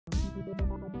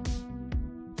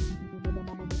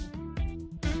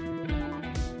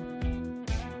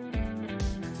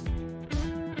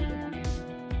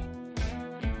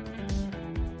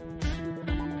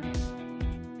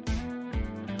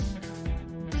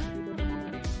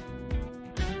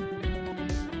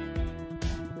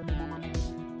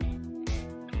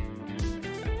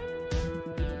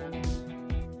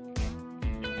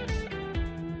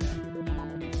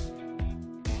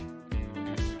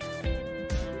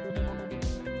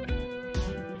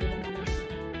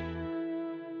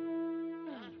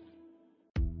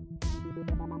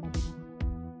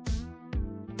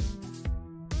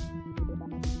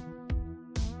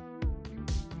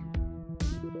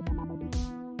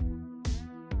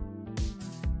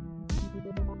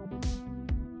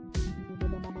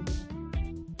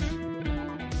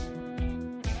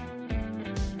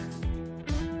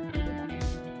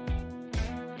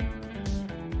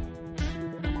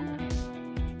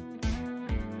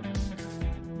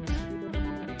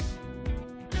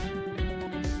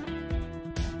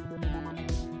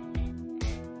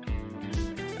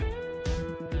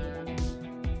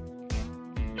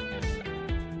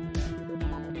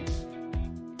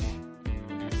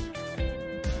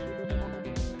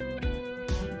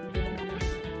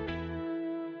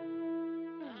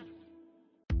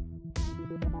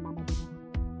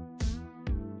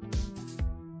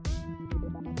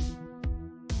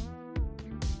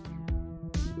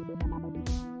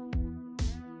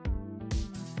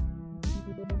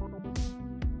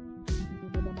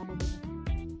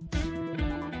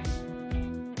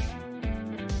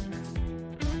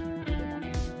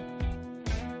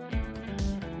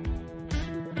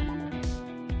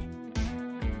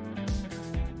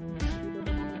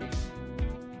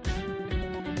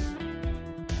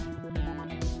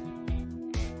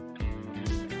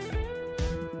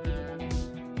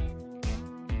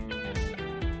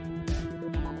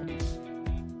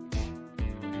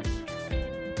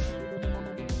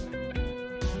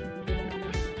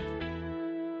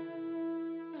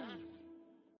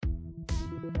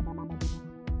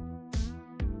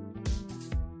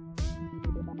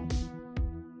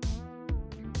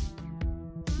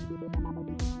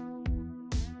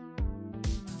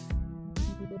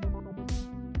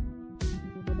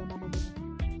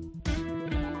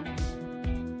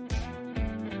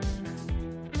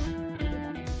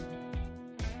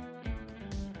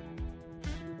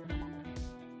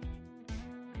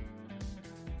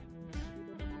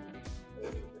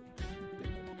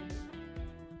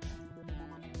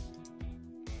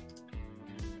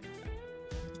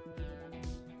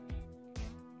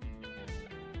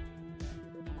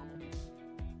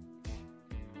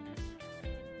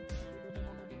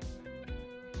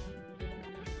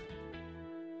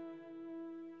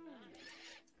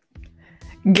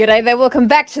G'day there, welcome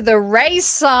back to the Race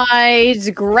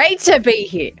Side. Great to be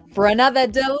here for another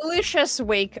delicious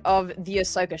week of the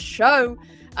Ahsoka show.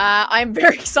 I'm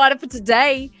very excited for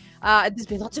today. There's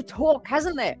been lots of talk,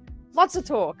 hasn't there? Lots of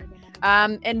talk.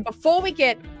 And before we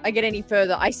get any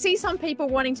further, I see some people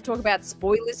wanting to talk about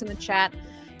spoilers in the chat.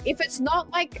 If it's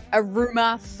not like a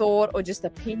rumor, thought, or just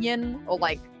opinion or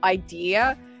like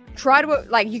idea, try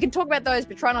to you can talk about those,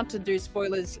 but try not to do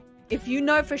spoilers. If you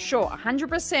know for sure,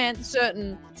 100%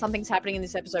 certain something's happening in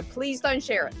this episode, please don't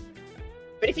share it.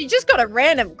 But if you just got a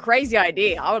random crazy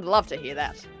idea, I would love to hear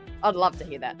that. I'd love to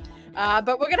hear that.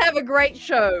 But we're going to have a great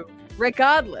show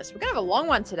regardless. We're going to have a long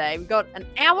one today. We've got an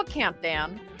hour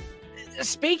countdown.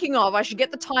 Speaking of, I should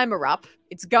get the timer up.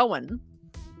 It's going.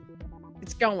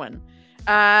 It's going.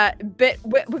 But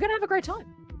we're going to have a great time.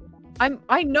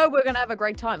 I know we're going to have a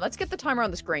great time. Let's get the timer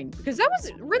on the screen because that was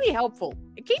really helpful.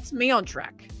 It keeps me on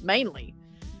track, mainly.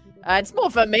 It's more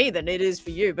for me than it is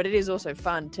for you, but it is also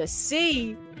fun to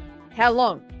see how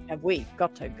long have we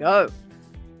got to go.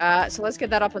 So let's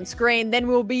get that up on screen. Then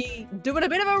we'll be doing a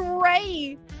bit of a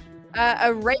ray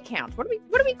count. What do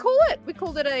we call it? We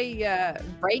called it a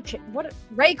ray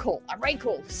call. A ray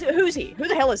call. So who's here? Who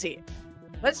the hell is here?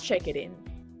 Let's check it in.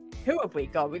 Who have we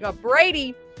got? We got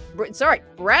Bradley.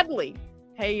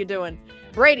 How you doing?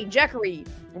 Brady, Jackery,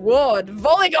 Ward,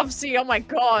 Vollegoff's here. Oh my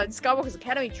god. Skywalker's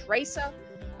Academy, Tracer.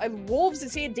 Wolves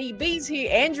is here. DB's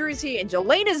here. Andrew is here.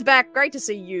 Angelina's back. Great to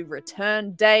see you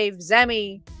return. Dave,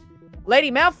 Zammy, Lady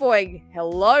Malfoy.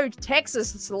 Hello,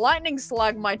 Texas. Lightning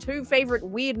Slug. My two favorite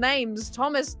weird names.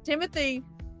 Thomas, Timothy.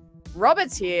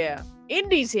 Robert's here.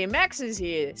 Indy's here. Max is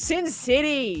here. Sin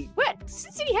City. What?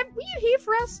 Sin City, were you here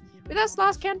for us? With us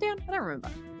last countdown? I don't remember.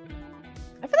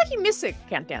 I feel like you missed the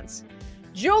countdowns.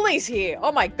 Julie's here.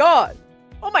 Oh my god.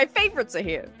 All my favorites are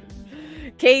here.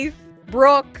 Keith,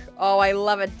 Brooke. Oh, I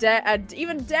love it.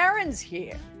 Even Darren's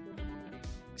here.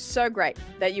 So great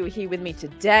that you were here with me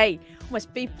today. Almost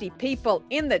 50 people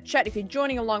in the chat. If you're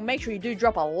joining along, make sure you do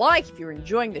drop a like if you're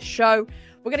enjoying the show.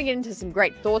 We're going to get into some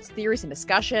great thoughts, theories, and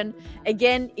discussion.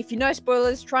 Again, if you know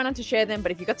spoilers, try not to share them.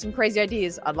 But if you've got some crazy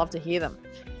ideas, I'd love to hear them.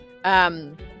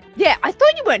 Yeah, I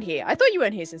thought you weren't here. I thought you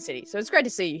weren't here, Sin City. So it's great to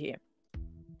see you here.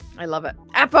 I love it.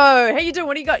 Apo, how you doing?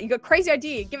 What do you got? You got a crazy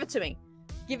idea? Give it to me.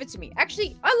 Give it to me.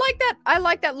 Actually, I like that. I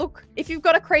like that look. If you've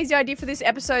got a crazy idea for this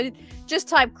episode, just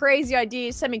type crazy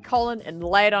idea, semicolon, and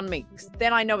lay it on me.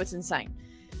 Then I know it's insane.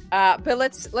 But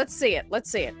let's see it. Let's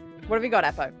see it. What have we got,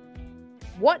 Apo?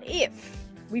 What if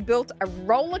we built a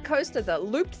roller coaster that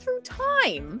looped through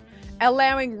time,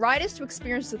 allowing riders to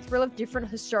experience the thrill of different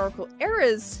historical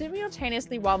eras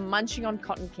simultaneously while munching on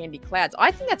cotton candy clouds?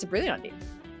 I think that's a brilliant idea.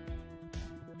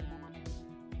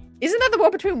 Isn't that the War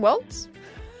Between Worlds?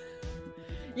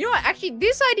 You know what? Actually,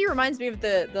 this idea reminds me of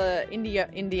the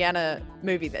Indiana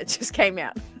movie that just came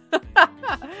out.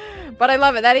 But I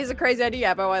love it. That is a crazy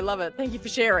idea, Abbo. I love it. Thank you for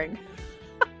sharing.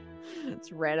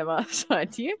 It's a random ass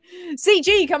idea.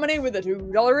 CG coming in with the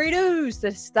 $2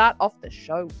 to start off the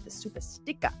show with the super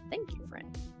sticker. Thank you,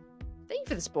 friend. Thank you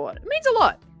for the support. It means a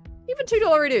lot. Even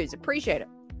 $2 appreciate it.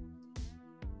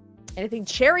 Anything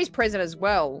Cherry's present as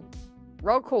well.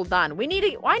 Roll call done. I need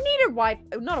a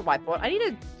not a whiteboard. I need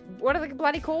a, what are they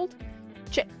bloody called?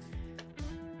 What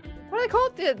are they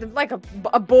called? Like a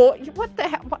board. What the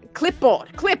hell?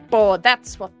 Clipboard. Clipboard.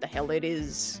 That's what the hell it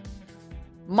is.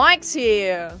 Mike's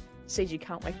here. CG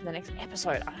can't wait for the next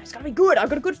episode. Oh, it's gonna be good. I've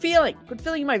got a good feeling. Good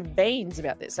feeling in my veins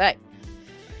about this, hey?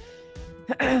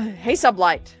 Hey,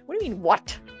 Sublight. What do you mean,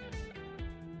 what?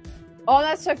 Oh,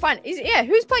 that's so fun. Yeah,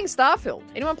 who's playing Starfield?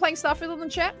 Anyone playing Starfield in the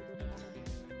chat?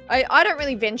 I don't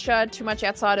really venture too much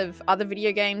outside of other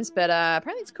video games, but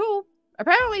apparently it's cool.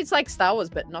 Apparently it's like Star Wars,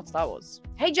 but not Star Wars.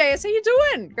 Hey, JS, how you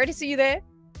doing? Great to see you there.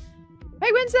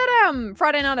 Hey, when's that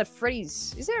Friday Night at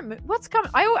Freddy's? Is there what's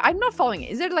coming? I'm not following it.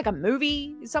 Is there like a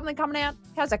movie? Is something coming out?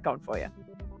 How's that going for you?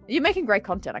 You're making great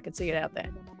content. I can see it out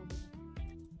there.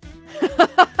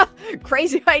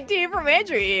 Crazy idea from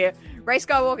Andrew here. Ray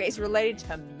Skywalker is related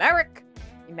to Merrick.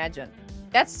 Imagine.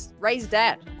 That's Ray's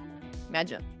dad.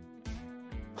 Imagine.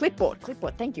 Clipboard.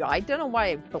 Thank you. I don't know why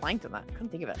I blanked on that. Couldn't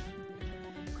think of it.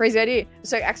 Crazy idea.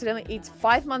 So accidentally eats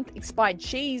 5-month expired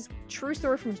cheese. True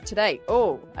story from today.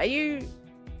 Oh, are you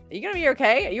gonna be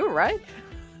okay? Are you alright?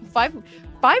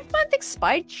 5-month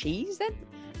expired cheese?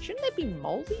 Shouldn't that be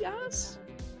moldy ass?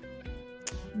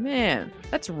 Man,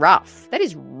 that's rough. That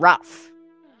is rough.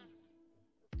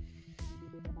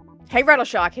 Hey Rattle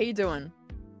Shark, how you doing?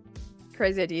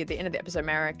 Crazy idea at the end of the episode,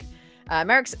 Merrick.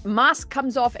 Merrick's mask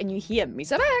comes off and you hear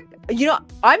Misa back. You know,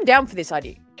 I'm down for this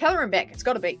idea. Keller and Beck, it's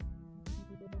gotta be.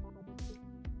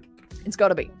 It's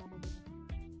gotta be.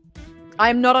 I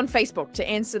am not on Facebook to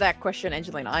answer that question,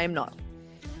 Angelina. I am not.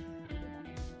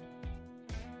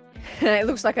 It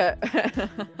looks like a...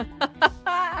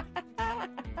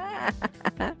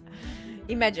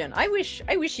 Imagine. I wish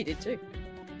you did too.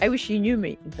 I wish you knew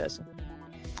me in person.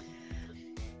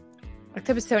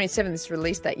 October 27th is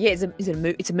release date. Yeah,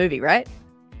 it's a movie, right?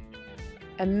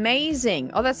 Amazing.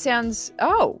 Oh, that sounds...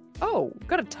 Oh,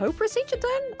 got a toe procedure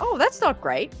done? Oh, that's not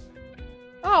great.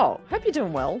 Oh, hope you're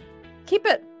doing well. Keep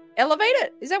it. Elevate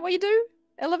it. Is that what you do?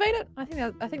 Elevate it? I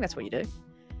think that's what you do.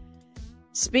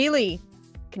 Speely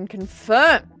can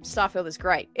confirm Starfield is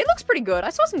great. It looks pretty good.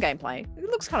 I saw some gameplay. It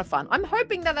looks kind of fun. I'm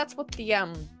hoping that that's what the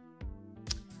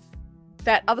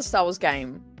that other Star Wars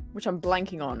game, which I'm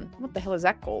blanking on. What the hell is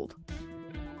that called?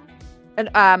 And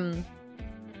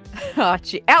oh,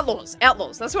 gee. Outlaws.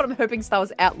 That's what I'm hoping Star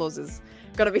Wars Outlaws is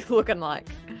gonna be looking like.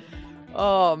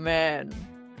 Oh man.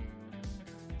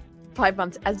 5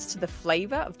 months adds to the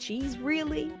flavor of cheese.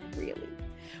 Really?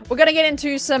 We're going to get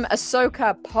into some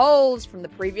Ahsoka polls from the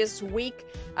previous week.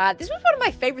 This was one of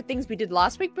my favorite things we did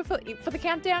last week for the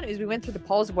countdown, is we went through the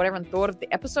polls of what everyone thought of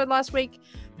the episode last week.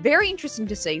 Very interesting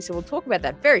to see, so we'll talk about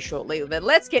that very shortly. But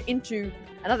let's get into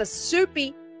another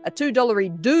soupy, a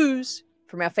 $2 dues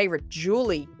from our favorite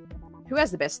Julie. Who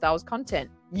has the best Star Wars content?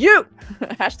 You!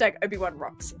 Hashtag Obi-Wan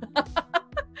rocks.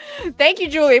 Thank you,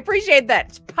 Julie. Appreciate that.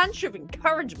 It's a punch of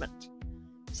encouragement.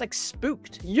 It's like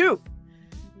spooked. You!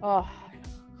 Oh,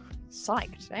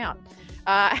 psyched out.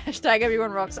 Hashtag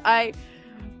Everyone rocks.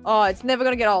 Oh, it's never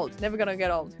gonna get old. Never gonna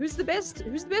get old. Who's the best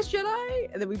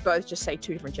Jedi? And then we both just say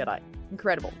two different Jedi.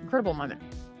 Incredible moment.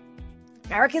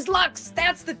 America's Lux.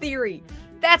 That's the theory.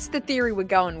 That's the theory we're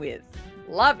going with.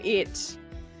 Love it.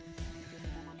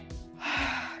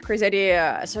 Crazy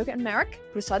idea. Ahsoka and Marek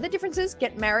put aside their differences,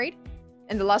 get married,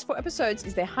 and the last 4 episodes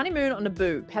is their honeymoon on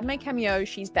Naboo. Padme cameo.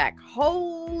 She's back.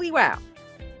 Holy wow.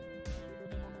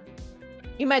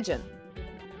 Imagine.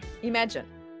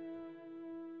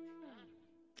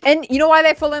 And you know why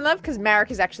they fall in love? Because Marek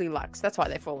is actually Lux. That's why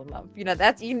they fall in love. You know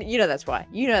that's you know that's why.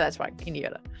 You know that's why.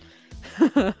 Indiana.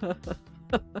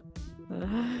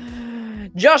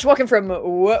 Josh watching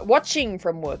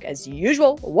from work as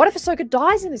usual. What if Ahsoka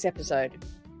dies in this episode?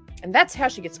 And that's how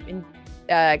she gets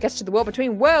to the world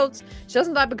between worlds. She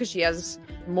doesn't die because she has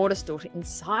Mortis daughter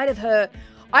inside of her.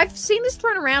 I've seen this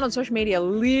thrown around on social media a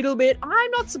little bit.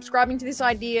 I'm not subscribing to this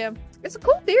idea. It's a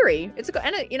cool theory.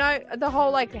 You know, the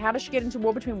whole, like, how does she get into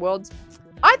war between worlds?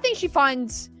 I think she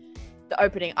finds the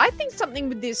opening. I think something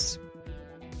with this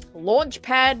launch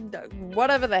pad,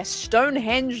 whatever, the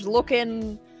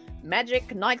Stonehenge-looking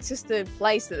magic Night Sister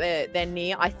place that they're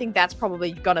near, I think that's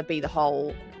probably gonna be the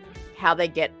whole how they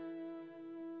get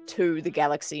to the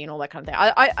galaxy and all that kind of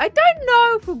thing. I don't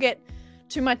know if we'll get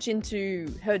too much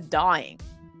into her dying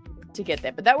to get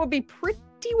there, but that would be pretty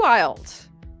wild.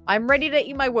 I'm ready to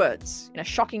eat my words in a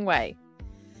shocking way.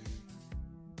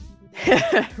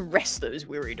 Rest those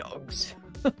weary dogs.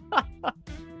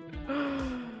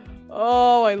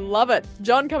 Oh, I love it.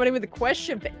 John coming in with a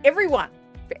question for everyone.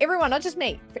 For everyone, not just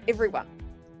me. For everyone.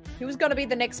 Who's going to be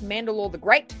the next Mandalore the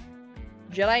Great?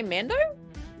 Jedi Mando?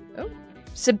 Oh.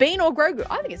 Sabine or Grogu?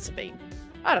 I think it's Sabine.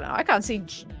 I don't know. I can't see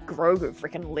Grogu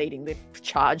freaking leading the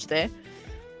charge there.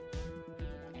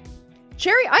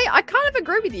 Cherry, I kind of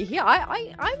agree with you here. I'm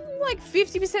like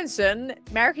 50% certain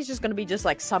Marek is just going to be just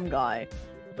like some guy.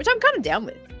 Which I'm kind of down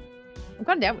with.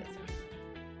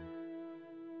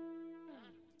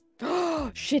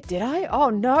 Oh, shit, did I? Oh,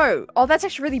 no. Oh, that's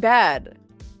actually really bad.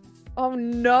 Oh,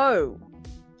 no.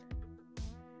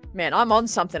 Man, I'm on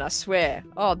something, I swear.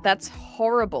 Oh, that's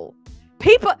horrible.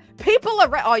 People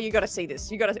are... Oh, you got to see this.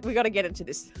 We got to get into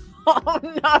this. Oh,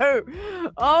 no.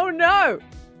 Oh, no.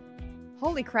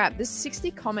 Holy crap. There's 60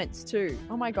 comments, too.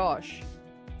 Oh, my gosh.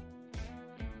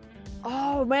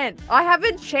 Oh, man. I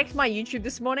haven't checked my YouTube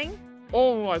this morning.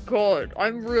 Oh, my God.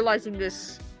 I'm realizing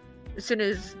this as soon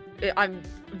as I'm...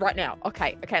 Right now.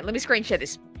 Okay. Let me screen share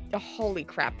this. Oh, holy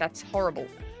crap. That's horrible.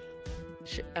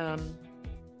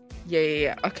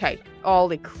 Yeah. Okay.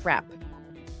 Holy crap.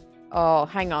 Oh,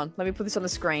 hang on. Let me put this on the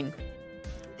screen.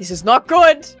 This is not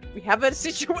good. We have a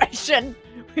situation.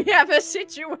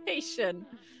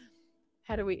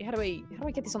 How do we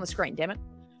get this on the screen? Damn it.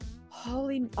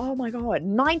 Oh my God.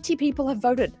 90 people have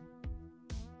voted.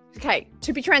 Okay.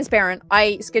 To be transparent,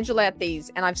 I schedule out these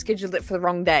and I've scheduled it for the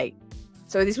wrong day.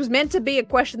 So this was meant to be a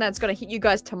question that's going to hit you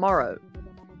guys tomorrow.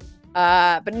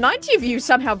 But 90 of you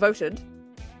somehow voted.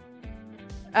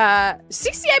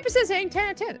 68% saying 10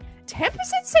 out of 10. 10%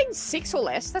 saying 6 or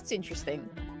less. That's interesting.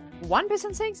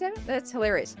 1% saying 7? That's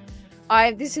hilarious.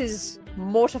 This is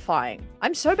mortifying.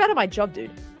 I'm so bad at my job,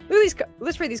 dude. Look at these.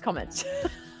 Let's read these comments.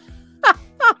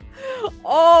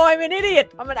 Oh, I'm an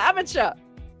idiot. I'm an amateur.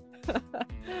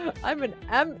 I'm an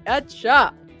amateur.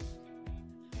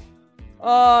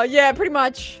 Oh, yeah, pretty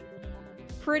much.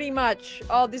 Pretty much.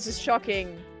 Oh, this is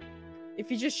shocking.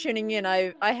 If you're just tuning in,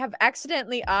 I have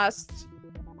accidentally asked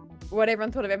what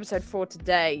everyone thought of episode 4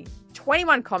 today.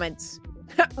 21 comments.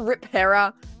 Rip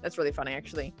Hera. That's really funny,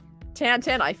 actually. 10 out of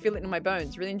 10. I feel it in my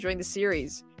bones. Really enjoying the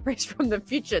series. Race from the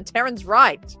future. Taryn's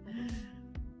right.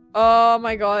 Oh,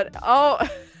 my God. Oh.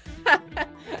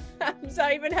 So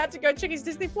I even had to go check his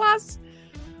Disney Plus.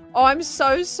 Oh, I'm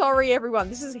so sorry, everyone.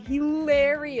 This is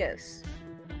hilarious.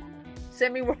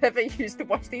 Send me whatever you used to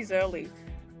watch these early.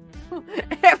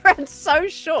 Everyone's so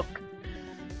shook.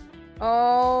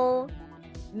 Oh,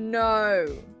 no.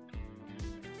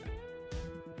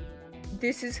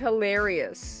 This is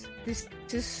hilarious. This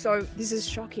is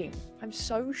shocking. I'm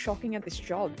so shocking at this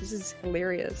job. This is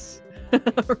hilarious.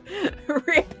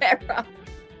 Rip Hera.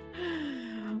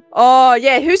 Oh,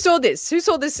 yeah. Who saw this? Who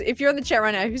saw this? If you're in the chat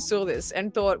right now, who saw this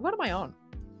and thought, what am I on?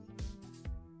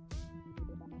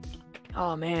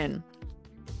 Oh, man.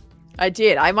 I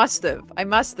did. I must have. I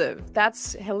must have.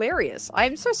 That's hilarious.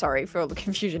 I'm so sorry for all the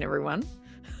confusion, everyone.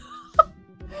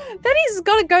 That has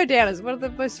got to go down as one of the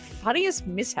most funniest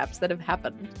mishaps that have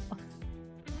happened.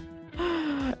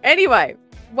 Anyway,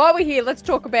 while we're here, let's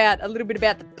talk about a little bit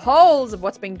about the polls of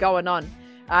what's been going on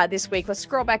this week. Let's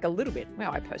scroll back a little bit.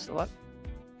 Wow, I posted a lot.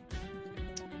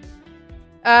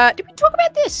 Did we talk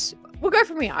about this? We'll go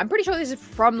from here. I'm pretty sure this is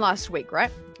from last week,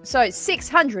 right? So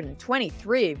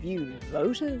 623 of you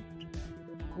voted.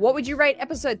 What would you rate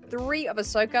episode 3 of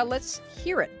Ahsoka? Let's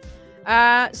hear it.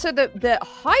 So the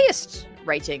highest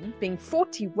rating being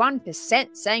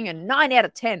 41%, saying a 9 out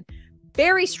of 10.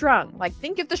 Very strong. Like,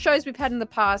 think of the shows we've had in the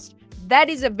past. That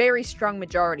is a very strong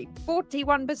majority.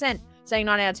 41% saying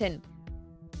 9 out of 10.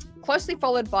 Closely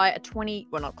followed by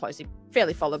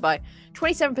fairly followed by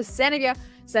 27% of you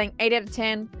saying 8 out of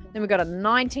 10. Then we've got a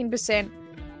 19%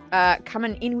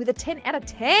 coming in with a 10 out of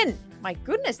 10. My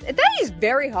goodness, that is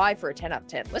very high for a 10 out of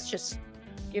 10. Let's just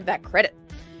give that credit.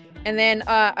 And then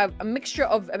a mixture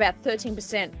of about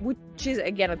 13%, which is,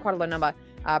 again, quite a low number,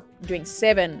 doing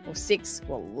 7 or 6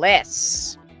 or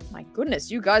less. My goodness,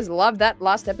 you guys loved that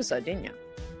last episode, didn't you?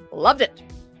 Loved it.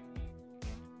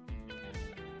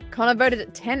 Connor voted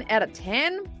at 10 out of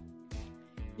 10.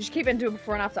 You should keep into it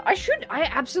before and after. I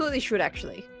absolutely should,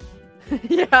 actually.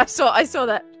 Yeah, I saw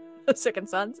that. Second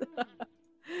Sons.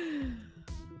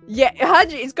 Yeah,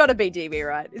 it's got to be DB,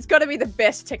 right? It's got to be the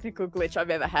best technical glitch I've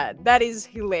ever had. That is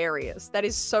hilarious. That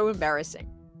is so embarrassing.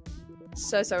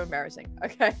 So embarrassing.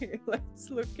 Okay, let's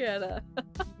look at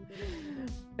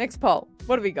next poll.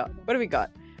 What have we got?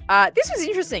 This was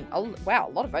interesting. Oh, wow,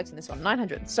 a lot of votes in this one.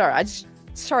 900. Sorry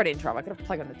to interrupt. I could have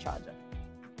plugged on the charger.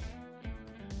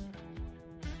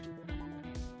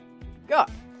 Go.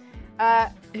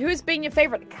 Who has been your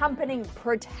favorite accompanying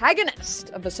protagonist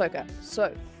of Ahsoka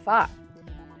so far?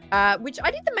 Which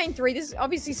I did the main 3. There's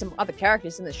obviously some other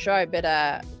characters in the show,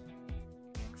 but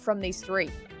from these 3,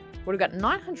 what have we got?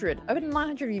 900. Over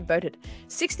 900 of you voted.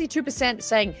 62%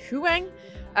 saying Huang,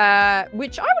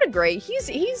 which I would agree.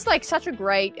 He's like such a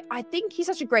great. I think he's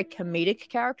such a great comedic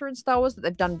character in Star Wars that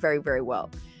they've done very, very well.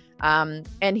 And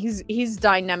his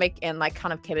dynamic and like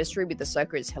kind of chemistry with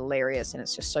Ahsoka is hilarious, and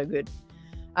it's just so good.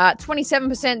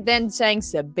 27% then saying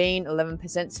Sabine.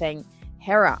 11% saying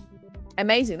Hera.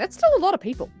 Amazing. That's still a lot of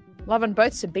people. Loving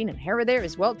both Sabine and Hera there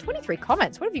as well. 23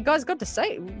 comments. What have you guys got to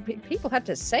say? People have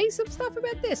to say some stuff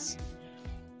about this.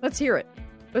 Let's hear it.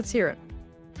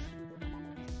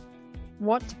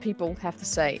 What do people have to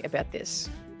say about this?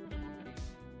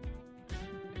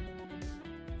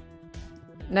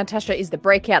 Natasha is the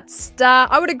breakout star.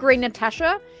 I would agree.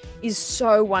 Natasha is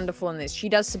so wonderful in this. She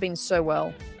does Sabine so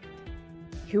well.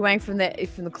 Huang from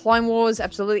the Clone Wars,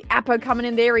 absolutely. Apo coming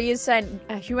in there. He is saying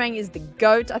Huang is the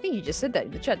GOAT. I think you just said that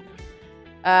in the chat.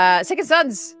 Second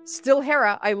Sons, still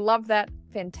Hera. I love that.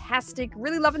 Fantastic.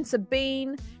 Really loving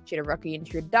Sabine. She had a rocky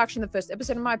introduction in the first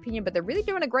episode, in my opinion, but they're really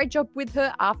doing a great job with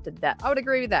her after that. I would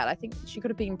agree with that. I think she could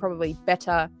have been probably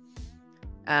better,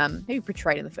 maybe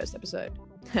portrayed in the first episode.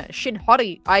 Shin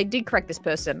Hottie. I did correct this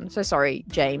person. So sorry,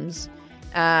 James.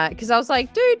 Because I was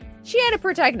like, dude, she ain't a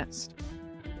protagonist.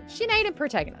 She ain't a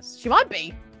protagonist. She might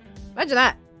be. Imagine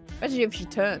that. Imagine if she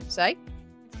turns, eh?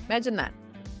 Imagine that.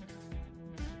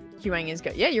 Huang is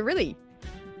good. Yeah, you're really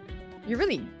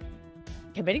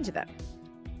committing to that.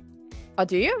 Oh,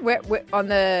 do you? We're on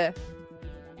the...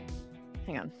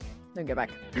 Hang on. Let me go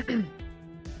back.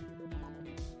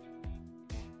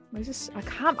 What is this?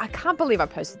 I can't believe I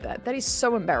posted that. That is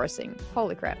so embarrassing.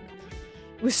 Holy crap.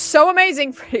 It was so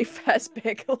amazing. Freddy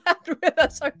Fazbear collabed with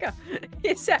Ahsoka.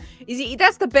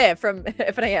 That's the bear from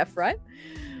FNAF, right?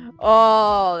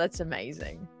 Oh, that's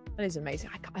amazing. That is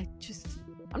amazing.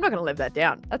 I'm not going to live that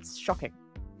down. That's shocking.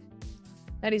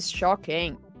 That is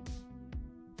shocking.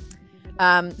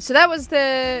 So that was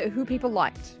who people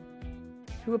liked.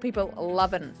 Who are people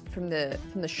loving from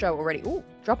the show already? Ooh,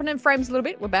 dropping in frames a little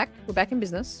bit. We're back. We're back in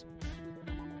business.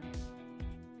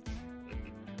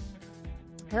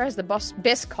 Where has the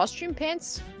best costume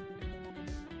pants?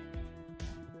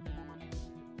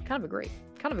 Kind of agree.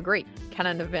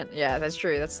 Canon event. Yeah, that's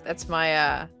true. That's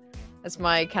my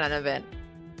canon event.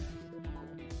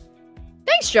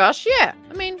 Thanks, Josh. Yeah.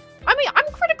 I mean, I'm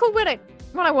critical when I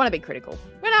want to be critical.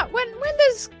 When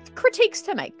there's critiques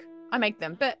to make, I make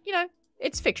them. But you know,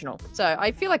 it's fictional, so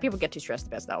I feel like people get too stressed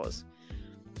about Star Wars.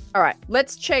 All right,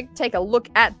 let's take a look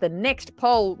at the next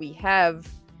poll. We have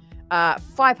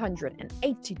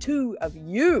 582 of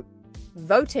you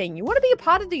voting. You want to be a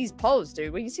part of these polls,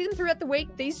 dude. When you see them throughout the week,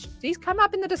 these come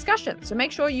up in the discussion. So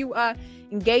make sure you are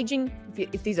engaging.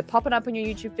 If these are popping up on your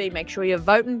YouTube feed, make sure you're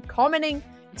voting, commenting,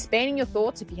 expanding your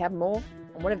thoughts if you have more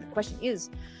on whatever the question is.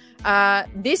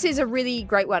 This is a really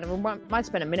great one, and we might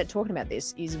spend a minute talking about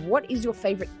this. Is what is your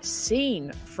favorite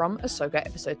scene from Ahsoka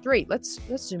Episode 3? Let's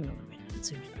zoom in a little bit. Let's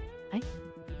zoom in. Hey?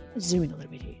 Let's zoom in a little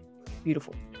bit here.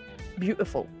 Beautiful.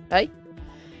 Hey?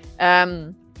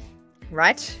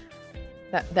 Right?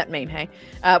 That meme, hey?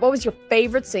 What was your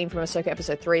favorite scene from Ahsoka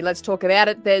Episode 3? Let's talk about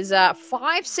it. There's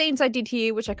 5 scenes I did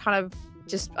here, which I felt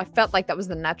like that was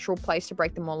the natural place to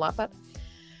break them all up at.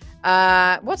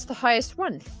 What's the highest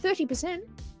one? 30%.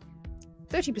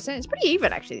 30%. It's pretty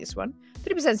even, actually, this one.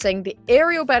 30% saying the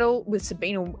aerial battle with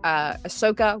Sabine and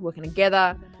Ahsoka working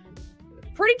together.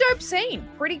 Pretty dope scene.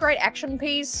 Pretty great action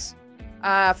piece.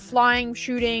 Flying,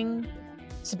 shooting.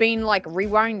 Sabine, like,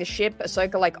 rewiring the ship.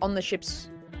 Ahsoka, like, on the ship's...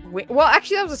 Well,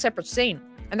 actually, that was a separate scene.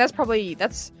 And that's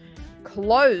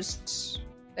close.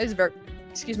 That is very...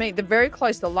 Excuse me. They're very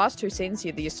close. The last 2 scenes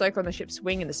here. The Ahsoka on the ship's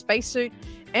wing in the spacesuit.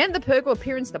 And the Purgle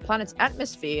appearance in the planet's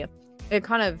atmosphere. They're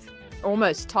kind of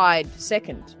almost tied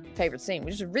second favorite scene,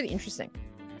 which is really interesting.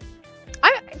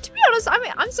 To be honest,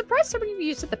 I'm surprised so many of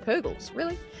you said the Purgles.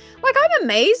 Really, like I'm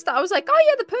amazed. I was like, oh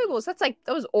yeah, the Purgles. That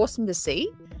was awesome to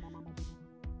see.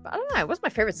 But I don't know. What's my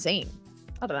favorite scene?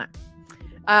 I don't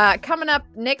know. Coming up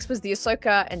next was the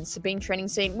Ahsoka and Sabine training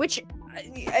scene, which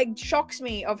it shocks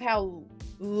me of how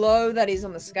low that is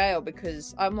on the scale,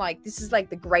 because I'm like, this is like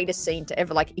the greatest scene to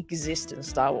ever like exist in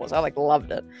Star Wars. I like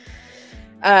loved it.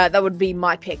 That would be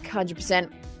my pick, 100%.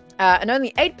 And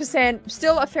only 8%,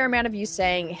 still a fair amount of you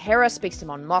saying Hera speaks to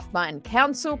Mon Mothma and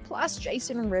Council, plus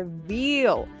Jason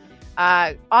reveal.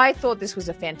 I thought this was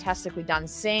a fantastically done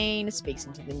scene. It speaks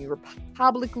into the New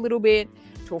Republic a little bit.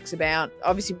 Talks about,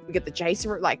 obviously, we get the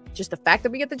Jason, like, just the fact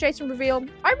that we get the Jason reveal.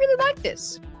 I really like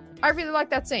this. I really like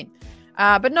that scene.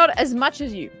 But not as much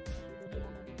as you.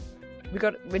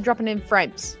 We're dropping in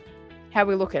frames. How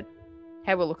we looking?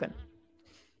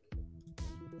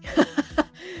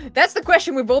 That's the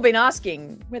question we've all been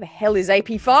asking. Where the hell is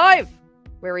AP5?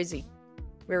 Where is he?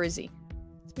 Let's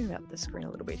move out the screen a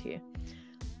little bit here.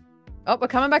 Oh, we're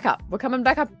coming back up. We're coming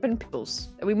back up in pixels.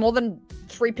 Are we more than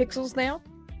 3 pixels now?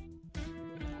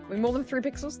 Are we more than 3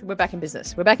 pixels? We're back in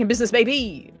business. We're back in business,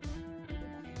 baby!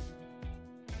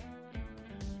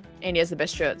 And he has the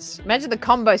best shirts. Imagine the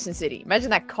combo, Sin City. Imagine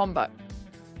that combo.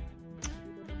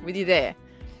 With you there.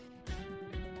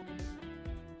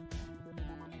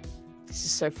 This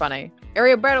is so funny.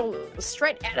 Aerial battle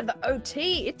straight out of the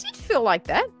OT. It did feel like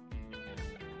that.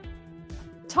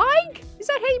 Tig? Is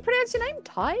that how you pronounce your name?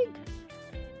 Tig?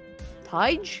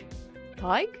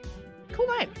 Cool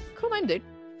name, dude.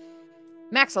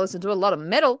 Max, I listen to a lot of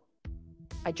metal.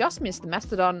 I just missed the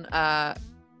Mastodon,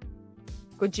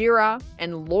 Gojira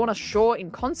and Lorna Shore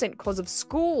in concert because of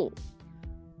school.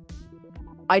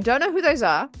 I don't know who those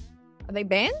are. Are they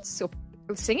bands or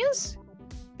singers?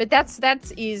 But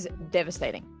that is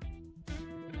devastating.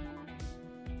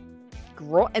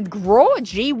 Graw?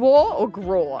 G-War or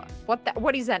Graw?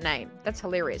 What is that name? That's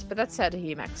hilarious, but that's sad to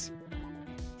hear, Max.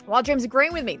 Wild Dreams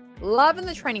agreeing with me. Loving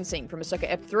the training scene from Ahsoka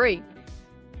F3.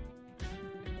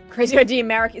 Crazy idea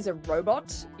Marek is a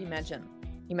robot? Imagine.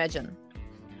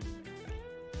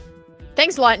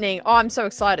 Thanks, Lightning. Oh, I'm so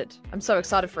excited.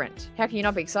 Friend. How can you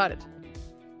not be excited?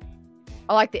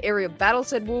 I like the aerial battle,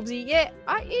 said Wolvesy. Yeah,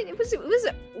 it was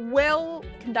a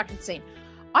well-conducted scene.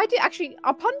 I did actually,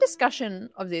 upon discussion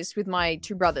of this with my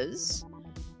 2 brothers,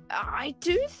 I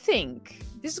do think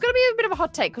this is going to be a bit of a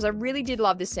hot take because I really did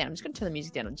love this scene. I'm just going to turn the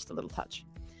music down just a little touch.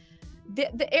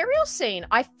 The aerial scene,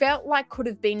 I felt like could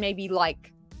have been maybe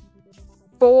like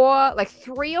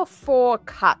 3 or 4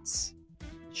 cuts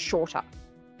shorter.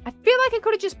 I feel like it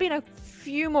could have just been a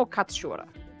few more cuts shorter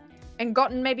and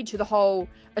gotten maybe to the whole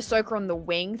Ahsoka on the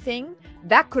wing thing.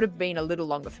 That could have been a little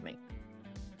longer for me.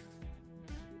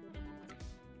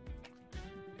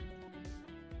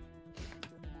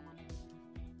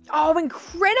 Oh,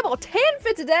 incredible. 10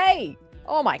 for today.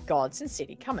 Oh my God. Sin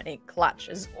City coming in clutch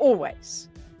as always.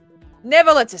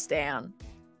 Never lets us down.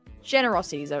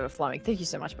 Generosity is overflowing. Thank you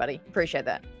so much, buddy. Appreciate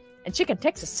that. And Chicken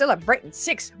Texas celebrating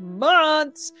 6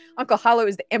 months. Uncle Harlow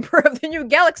is the emperor of the new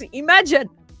galaxy. Imagine.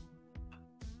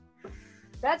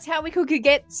 That's how we could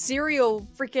get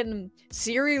freaking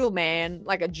Cereal Man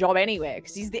like a job anywhere,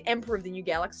 because he's the emperor of the new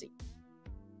galaxy.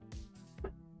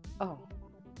 Oh.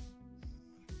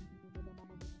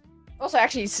 Also,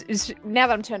 actually, now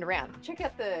that I'm turned around, check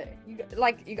out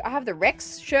I have the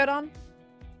Rex shirt on.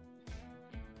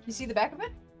 You see the back of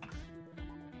it?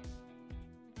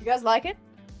 You guys like it?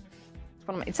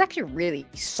 It's actually a really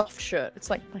soft shirt. It's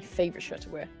like my favorite shirt to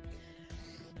wear.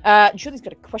 Julie's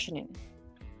got a question in.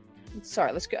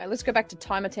 Sorry, let's go back to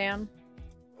Timer Town.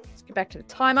 Let's get back to the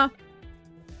timer.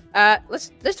 Let's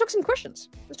talk some questions.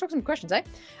 Let's talk some questions, eh?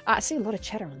 I see a lot of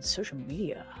chatter on social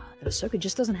media that Ahsoka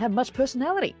just doesn't have much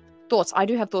personality. Thoughts? I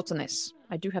do have thoughts on this.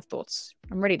 I do have thoughts.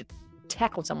 I'm ready to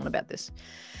tackle someone about this.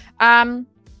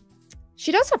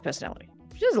 She does have personality.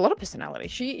 She has a lot of personality.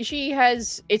 She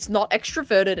has, it's not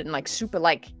extroverted and like super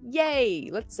like, yay,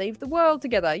 let's save the world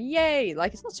together. Yay.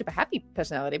 Like, it's not super happy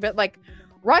personality, but like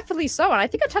rightfully so. And I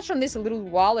think I touched on this a little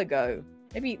while ago.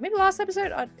 Maybe last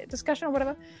episode, discussion or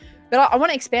whatever. But I want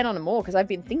to expand on it more because I've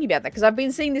been thinking about that, because I've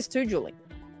been seeing this too, Julie.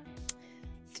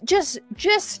 Just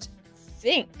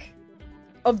think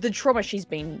of the trauma she's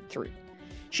been through.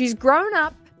 She's grown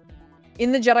up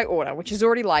in the Jedi Order, which is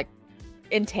already like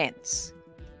intense.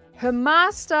 Her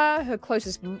master, her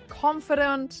closest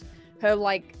confidant, her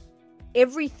like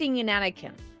everything in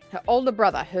Anakin, her older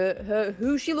brother, her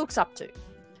who she looks up to.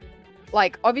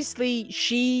 Like, obviously,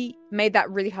 she made that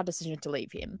really hard decision to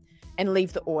leave him and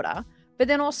leave the Order. But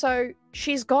then also,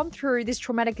 she's gone through this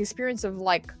traumatic experience of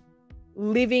like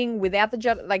living without the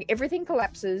Jedi. Like, everything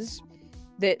collapses.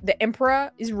 The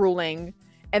Emperor is ruling.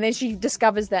 And then she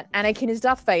discovers that Anakin is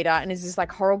Darth Vader and is this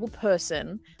like horrible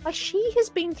person. Like, she has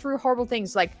been through horrible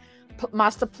things. Like,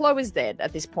 Master Plo is dead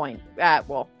at this point.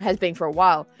 Well, has been for a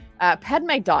while.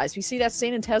 Padme dies. We see that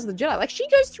scene in Tales of the Jedi. Like, she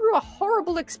goes through a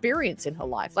horrible experience in her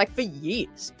life, like for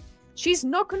years. She's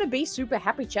not going to be super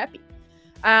happy chappy.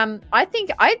 I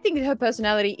think her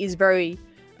personality is very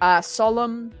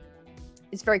solemn.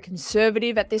 It's very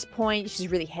conservative at this point. She's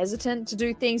really hesitant to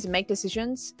do things and make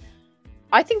decisions.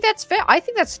 I think that's fair. I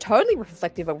think that's totally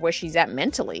reflective of where she's at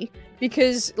mentally.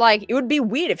 Because, like, it would be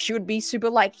weird if she would be super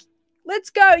like, let's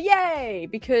go, yay!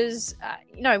 Because,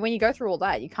 you know, when you go through all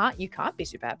that, you can't be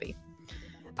super happy.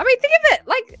 I mean, think of it,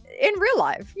 like, in real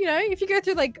life, you know, if you go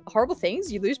through, like, horrible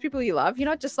things, you lose people you love, you're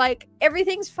not just like,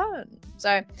 everything's fun.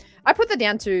 So, I put that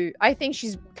down to, I think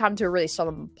she's come to a really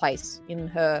solemn place in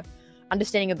her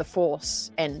understanding of the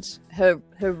Force and her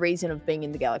reason of being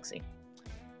in the galaxy.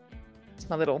 It's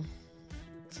my little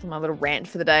rant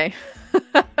for the day.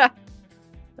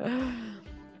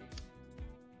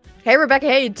 Hey Rebecca,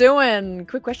 how you doing?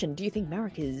 Quick question: do you think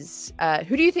Marek is?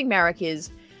 Who do you think Marek is?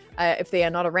 If they are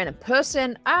not a random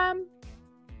person,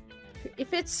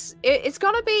 if it's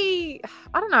gonna be,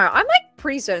 I don't know. I'm like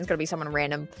pretty certain it's gonna be someone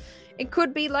random. It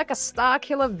could be like a Star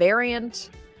Killer variant.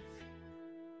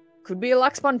 Could be a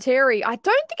Lux Bonteri. I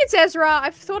don't think it's Ezra.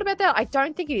 I've thought about that. I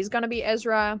don't think it is gonna be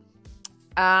Ezra.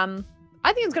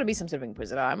 I think it's gonna be some sort of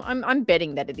Inquisitor. I'm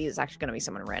betting that it is actually gonna be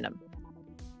someone random.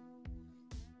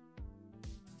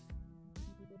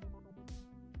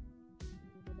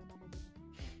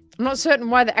 I'm not certain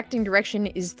why the acting direction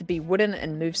is to be wooden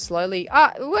and move slowly.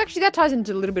 Well, actually, that ties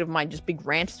into a little bit of my just big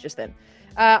rant just then.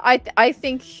 I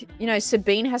think, you know,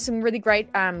 Sabine has some really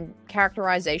great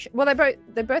characterization. Well,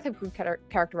 they both have good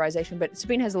characterization, but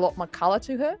Sabine has a lot more color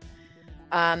to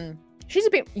her. She's a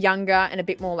bit younger and a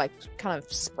bit more like kind of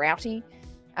sprouty.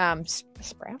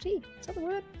 Sprouty? Is that the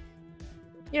word?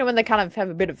 You know, when they kind of have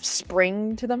a bit of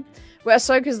spring to them. Where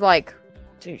Ahsoka's like,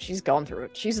 dude, she's gone through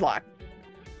it. She's like,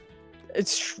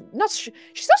 she's not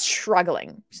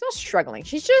struggling. She's not struggling.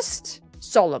 She's just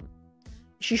solemn.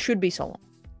 She should be solemn.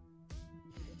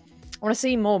 I want to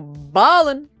see more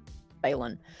Balin.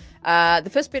 The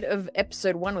first bit of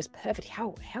episode 1 was perfect.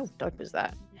 How dope was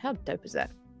that? How dope is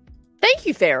that? Thank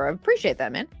you, Pharaoh. Appreciate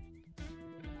that, man.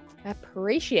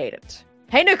 Appreciate it.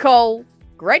 Hey, Nicole.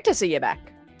 Great to see you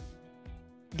back.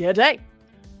 Good day.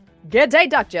 Good day,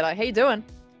 Duck Jedi. How you doing?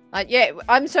 Yeah,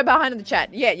 I'm so behind in the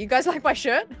chat. Yeah, you guys like my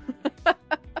shirt?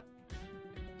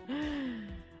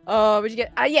 What'd you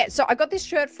get? Yeah, so I got this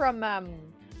shirt from,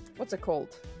 what's it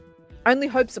called? Only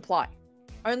Hope Supply.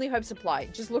 Only Hope Supply.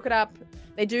 Just look it up.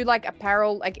 They do, like,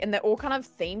 apparel, like, and they're all kind of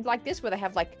themed like this, where they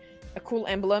have, like, a cool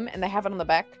emblem, and they have it on the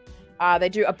back. They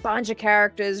do a bunch of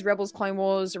characters, Rebels, Clone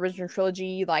Wars, Original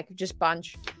Trilogy, like, just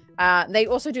bunch. They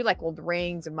also do, like, Lord of the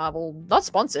Rings and Marvel. Not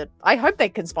sponsored. I hope they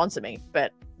can sponsor me,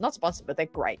 but not sponsored, but they're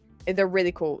great. They're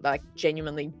really cool. They're, like,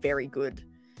 genuinely very good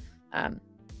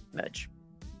merch.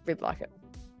 Really like it.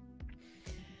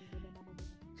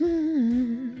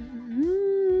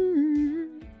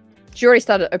 She already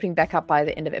started opening back up by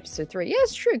the end of episode 3. Yeah,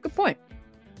 it's true. Good point.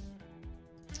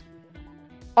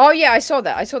 Oh, yeah, I saw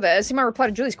that. I see my reply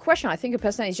to Julie's question. I think her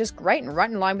personality is just great and right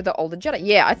in line with the older Jedi.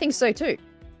 Yeah, I think so, too.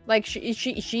 Like,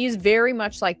 she is very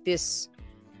much like this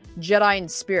Jedi in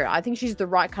spirit. I think she's the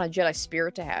right kind of Jedi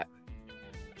spirit to have.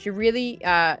 She really,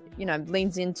 you know,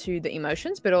 leans into the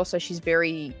emotions, but also she's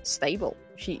very stable.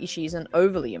 She isn't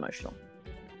overly emotional.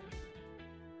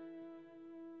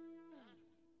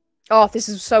 Oh, this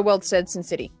is so well said, Sin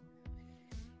City.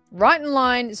 Right in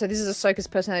line, so this is Ahsoka's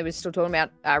personality we're still talking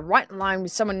about. Right in line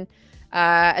with someone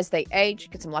as they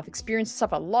age, get some life experience,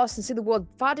 suffer loss, and see the world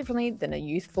far differently than a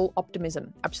youthful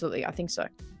optimism. Absolutely, I think so.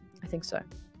 I think so.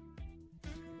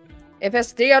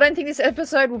 FSD, I don't think this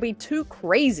episode will be too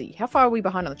crazy. How far are we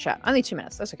behind on the chat? Only 2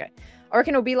 minutes. That's okay. I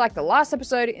reckon it'll be like the last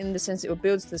episode in the sense it will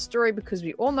build to the story because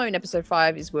we all know in episode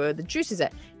 5 is where the juice is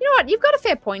at. You know what? You've got a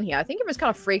fair point here. I think everyone's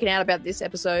kind of freaking out about this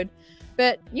episode.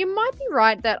 But you might be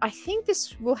right that I think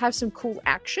this will have some cool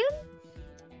action.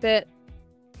 But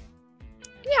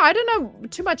yeah, I don't know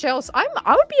too much else. I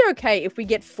would be okay if we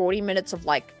get 40 minutes of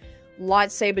like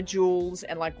lightsaber duels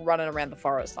and like running around the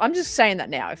forest. I'm just saying that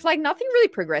now. If like nothing really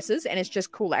progresses and it's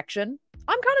just cool action,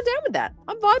 I'm kind of down with that.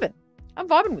 I'm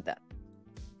vibing with that.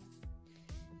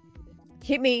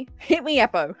 Hit me,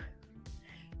 Eppo.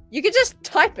 You could just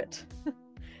type it. Do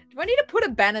I need to put a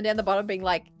banner down the bottom being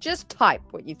like, just type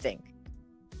what you think?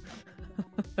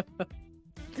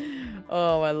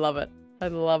 Oh, I love it. I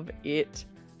love it.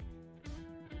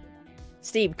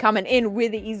 Steve coming in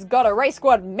with he's got a Race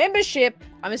Squad membership.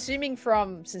 I'm assuming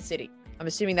from Sin City. I'm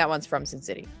assuming that one's from Sin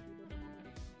City.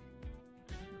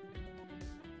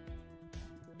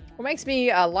 What makes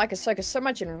me like Ahsoka so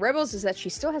much in Rebels is that she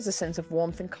still has a sense of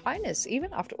warmth and kindness,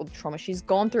 even after all the trauma she's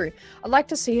gone through. I'd like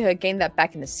to see her gain that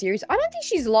back in the series. I don't think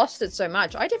she's lost it so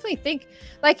much. I definitely think,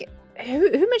 like,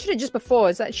 who mentioned it just before?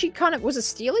 Is that she kind of was a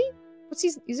Steely?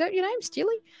 Is that your name,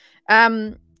 Steely?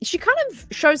 She kind of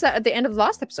shows that at the end of the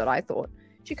last episode. I thought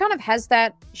she kind of has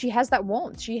that. She has that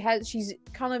warmth. She's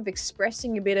kind of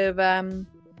expressing a bit of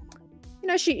you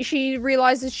know, she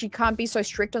realizes she can't be so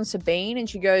strict on Sabine, and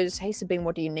she goes, "Hey Sabine,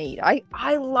 what do you need?"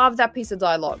 I love that piece of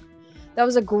dialogue. That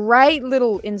was a great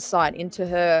little insight into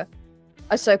her,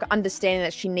 Ahsoka understanding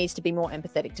that she needs to be more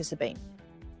empathetic to Sabine.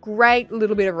 Great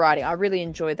little bit of writing. I really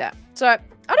enjoyed that. So I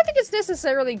don't think it's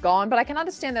necessarily gone, but I can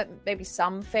understand that maybe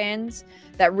some fans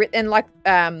that and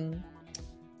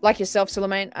like yourself,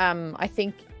 Suleiman, I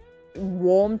think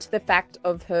warmed to the fact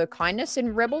of her kindness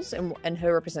in Rebels and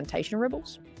her representation in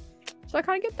Rebels. So I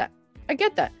kind of get that. I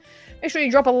get that. Make sure you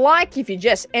drop a like if you're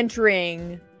just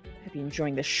entering. Hope you're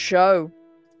enjoying the show.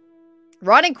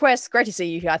 Writing Quest, great to see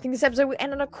you here. I think this episode will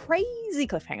end on a crazy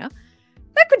cliffhanger.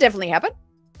 That could definitely happen.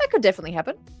 That could definitely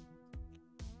happen.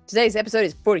 Today's episode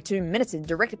is 42 minutes and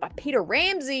directed by Peter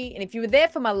Ramsey. And if you were there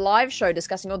for my live show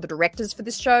discussing all the directors for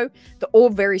this show, they're all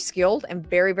very skilled and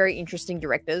very, very interesting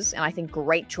directors. And I think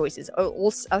great choices.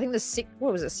 Also, I think there's 6.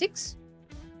 What was it, 6?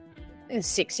 I think there's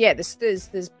 6. Yeah,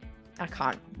 there's I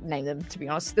can't name them, to be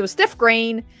honest. There was Steph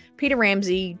Green, Peter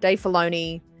Ramsey, Dave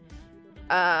Filoni.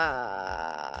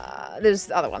 There's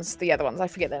the other ones. I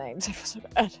forget their names. I feel so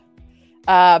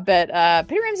bad. But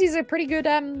Peter Ramsey is a pretty good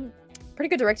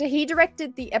director. He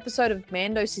directed the episode of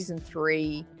Mando season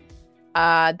 3.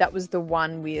 That was the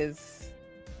one with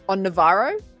on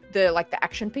Navarro, the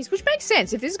action piece, which makes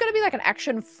sense. If this is going to be like an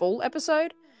action full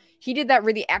episode, he did that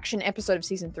really action episode of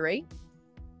season 3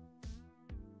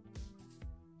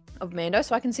 of Mando,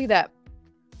 so I can see that.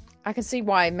 I can see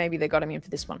why maybe they got him in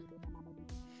for this one.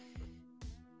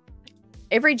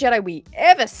 Every Jedi we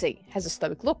ever see has a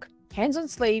stoic look. Hands in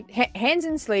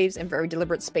sleeves, and very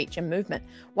deliberate speech and movement.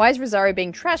 Why is Rosario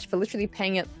being trashed for literally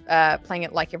playing it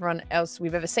like everyone else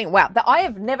we've ever seen? Wow, I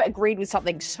have never agreed with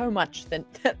something so much than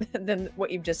what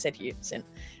you've just said here, Sin.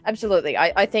 Absolutely,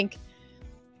 I think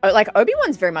like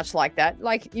Obi-Wan's very much like that.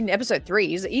 Like in episode 3,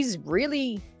 he's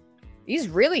really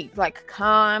like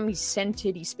calm. He's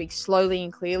centered. He speaks slowly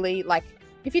and clearly. Like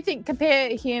if you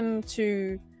compare him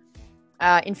to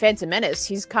in Phantom Menace,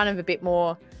 he's kind of a bit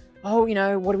more. Oh, you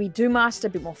know, what do we do, Master? A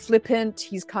bit more flippant.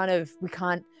 He's kind of, we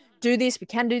can't do this, we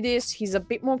can do this. He's a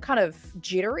bit more kind of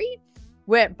jittery,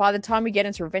 where by the time we get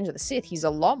into Revenge of the Sith, he's a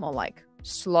lot more like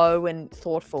slow and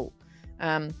thoughtful.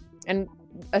 And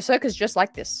Ahsoka's just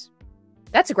like this.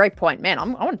 That's a great point. Man, I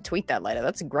want to tweet that later.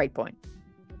 That's a great point.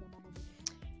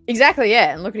 Exactly,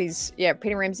 yeah. And look at his,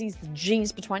 Peter Ramsey's the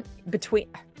genius behind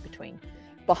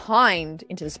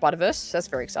Into the Spider-Verse. So that's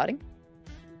very exciting.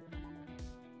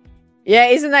 Yeah,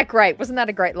 isn't that great? Wasn't that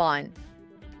a great line?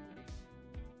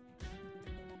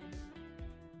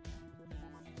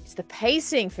 It's the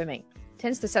pacing for me.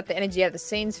 Tends to sap the energy out of the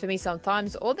scenes for me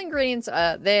sometimes. All the ingredients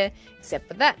are there, except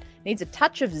for that. Needs a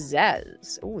touch of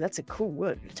zazz. Oh, that's a cool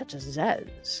word. A touch of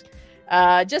zazz.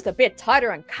 Just a bit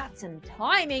tighter on cuts and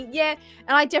timing. Yeah,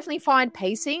 and I definitely find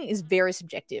pacing is very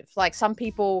subjective. Like some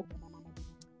people,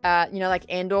 like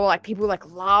Andor, like people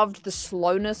like loved the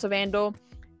slowness of Andor.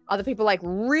 Other people like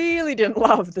really didn't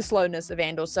love the slowness of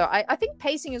Andor. So I think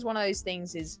pacing is one of those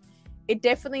things. It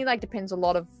definitely like depends a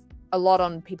lot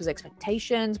on people's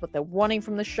expectations, what they're wanting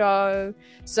from the show.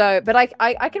 So, but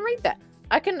I can read that.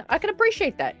 I can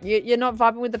appreciate that. You're not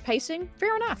vibing with the pacing.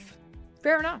 Fair enough.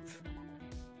 Fair enough.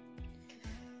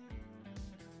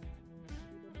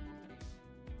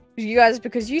 You guys,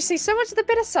 because you see so much of the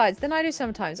better sides than I do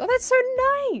sometimes. Oh, that's so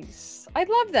nice. I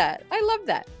love that. I love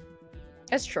that.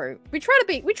 That's true. We try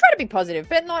to be positive,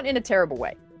 but not in a terrible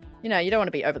way. You know, you don't want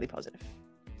to be overly positive.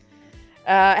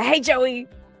 Hey Joey.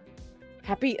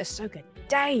 Happy Ahsoka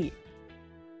Day.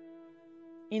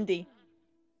 Indy.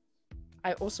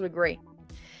 I also agree.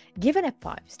 Given at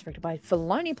 5 is directed by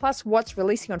Filoni plus what's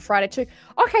releasing on Friday too.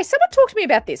 Okay, someone talk to me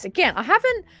about this. Again,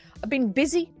 I've been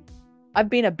busy. I've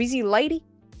been a busy lady.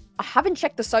 I haven't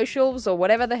checked the socials or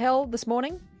whatever the hell this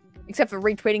morning, except for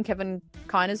retweeting Kevin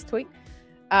Kiner's tweet.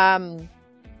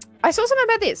 I saw something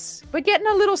about this. We're getting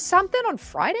a little something on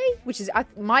Friday, which is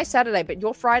my Saturday, but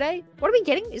your Friday. What are we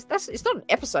getting? It's not an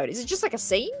episode. Is it just like a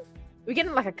scene? Are we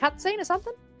getting like a cut scene or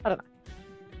something? I don't know.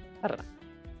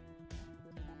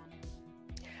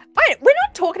 We're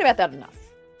not talking about that enough.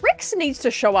 Rex needs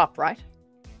to show up, right?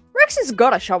 Rex has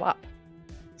got to show up.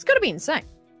 It's got to be insane.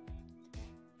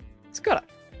 It's got to.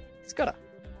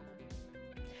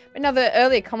 Another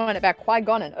earlier comment about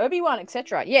Qui-Gon and Obi-Wan,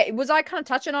 etc. Yeah, was I kind of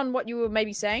touching on what you were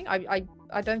maybe saying? I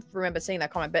don't remember seeing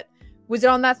that comment, but was it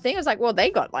on that thing? I was like, well, they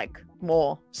got like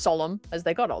more solemn as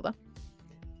they got older.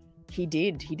 He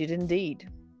did indeed.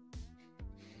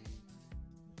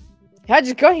 I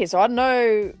just got here, so I don't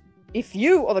know if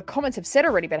you or the comments have said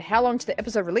already about how long to the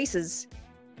episode releases.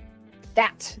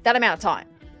 That amount of time.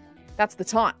 That's the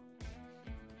time.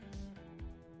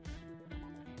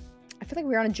 I feel like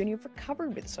we're on a journey of recovery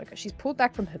with Ahsoka. She's pulled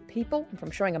back from her people and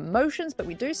from showing emotions, but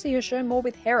we do see her show more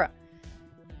with Hera,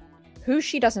 who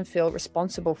she doesn't feel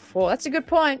responsible for. That's a good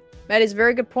point. That is a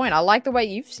very good point. I like the way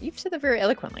you've said that very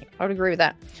eloquently. I would agree with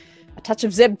that. A touch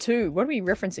of Zeb too. What are we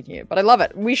referencing here? But I love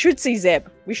it. We should see Zeb.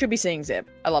 We should be seeing Zeb.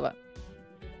 I love it.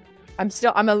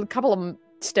 I'm a couple of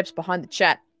steps behind the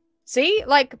chat. See,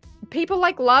 like people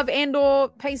like love Andor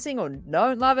pacing or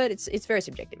don't love it. It's very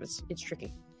subjective. It's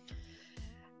tricky.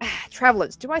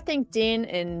 Travelers, do I think Din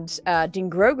and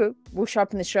Din Grogu will show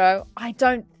up in the show? I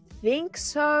don't think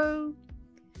so.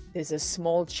 There's a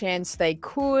small chance they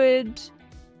could.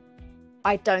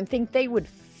 I don't think they would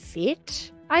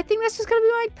fit. I think that's just going to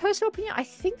be my personal opinion. I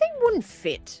think they wouldn't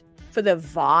fit for the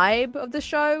vibe of the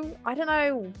show. I don't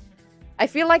know. I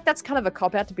feel like that's kind of a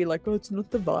cop-out to be like, oh, it's not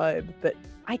the vibe. But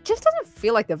it just doesn't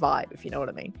feel like the vibe, if you know what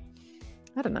I mean.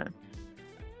 I don't know.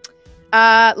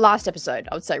 Last episode,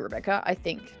 I would say, Rebecca. I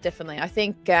think, definitely. I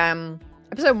think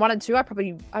episode 1 and 2, what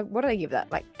did I give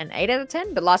that? Like an 8 out of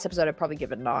 10? But last episode, I'd probably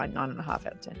give it 9.5 out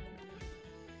of 10.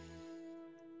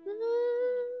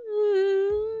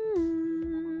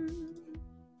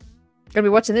 Gonna be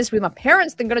watching this with my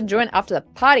parents, then gonna join after the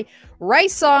party.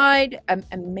 Rayside,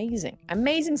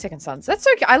 amazing Second Sons. That's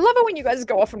okay. I love it when you guys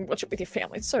go off and watch it with your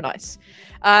family. It's so nice.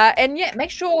 And yeah, make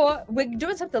sure we're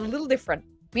doing something a little different.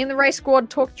 Me and the Race Squad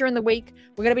talk during the week.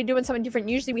 We're going to be doing something different.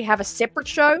 Usually we have a separate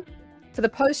show for the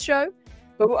post show,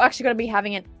 but we're actually going to be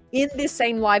having it in this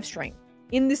same live stream.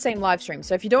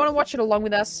 So if you don't want to watch it along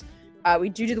with us, we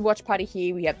do the watch party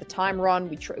here. We have the timer on.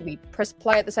 We press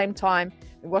play at the same time.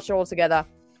 We watch it all together.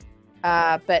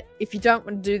 But if you don't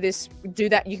want to do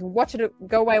that, you can watch it,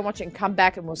 go away and watch it and come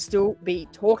back and we'll still be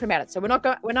talking about it. So we're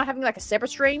not having like a separate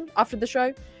stream after the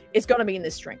show. It's going to be in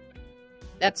this stream.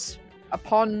 That's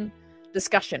upon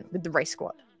discussion with the Race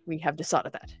Squad. We have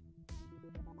decided that.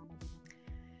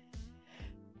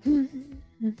 I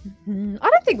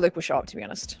don't think Luke will show up, to be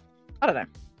honest. I don't know.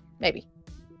 Maybe.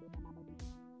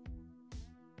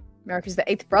 America's the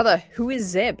 8th brother. Who is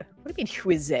Zeb? What do you mean, who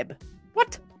is Zeb?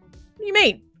 What do you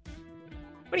mean?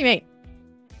 What do you mean?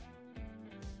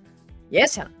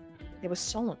 Yes, Hannah. There was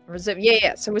solemn reserve.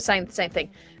 Yeah. So we're saying the same thing.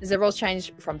 As the roles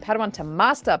change from Padawan to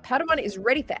Master, Padawan is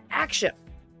ready for action.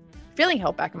 Feeling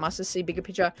held back, and Masters see bigger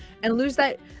picture and lose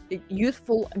that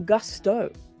youthful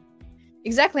gusto.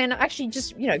 Exactly, and actually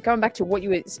just, going back to what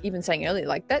you were even saying earlier,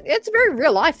 like that, it's a very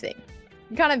real life thing.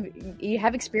 You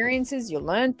have experiences, you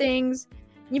learn things,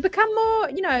 and you become more,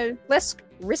 less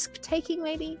risk-taking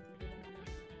maybe.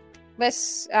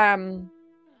 Less,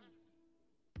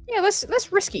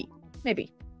 less risky,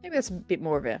 maybe. Maybe that's a bit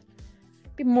more of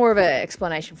a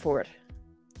explanation for it.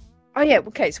 Oh yeah,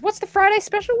 okay, so what's the Friday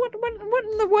special? What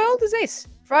in the world is this?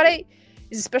 Friday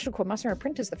is a special called Master and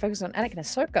Apprentice that focuses on Anakin and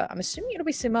Ahsoka. I'm assuming it'll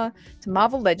be similar to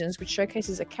Marvel Legends, which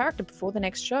showcases a character before the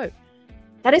next show.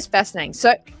 That is fascinating.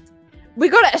 So, we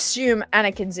gotta assume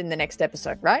Anakin's in the next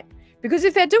episode, right? Because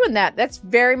if they're doing that, that's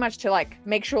very much to,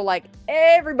 make sure,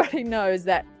 everybody knows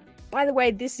that, by the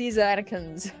way, this is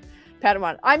Anakin's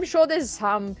Padawan. I'm sure there's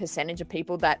some percentage of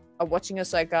people that are watching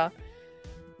Ahsoka.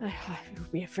 It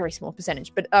would be a very small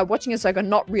percentage, but watching Ahsoka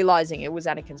not realizing it was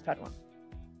Anakin's Padawan.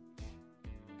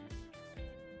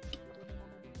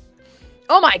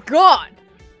 Oh my god!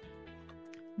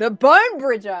 The Bone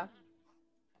Bridger!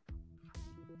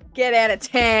 Get out of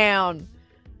town!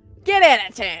 Get out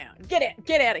of town!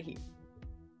 Get out of here!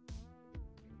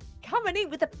 Coming in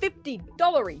with a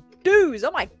 $50 dues!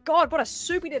 Oh my god, what a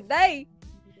soupy today!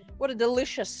 What a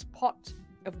delicious pot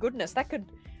of goodness. I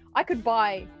could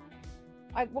buy...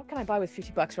 what can I buy with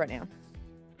 $50 right now?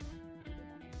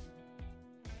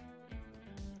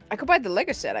 I could buy the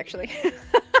Lego set, actually.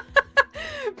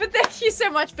 But thank you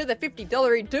so much for the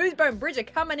 $50 dues. Bone Bridger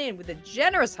coming in with a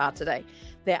generous heart today.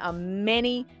 There are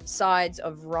many sides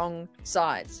of wrong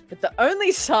sides. But the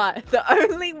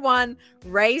only one,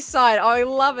 Ray's side. Oh, I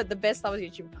love it. The best Star Wars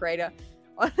YouTube creator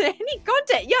on any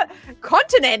content. Yeah,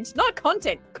 continent, not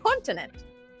content. Continent.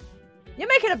 You're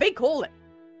making a big call.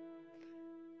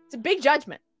 It's a big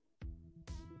judgment.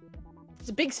 It's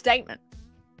a big statement.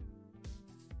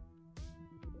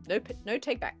 No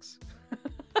takebacks.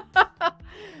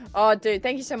 Oh, dude,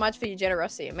 thank you so much for your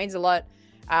generosity. It means a lot.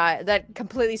 That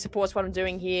completely supports what I'm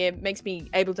doing here. Makes me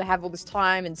able to have all this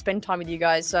time and spend time with you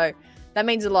guys. So that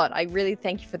means a lot. I really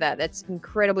thank you for that. That's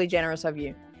incredibly generous of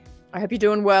you. I hope you're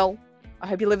doing well. I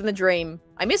hope you're living the dream.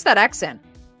 I miss that accent.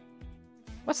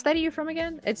 What state are you from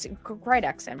again? It's a great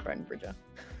accent, Bone Bridger.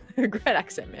 Great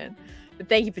accent, man. But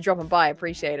thank you for dropping by. I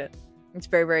appreciate it. It's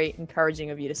very, very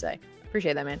encouraging of you to say.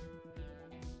 Appreciate that, man.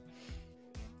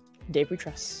 Dave, we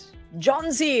trust.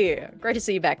 John's here. Great to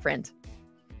see you back, friend.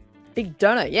 Big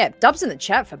donor. Yeah, Dub's in the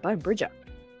chat for Bone Bridger.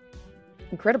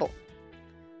 Incredible.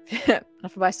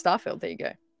 Enough about Starfield. There you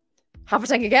go. Half a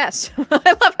tank of gas.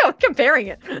 I love how we're comparing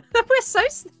it. We're so...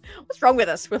 What's wrong with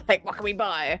us? We're like, what can we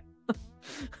buy?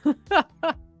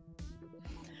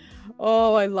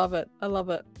 Oh, I love it. I love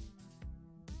it.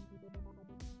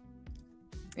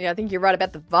 Yeah, I think you're right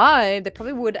about the vibe. They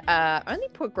probably would only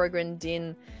put Grogu and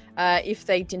Din if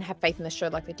they didn't have faith in the show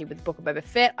like they did with the Book of Boba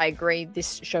Fett. I agree.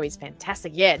 This show is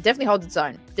fantastic. Yeah, it definitely holds its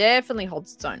own. Definitely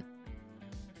holds its own.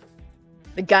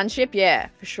 The gunship? Yeah,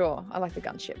 for sure. I like the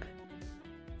gunship.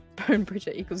 Bone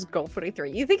Bridger equals Gold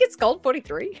 43. You think it's Gold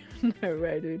 43? No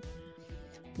way, dude.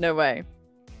 No way.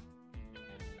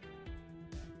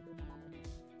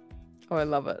 Oh, I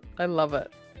love it. I love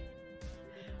it.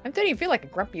 I'm starting to feel like a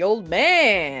grumpy old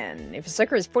man. If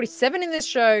Ahsoka is 47 in this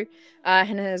show,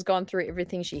 and has gone through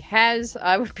everything she has,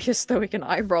 I would be as stoic and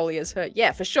eye-rolly as her.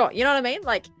 Yeah, for sure. You know what I mean?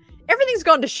 Like, everything's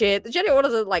gone to shit. The Jedi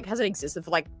Order, like, hasn't existed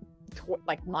for, like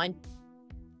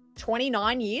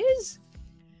 29 years?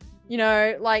 You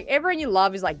know, like, everyone you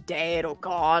love is, like, dead or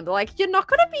gone. Like, you're not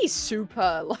gonna be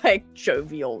super, like,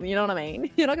 jovial. You know what I mean?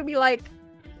 You're not gonna be like,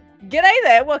 g'day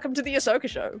there, welcome to the Ahsoka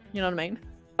show. You know what I mean?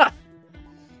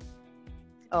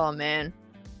 Oh, man.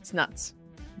 It's nuts.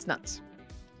 It's nuts.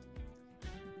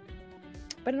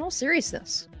 But in all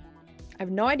seriousness, I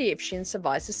have no idea if Shin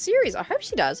survives the series. I hope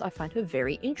she does. I find her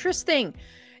very interesting.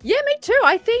 Yeah, me too.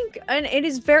 I think, and it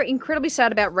is very incredibly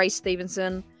sad about Ray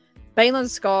Stevenson, Baylan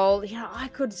Skoll. You know, I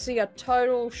could see a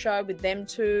total show with them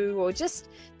two, or just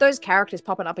those characters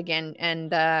popping up again. And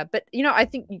but you know, I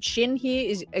think Shin here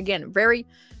is again very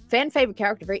fan favorite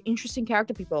character, very interesting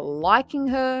character. People are liking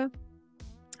her.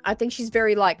 I think she's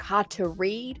very, like, hard to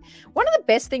read. One of the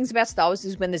best things about Star Wars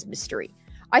is when there's mystery.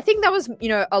 I think that was, you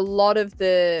know, a lot of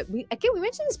the... we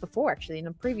mentioned this before, actually, in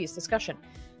a previous discussion.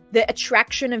 The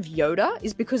attraction of Yoda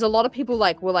is because a lot of people,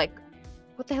 like, were like,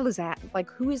 what the hell is that?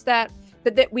 Like, who is that?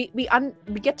 But that we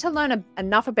get to learn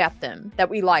enough about them that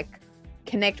we, like,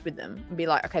 connect with them and be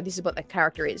like, okay, this is what the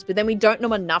character is. But then we don't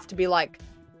know enough to be like,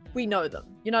 we know them.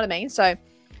 You know what I mean? So...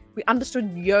 We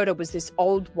understood Yoda was this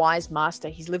old wise master.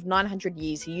 He's lived 900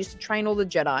 years. He used to train all the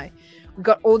Jedi. We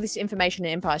got all this information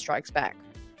in Empire Strikes Back.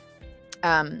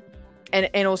 And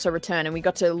also Return. And we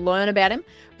got to learn about him.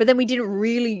 But then we didn't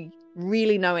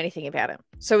really know anything about him.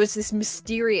 So it's this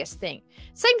mysterious thing.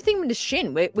 Same thing with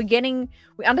Shin. We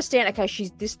understand, okay,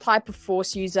 she's this type of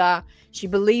Force user. She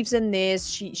believes in this.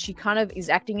 She kind of is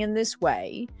acting in this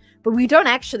way. But we don't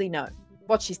actually know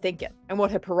what she's thinking and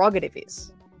what her prerogative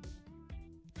is.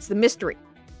 It's the mystery.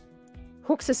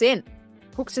 Hooks us in.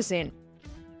 Hooks us in.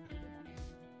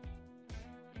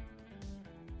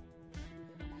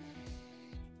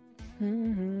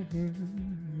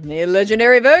 The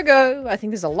legendary Virgo. I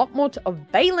think there's a lot more of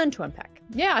Baylan to unpack.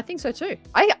 Yeah, I think so too.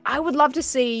 I would love to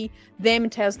see them in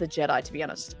Tales of the Jedi, to be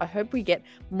honest. I hope we get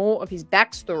more of his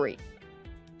backstory.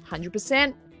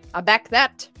 100%. I back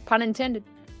that. Pun intended.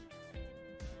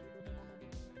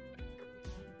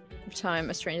 Every time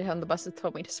a stranger on the bus has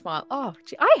told me to smile. Oh,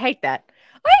 gee, I hate that.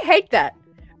 I hate that.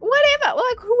 Whatever.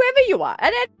 Like, whoever you are.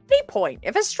 And at any point,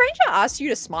 if a stranger asks you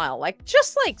to smile, like,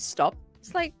 just, like, stop.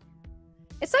 It's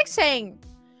like saying,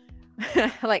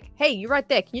 like, hey, you right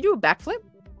there. Can you do a backflip?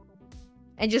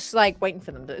 And just, like, waiting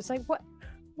for them to. It's like, what?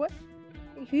 Who are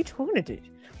you talking to, dude?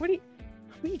 What are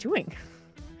you doing?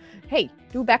 Hey,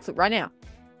 do a backflip right now.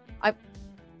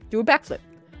 Do a backflip.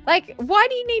 Like, why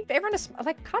do you need everyone to smile?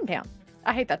 Like, calm down.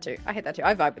 I hate that too. I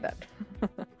vibe with that.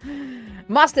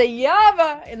 Master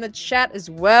Yava in the chat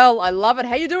as well. I love it.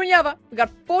 How you doing, Yava? We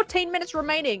got 14 minutes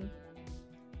remaining.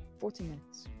 14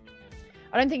 minutes.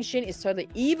 I don't think Shin is totally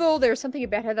evil. There is something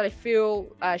about her that I feel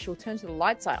she'll turn to the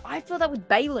light side. I feel that with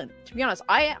Baylan. To be honest,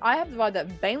 I have the vibe that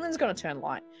Baylan's going to turn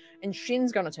light and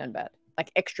Shin's going to turn bad.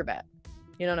 Like, extra bad.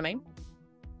 You know what I mean?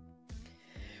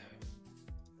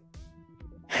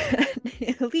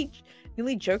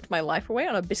 Nearly joked my life away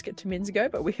on a biscuit 2 minutes ago,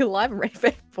 but we're alive and ready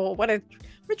for what a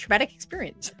traumatic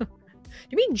experience. Do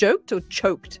you mean joked or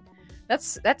choked?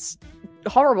 That's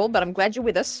horrible, but I'm glad you're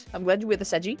with us. I'm glad you're with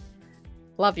us, Edgy.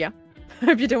 Love ya.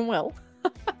 Hope you're doing well.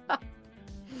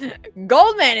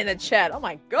 Goldman in the chat. Oh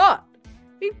my god.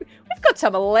 We've got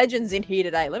some legends in here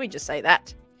today. Let me just say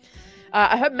that.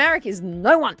 I hope Marek is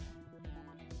no one.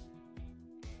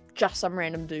 Just some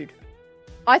random dude.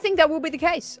 I think that will be the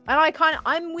case. And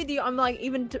I'm with you. I'm like,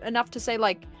 enough to say,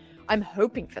 like, I'm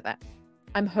hoping for that.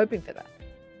 I'm hoping for that.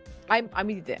 I'm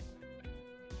with you there.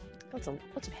 Lots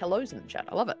of hellos in the chat.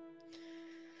 I love it.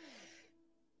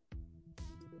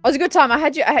 It was a good time. I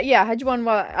had you on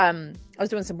while I was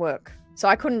doing some work. So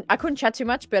I couldn't chat too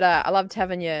much, but I loved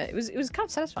having you. It was kind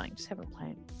of satisfying just having a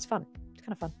plan. It's fun. It's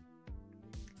kind of fun.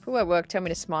 People at work tell me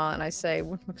to smile, and I say,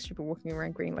 "What looks stupid walking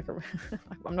around green like a?"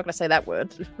 I'm not going to say that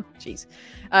word. Jeez.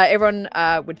 Everyone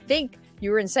would think you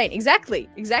were insane. Exactly.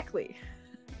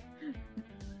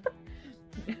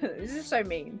 This is so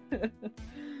mean.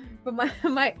 But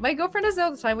my girlfriend does it all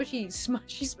the time. Where it's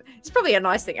probably a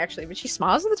nice thing actually, but she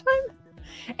smiles all the time,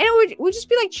 and it would just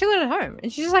be like chilling at home,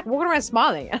 and she's just like walking around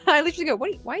smiling, and I literally go,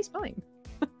 "Why are you smiling?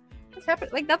 What's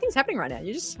happening? Like nothing's happening right now.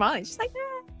 You're just smiling." She's like, "Nah."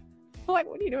 I'm like,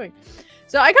 what are you doing?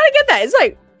 So I kind of get that. It's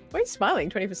like, why are you smiling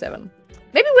 24/7?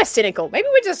 Maybe we're cynical. Maybe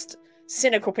we're just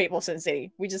cynical people, Sin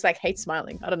City. We just like hate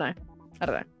smiling. I don't know.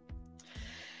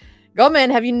 Goldman,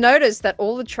 have you noticed that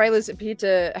all the trailers appear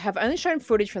to have only shown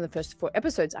footage from the first 4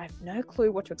 episodes? I have no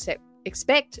clue what to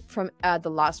expect from the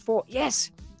last 4. Yes,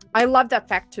 I love that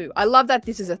fact too. I love that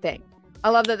this is a thing. I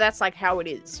love that that's like how it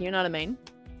is. You know what I mean?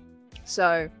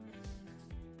 So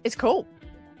it's cool.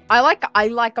 I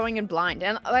like going in blind,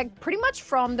 and like pretty much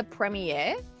from the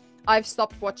premiere, I've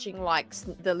stopped watching like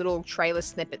the little trailer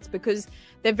snippets because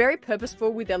they're very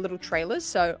purposeful with their little trailers.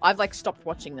 So I've like stopped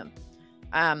watching them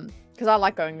because I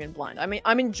like going in blind. I mean,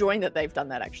 I'm enjoying that they've done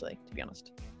that actually, to be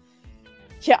honest.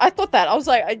 Yeah, I thought that. I was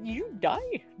like, did you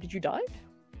die? Did you die?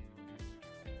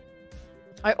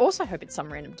 I also hope it's some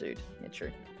random dude. Yeah,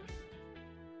 true.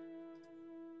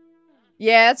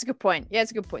 Yeah, that's a good point. Yeah,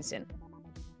 it's a good point, Sin.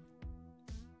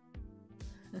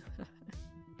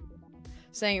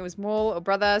 Saying it was Maul or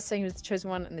brother, saying he was the chosen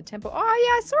one in the temple. Oh yeah,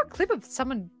 I saw a clip of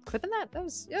someone clipping that. That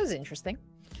was interesting.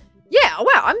 Yeah,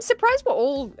 wow, I'm surprised we're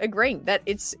all agreeing that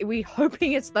we're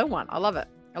hoping it's no one. I love it.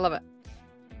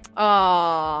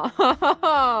 Oh,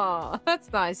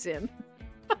 that's nice, Sim.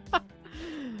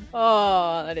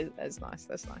 Oh, that's nice.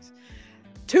 That's nice.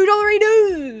 $2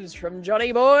 dues from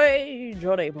Johnny Boy.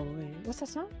 What's that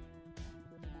song?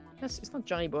 It's not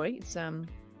Johnny Boy. It's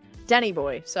Danny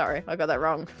Boy. Sorry, I got that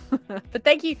wrong. But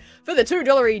thank you for the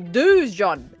 $2 dues,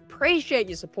 John. Appreciate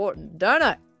your support and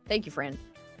donor. Thank you, friend.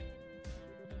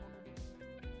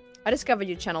 I discovered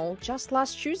your channel just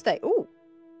last Tuesday. Ooh,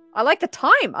 I like the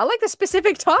time. I like the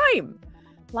specific time.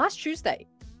 Last Tuesday.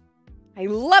 I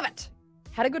love it.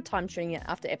 Had a good time tuning in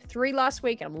after Ep 3 last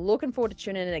week, and I'm looking forward to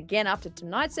tuning in again after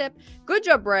tonight's Ep. Good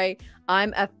job, Ray.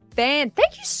 I'm a fan.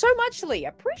 Thank you so much, Lee. I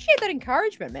appreciate that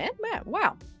encouragement, man.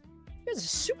 Wow. You guys are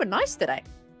super nice today.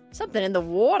 Something in the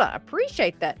water.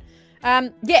 Appreciate that.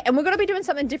 Yeah, and we're going to be doing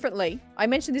something differently. I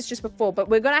mentioned this just before, but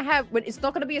we're going to have, it's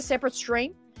not going to be a separate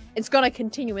stream. It's going to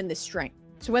continue in this stream.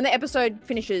 So when the episode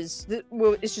finishes,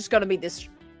 it's just going to be this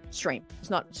stream. It's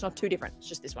not too different. It's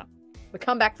just this one. We'll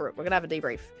come back for it. We're going to have a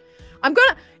debrief. Does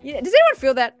anyone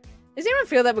feel that? Does anyone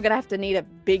feel that we're going to have to need a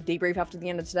big debrief after the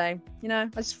end of today? You know,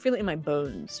 I just feel it in my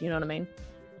bones. You know what I mean?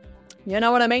 You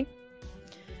know what I mean?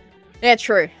 Yeah,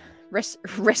 true.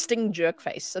 Resting jerk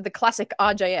face. So the classic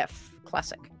RJF.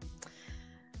 Classic.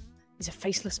 He's a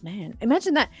faceless man.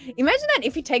 Imagine that. Imagine that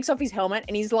if he takes off his helmet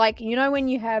and he's like, you know when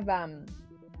you have,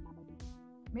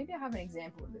 maybe I have an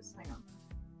example of this. Hang on.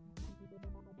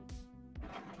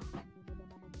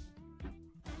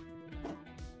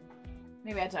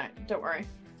 Maybe I don't. Don't worry.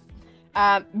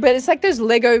 But it's like those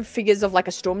Lego figures of like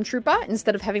a stormtrooper.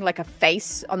 Instead of having like a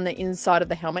face on the inside of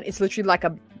the helmet, it's literally like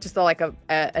a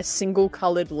single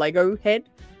colored Lego head.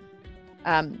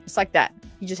 It's like that.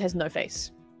 He just has no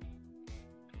face.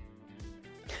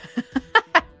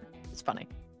 It's funny.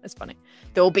 It's funny.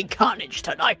 There will be carnage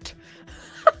tonight.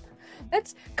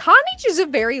 Carnage is a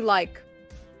very like.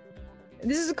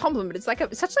 This is a compliment. It's like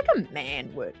such like a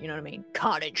man word. You know what I mean?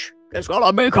 Carnage. There's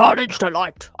gonna be carnage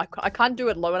tonight. I can't do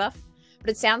it low enough,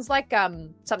 but it sounds like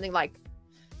something like,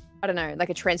 I don't know, like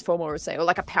a Transformer would say, or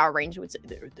like a Power Ranger would say.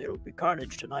 There'll be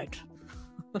carnage tonight.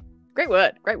 Great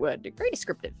word. Great word. Very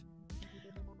descriptive.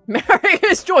 Merry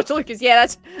is George Lucas. Yeah,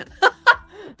 that's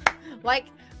like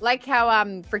how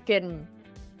freaking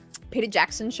Peter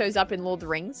Jackson shows up in Lord of the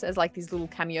Rings as like these little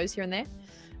cameos here and there.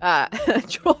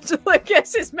 George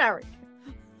Lucas is married.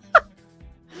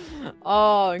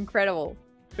 Oh, incredible.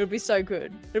 It'll be so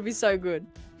good. It'll be so good.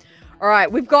 All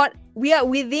right, we are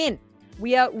within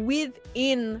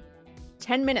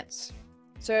 10 minutes.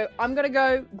 So I'm going to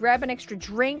go grab an extra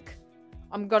drink.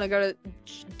 I'm going to go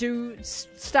do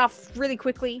stuff really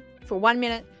quickly for 1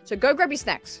 minute. So go grab your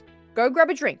snacks. Go grab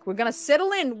a drink. We're going to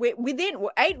settle in within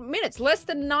 8 minutes, less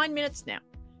than 9 minutes now.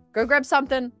 Go grab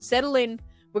something, settle in.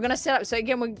 We're going to set up. So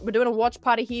again, we're doing a watch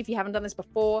party here if you haven't done this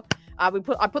before. I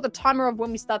put the timer of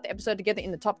when we start the episode together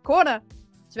in the top corner.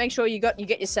 So make sure you get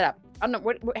your setup. I don't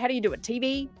know, how do you do it?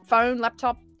 TV, phone,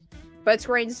 laptop, both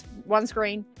screens, one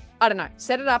screen? I don't know.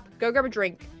 Set it up. Go grab a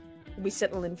drink. We'll be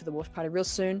settling in for the watch party real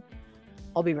soon.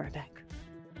 I'll be right back.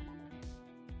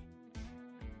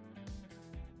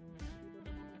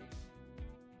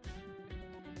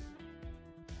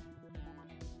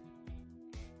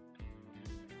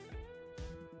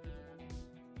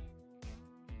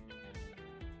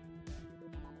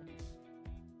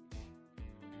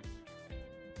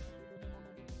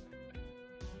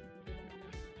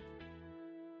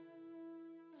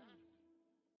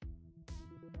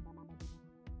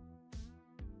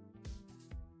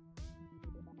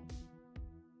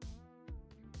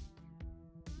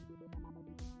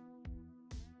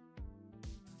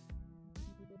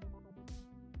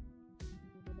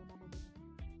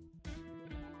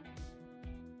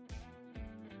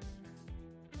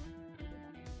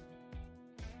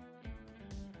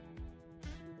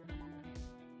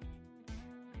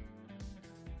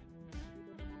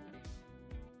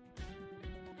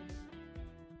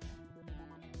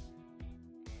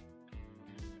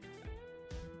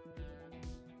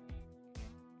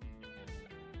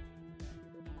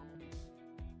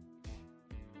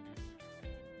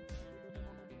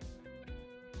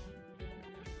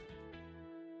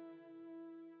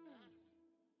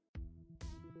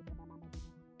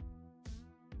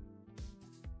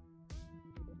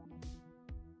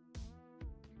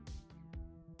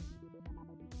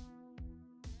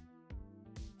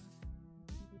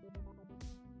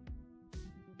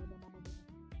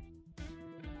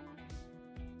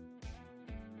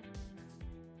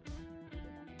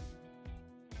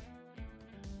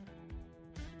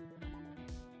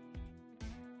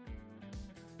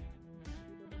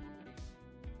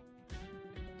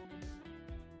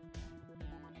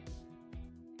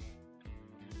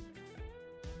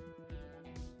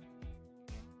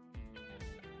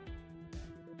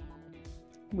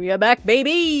 We are back,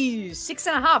 baby!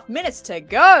 6.5 minutes to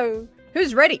go.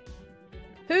 Who's ready?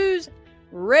 Who's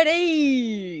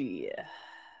ready?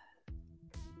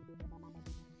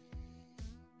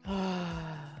 All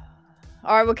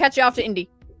right, we'll catch you after Indy.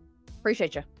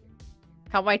 Appreciate you.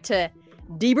 Can't wait to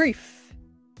debrief.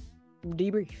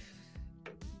 Debrief.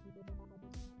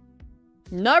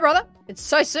 No, brother. It's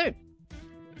so soon.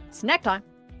 Snack time.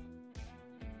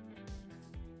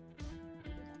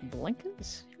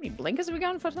 Blinkers? How many blinkers are we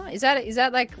going for tonight? Is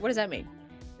that like, what does that mean?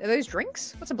 Are those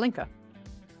drinks? What's a blinker?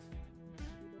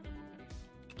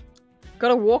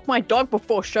 Gotta walk my dog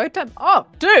before showtime. Oh,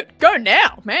 dude, go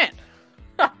now, man.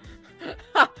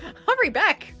 Hurry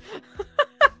back.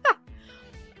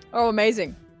 Oh,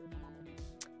 amazing.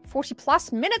 40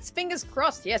 plus minutes, fingers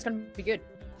crossed. Yeah, it's gonna be good.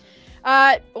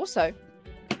 Also,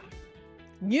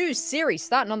 new series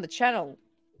starting on the channel.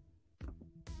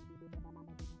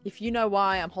 If you know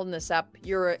why I'm holding this up,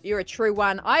 you're a true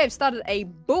one. I have started a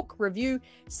book review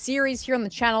series here on the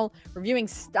channel, reviewing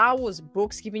Star Wars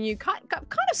books, giving you kind of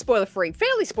spoiler-free,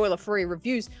 fairly spoiler-free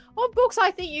reviews of books I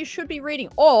think you should be reading,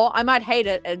 or I might hate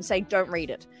it and say don't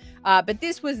read it. But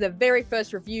this was the very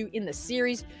first review in the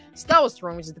series, Star Wars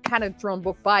Throne, which is the canon Throne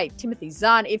book by Timothy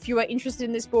Zahn. If you are interested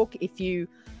in this book, if you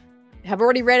have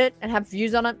already read it and have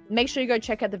views on it, make sure you go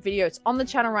check out the video. It's on the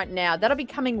channel right now. That'll be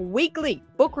coming weekly.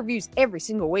 Book reviews every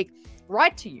single week.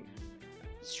 Right to you.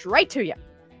 Straight to you.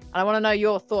 And I want to know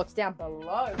your thoughts down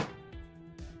below.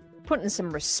 Putting some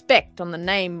respect on the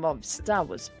name of Star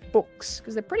Wars books,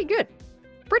 because they're pretty good.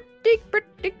 Pretty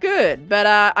good. But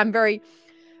I'm very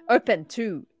open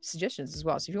to suggestions as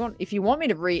well. So if you want me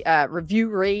to read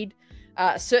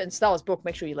a certain Star Wars book,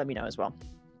 make sure you let me know as well.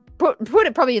 Put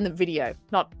it probably in the video,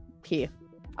 not here.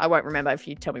 I won't remember if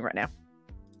you tell me right now.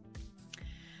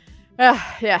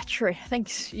 Yeah, true.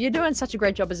 Thanks. You're doing such a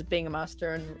great job as being a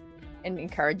master and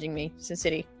encouraging me, Sin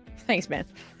City. Thanks, man.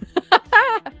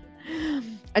 I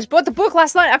just bought the book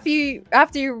last night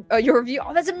after your review.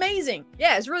 Oh, that's amazing.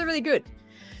 Yeah, it's really, really good.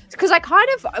 Because I kind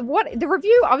of the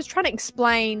review I was trying to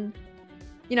explain.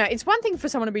 You know, it's one thing for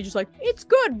someone to be just like, it's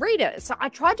good, read it. So I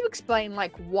tried to explain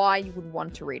like why you would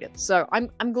want to read it. So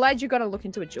I'm glad you're gonna look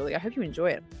into it, Julie. I hope you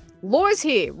enjoy it. Laura's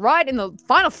here, right in the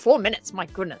final 4 minutes. My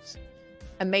goodness.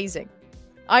 Amazing.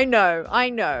 I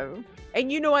know.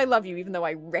 And you know I love you, even though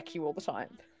I wreck you all the time.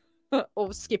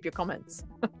 Or skip your comments.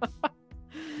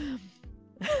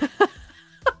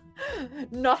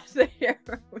 Not the hero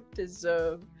we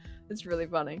deserve. It's really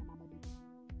funny.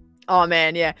 Oh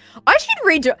man, yeah. I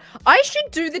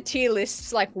should do the tier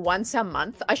lists like once a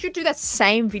month. I should do that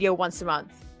same video once a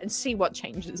month and see what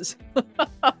changes.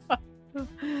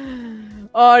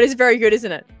 Oh, it is very good,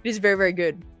 isn't it? It is very, very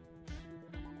good.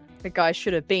 The guy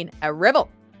should have been a rebel.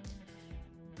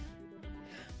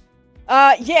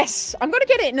 Yes, I'm gonna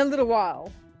get it in a little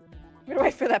while. I'm gonna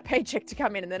wait for that paycheck to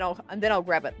come in and then I'll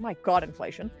grab it. My God,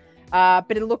 inflation. But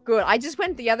it'll look good. I just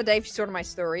went the other day, if you saw it in my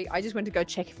story, I just went to go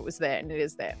check if it was there, and it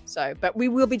is there. So, but we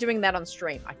will be doing that on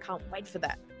stream. I can't wait for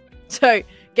that. So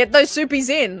get those soupies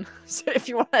in. So if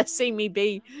you want to see me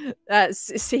build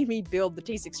the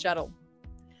T6 shuttle.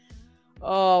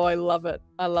 Oh, I love it.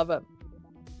 I love it.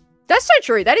 That's so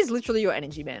true. That is literally your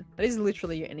energy, man. That is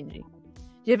literally your energy.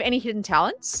 Do you have any hidden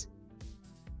talents?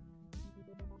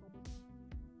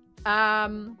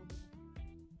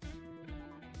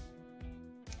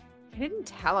 Hidden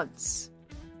talents.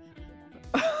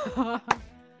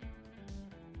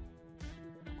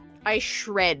 I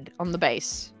shred on the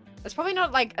bass. That's probably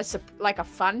not like a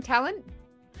fun talent,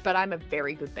 but I'm a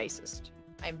very good bassist.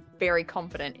 I'm very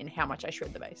confident in how much I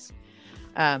shred the bass.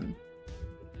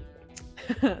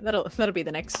 That'll be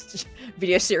the next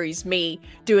video series. Me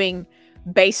doing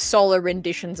bass solo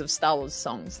renditions of Star Wars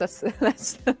songs. That's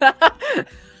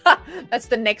that's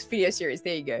the next video series.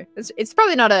 There you go. It's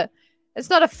probably not a. It's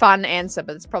not a fun answer,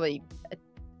 but it's probably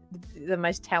the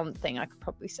most talent thing I could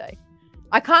probably say.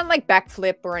 I can't like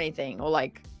backflip or anything, or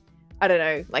like, I don't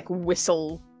know, like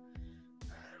whistle.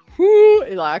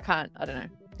 Like I can't. I don't know.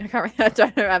 I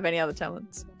don't have any other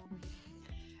talents.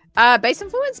 Bass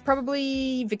influence,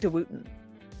 probably Victor Wooten.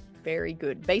 Very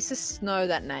good. Bassists know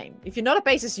that name. If you're not a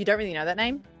bassist, you don't really know that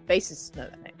name. Bassists know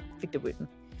that name. Victor Wooten.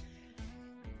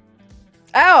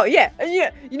 Oh, yeah.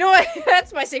 Yeah. You know what?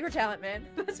 That's my secret talent, man.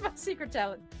 That's my secret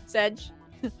talent. Sedge.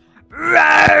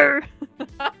 That's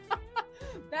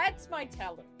my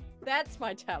talent. That's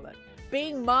my talent.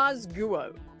 Being Mars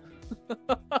Guo.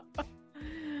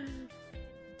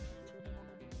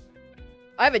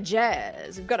 I have a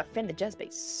jazz. I've got a Fender jazz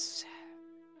bass.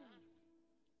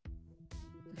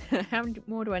 How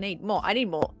more do I need? More. I need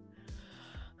more.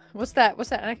 What's that? What's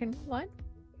that Anakin line?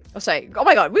 Oh, sorry. Oh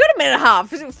my God, we got a minute and a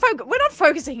half. We're not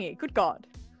focusing here. Good God.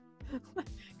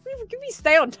 Can we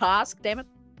stay on task? Damn it.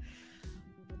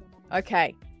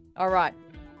 Okay. All right.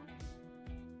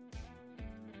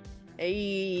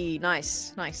 Hey,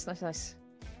 nice.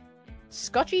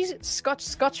 Scotch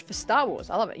for Star Wars.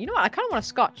 I love it. You know what? I kind of want a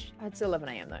scotch. It's 11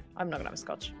 AM though. I'm not gonna have a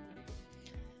scotch.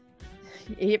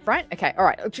 Yep, right? Okay, all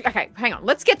right. Okay, hang on.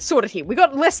 Let's get sorted here. We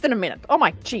got less than a minute. Oh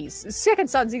my jeez. Second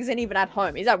son isn't even at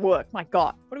home. He's at work. My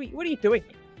God. What are you doing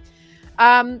here?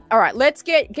 All right, let's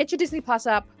get your Disney Plus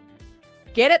up.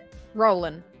 Get it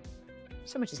rolling.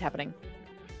 So much is happening.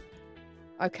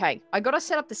 Okay, I gotta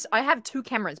set up this. I have 2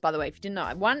 cameras, by the way, if you didn't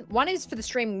know. One is for the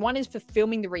stream, one is for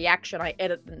filming the reaction I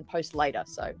edit and post later.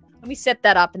 So let me set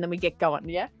that up and then we get going,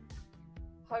 yeah?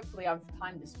 Hopefully I've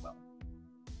timed this well.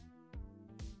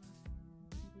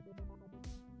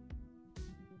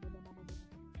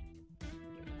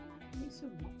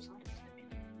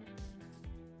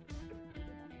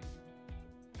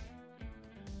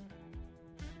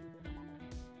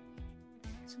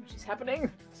 So much is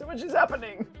happening. So much is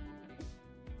happening.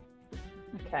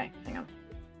 Okay, hang on.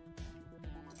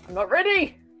 I'm not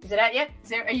ready. Is it out yet?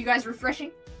 Are you guys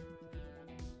refreshing?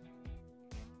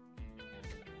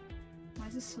 Why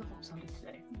is this so lopsided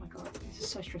today? Oh my god, this is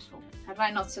so stressful. How did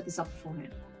I not set this up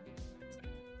beforehand?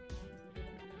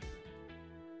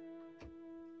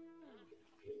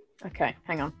 Okay,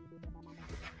 hang on.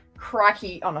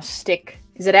 Crikey on a stick.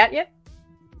 Is it out yet?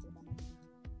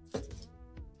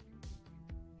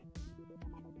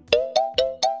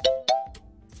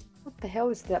 What the hell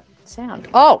is that sound?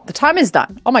 Oh, the time is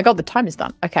done. Oh my god, the time is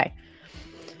done. Okay.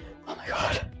 Oh my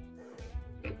god.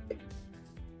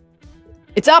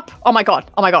 It's up. Oh my god.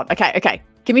 Oh my god. Okay, okay.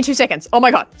 Give me 2 seconds. Oh my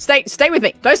god. Stay with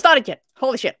me. Don't start it yet.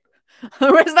 Holy shit.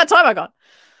 Where's that timer gone?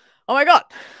 Oh my god.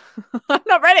 I'm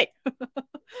not ready.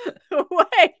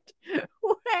 Wait.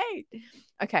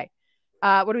 Okay.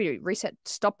 What do we do? Reset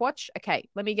stopwatch? Okay.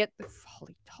 Let me get the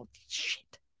holy shit.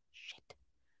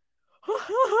 I'm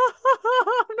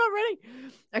not ready.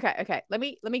 Okay. Let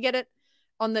me get it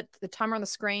on the timer on the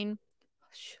screen.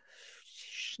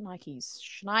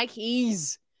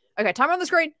 Shnikes. Okay, timer on the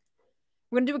screen.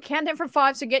 We're gonna do a countdown from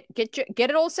 5. So get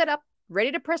it all set up,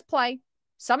 ready to press play.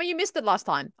 Some of you missed it last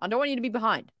time. I don't want you to be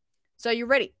behind. So you're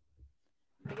ready.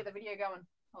 Let me get the video going.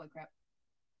 Holy crap.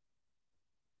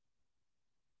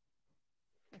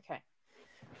 Okay.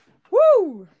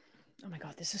 Woo! Oh my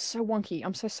god, this is so wonky.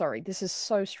 I'm so sorry. This is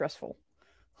so stressful.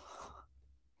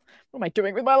 What am I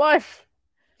doing with my life?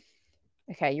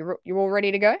 Okay, you're all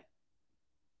ready to go?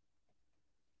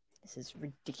 This is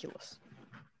ridiculous.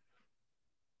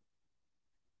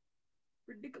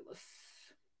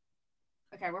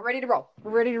 Okay, we're ready to roll.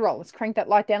 Let's crank that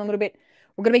light down a little bit.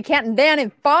 We're going to be counting down in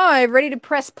 5, ready to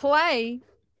press play.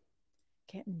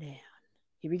 Counting down.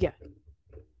 Here we go.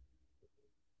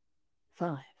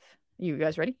 5. You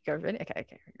guys ready? You guys ready? Okay.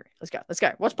 Let's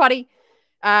go. Watch party.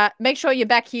 Make sure you're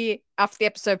back here after the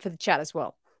episode for the chat as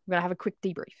well. I'm going to have a quick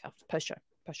debrief after post show.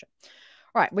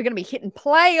 All right, we're going to be hitting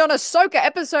play on Ahsoka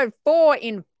episode 4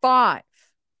 in 5,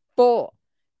 4,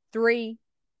 3,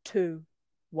 2,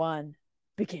 1,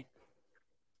 begin.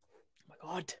 Oh my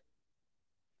god.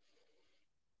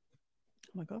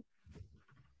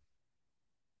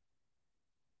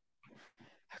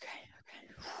 Okay.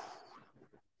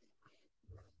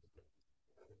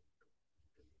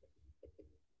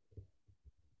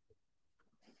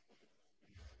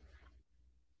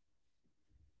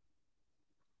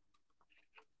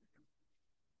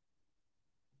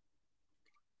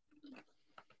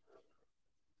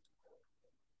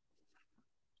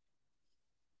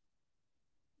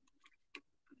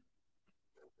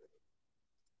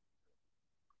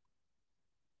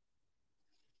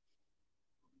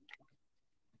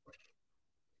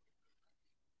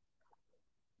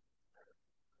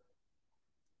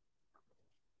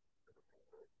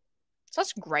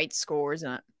 Such great score,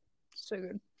 isn't it? So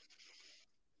good.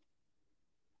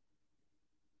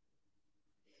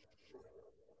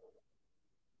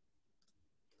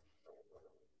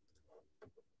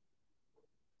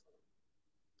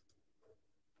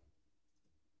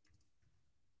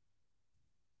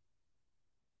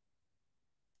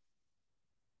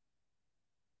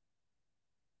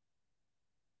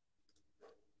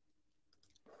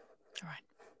 All right.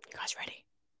 You guys ready?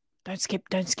 Don't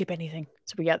skip anything.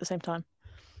 So we get at the same time.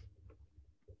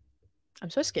 I'm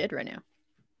so scared right now.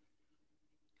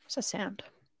 What's that sound?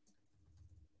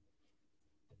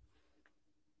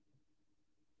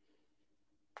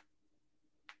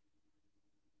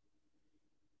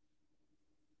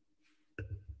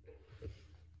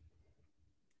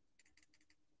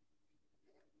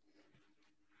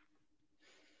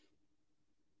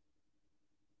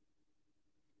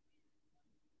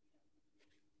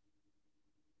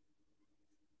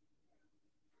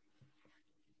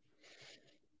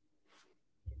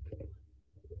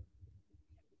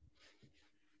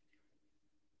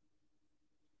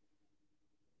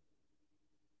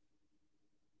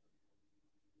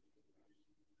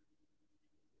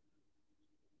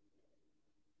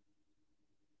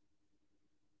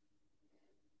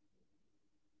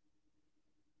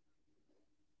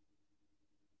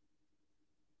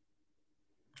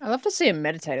 I'd love to see him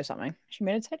meditate or something. Is she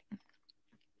meditating?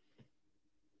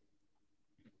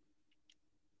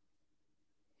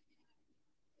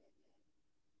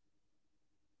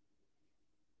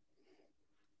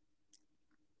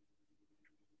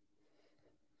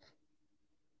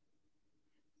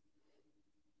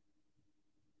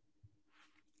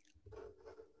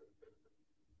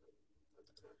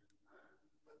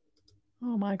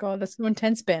 Oh my god, that's so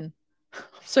intense, Ben. I'm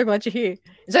so glad you're here.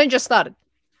 It's only just started.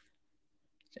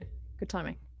 Good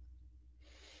timing.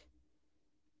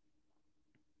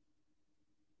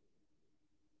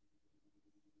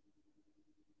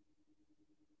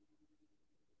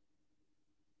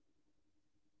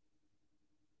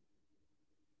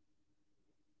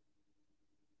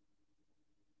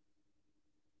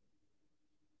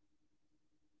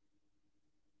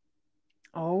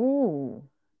 Oh.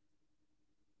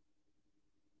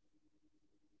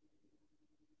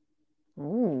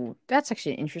 Oh, that's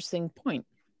actually an interesting point.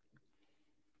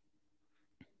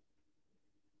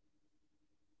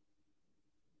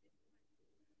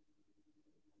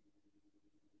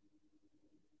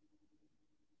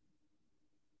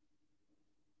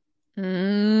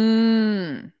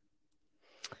 Mm.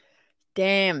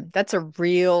 Damn, that's a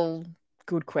real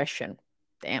good question.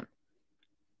 Damn.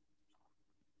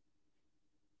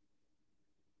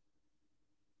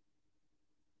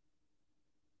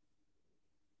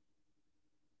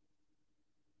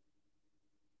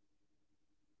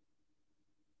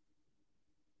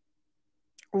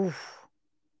 Oof.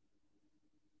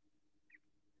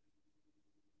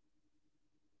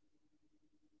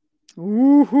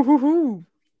 Ooh. Hoo, hoo, hoo.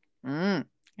 Mm.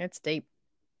 It's deep.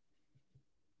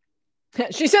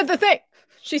 She said the thing.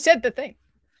 She said the thing.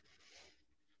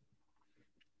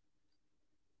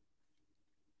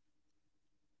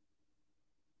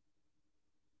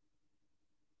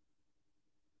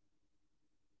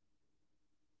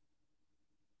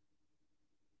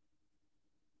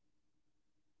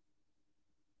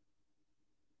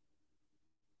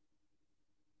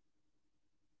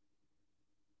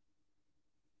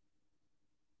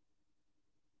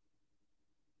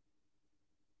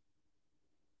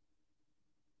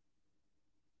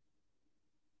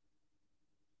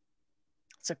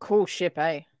 It's a cool ship,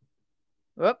 eh?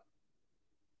 Whoop.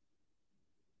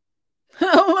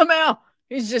 Lamau.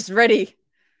 He's just ready.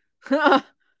 Uh-oh.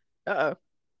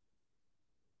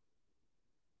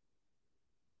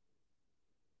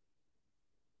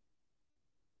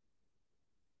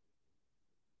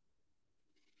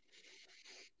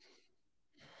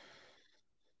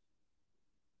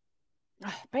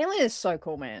 Balin is so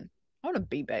cool, man. I want to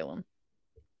be Balin.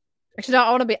 Actually, no, I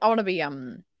want to be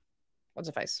what's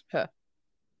her face? Her.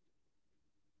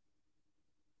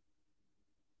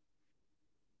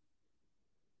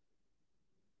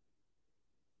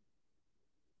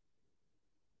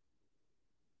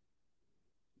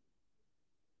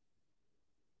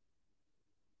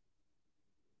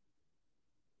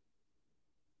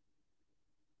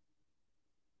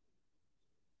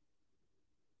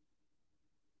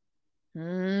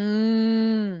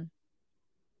 Mm.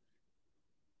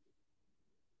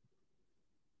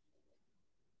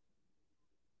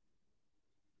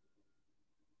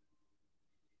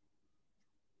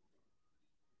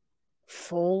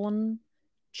 Fallen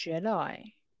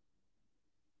Jedi.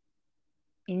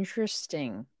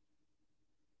 Interesting.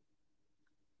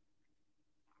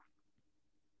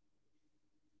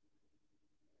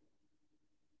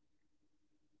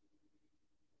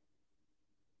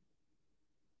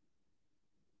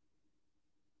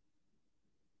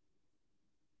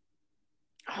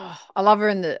 Oh, I love her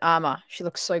in the armor. She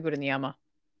looks so good in the armor.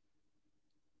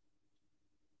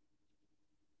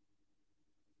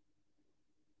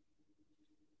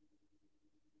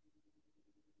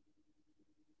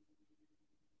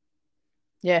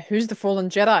 Yeah, who's the fallen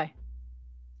Jedi?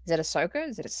 Is it Ahsoka?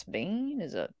 Is it a Sabine?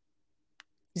 Is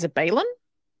it Balin?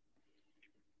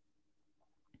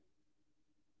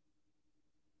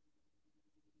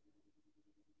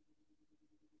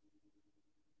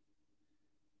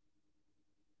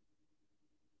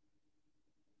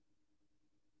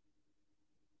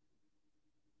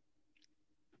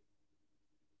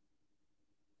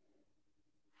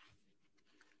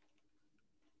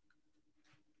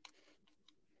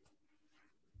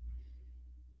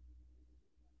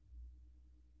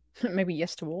 Maybe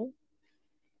yes to all.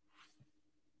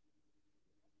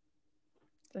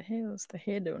 What's the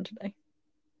hair doing today?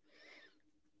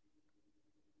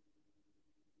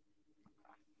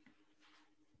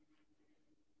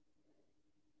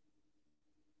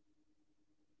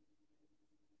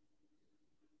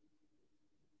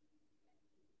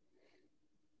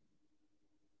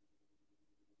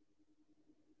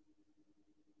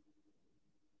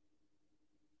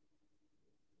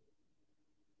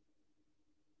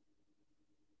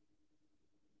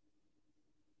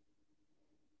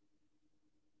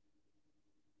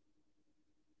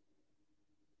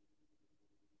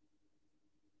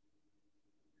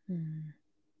 Hmm.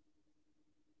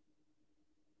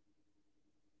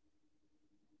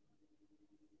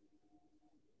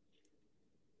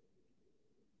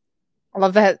 I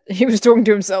love that he was talking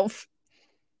to himself.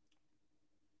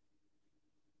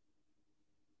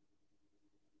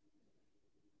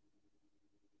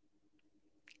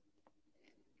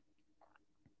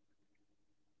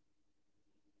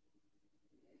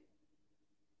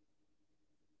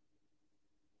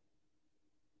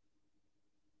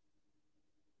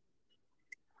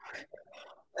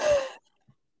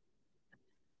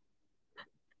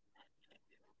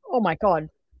 Oh my god.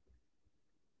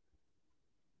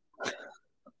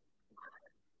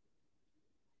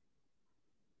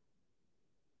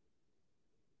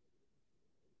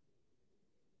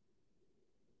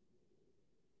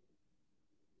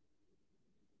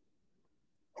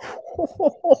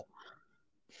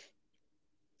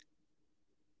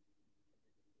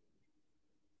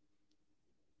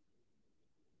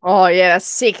 Oh yeah, that's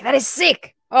sick. That is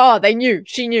sick. Oh, they knew.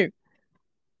 She knew.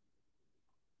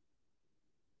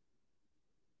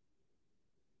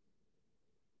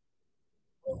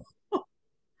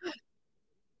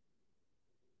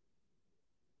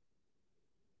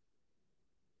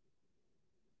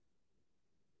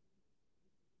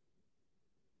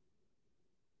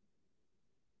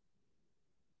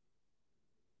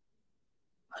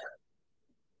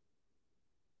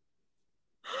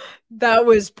 That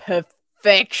was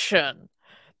perfection.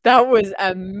 That was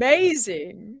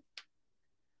amazing.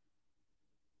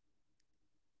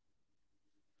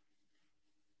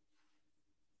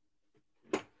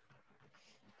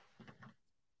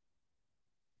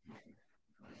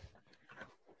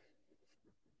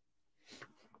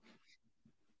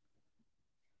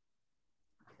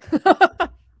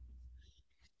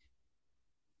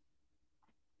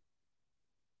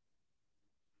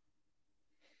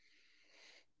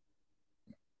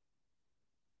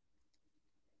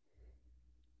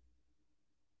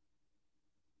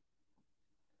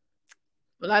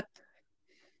 Well,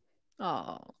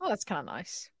 oh, that's kind of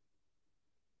nice.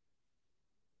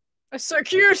 That's so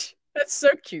cute. That's so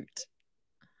cute.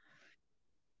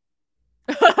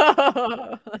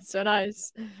 That's so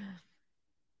nice.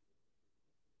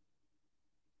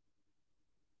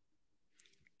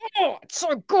 Oh, it's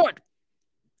so good.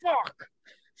 Fuck.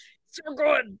 So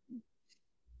good.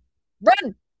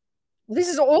 Run. This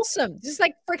is awesome. This is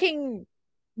like freaking.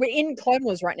 We're in Clone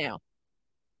Wars right now.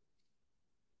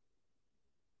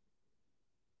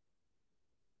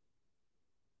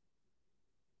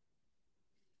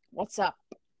 What's up?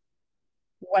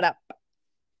 What up?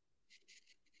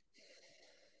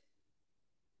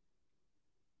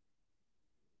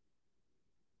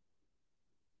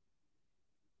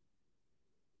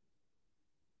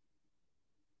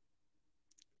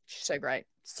 She's so great.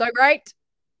 So great.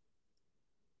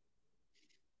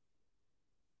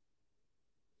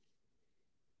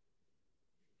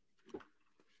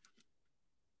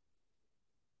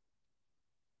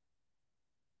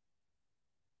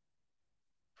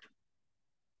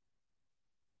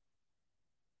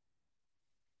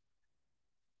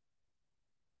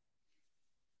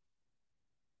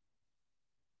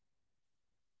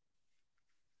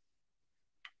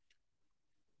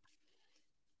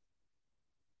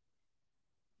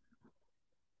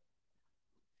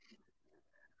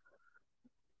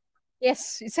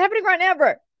 Yes, it's happening right now,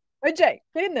 bro. OJ,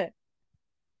 get in there.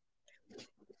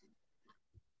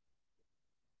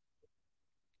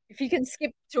 If you can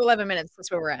skip to 11 minutes,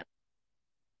 that's where we're at.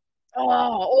 Oh,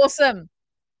 awesome.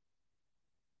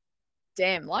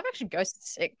 Damn, live action Ghost is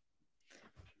sick.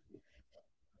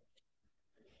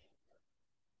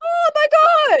 Oh my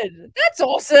god, that's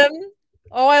awesome.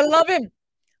 Oh, I love him.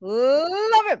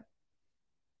 Love him.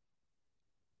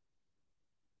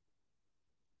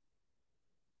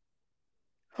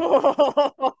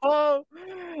 Oh,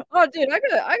 dude,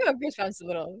 I got goosebumps a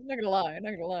little. Not gonna lie,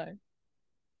 not gonna lie.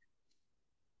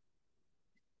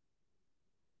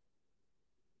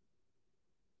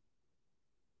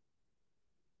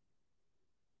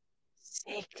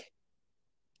 Sick.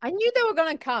 I knew they were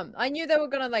gonna come. I knew they were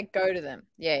gonna like go to them.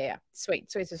 Yeah, yeah.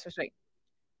 Sweet, sweet, sweet, sweet, sweet.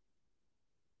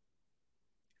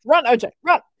 Run, OJ,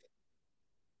 run.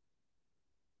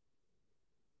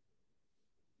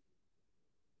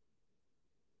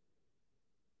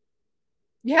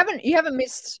 You haven't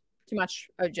missed too much,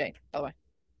 OJ, by the way.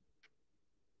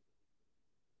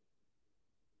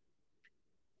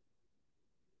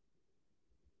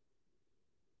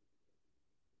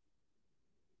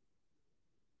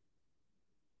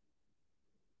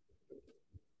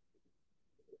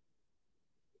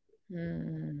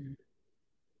 Hmm.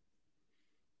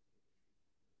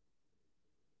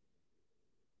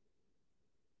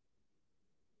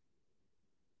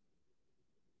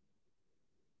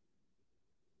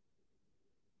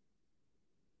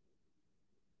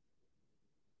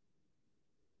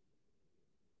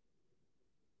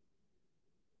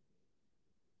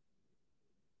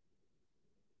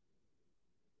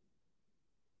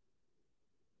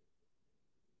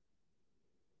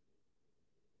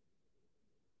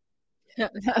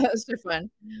 That's so fun.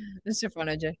 That's so fun,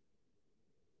 OJ.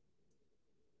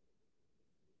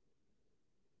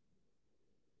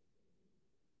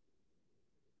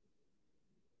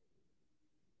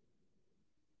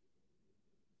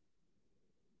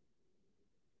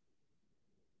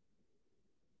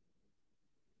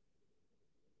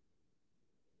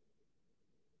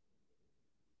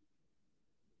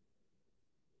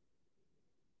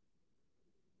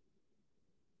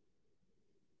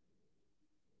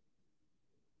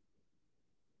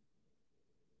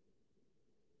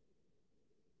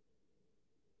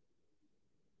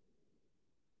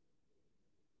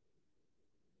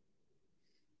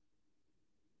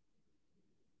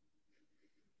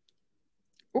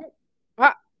 Ooh,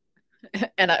 ah,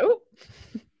 and I, ooh,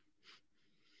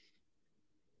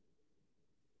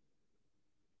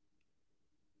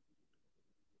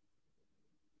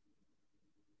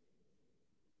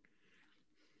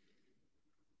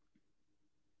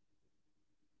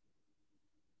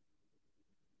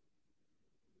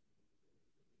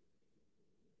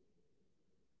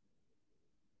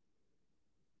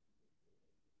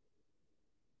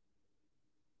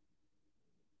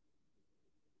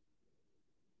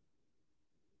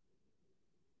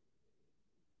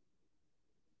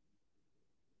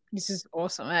 this is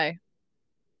awesome, eh?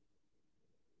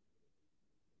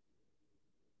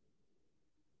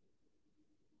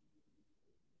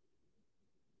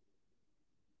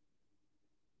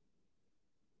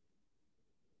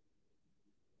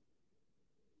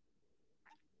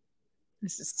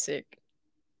 This is sick.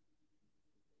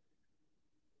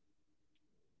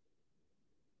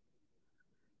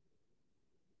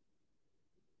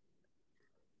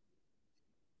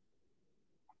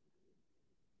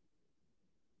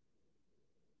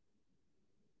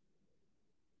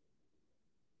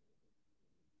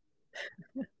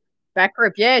 Back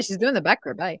rip, yeah, she's doing the back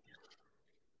rip, eh?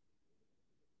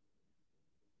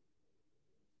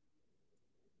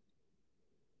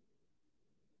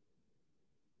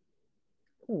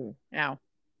 Ooh, ow.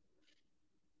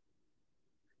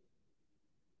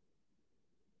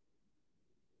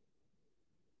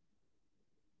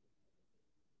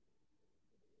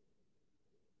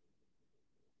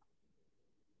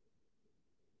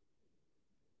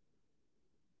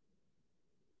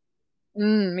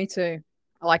 Me too.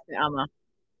 I like the armor.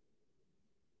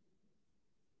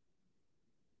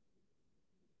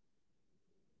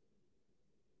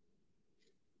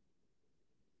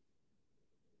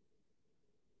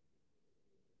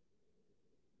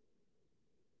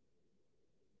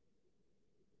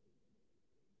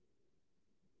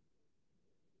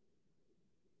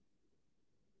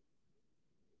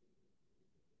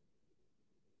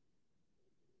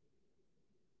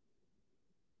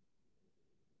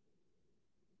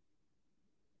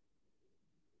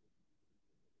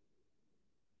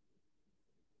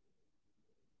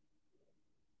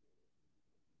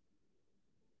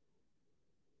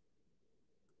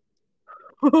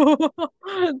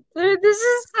 Dude, this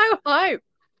is so hype.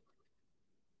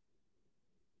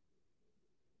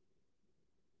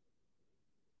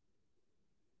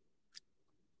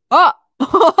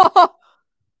 Oh,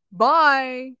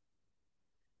 bye.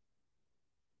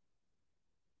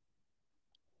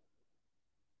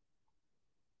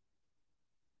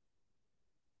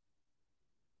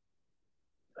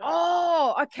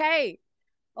 Oh, okay.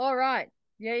 All right.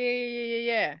 Yeah, yeah, yeah, yeah, yeah,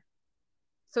 yeah.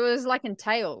 So it was like in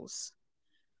Tails.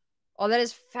 Oh, that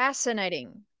is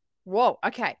fascinating. Whoa,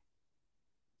 okay.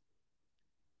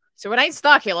 So it ain't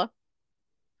Starkiller.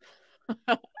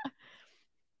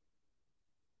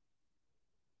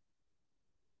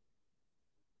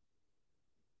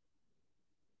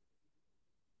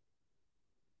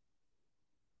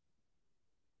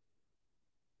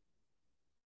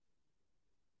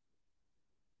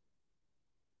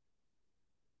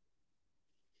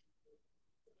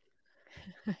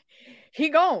 He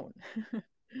gone.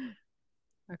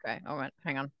 Okay, all right,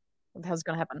 hang on. What the hell's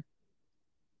gonna happen?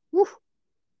 Woo.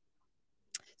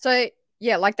 So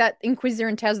yeah, like that Inquisitor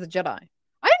in Tales of the Jedi.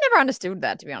 I never understood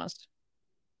that, to be honest.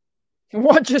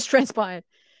 What just transpired?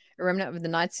 A remnant of the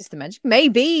Night Sister magic?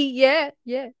 Maybe, yeah,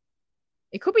 yeah.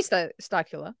 It could be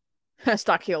Starkiller.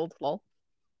 Starkilled, lol.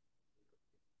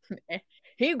 Here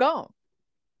you go.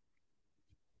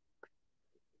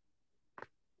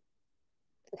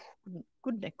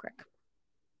 Good neck crack.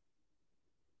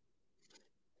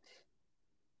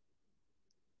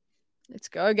 Let's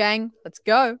go, gang. Let's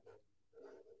go.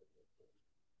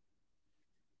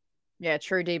 Yeah,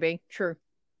 true, DB. True.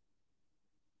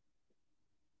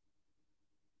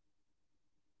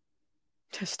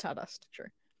 Stardust. True.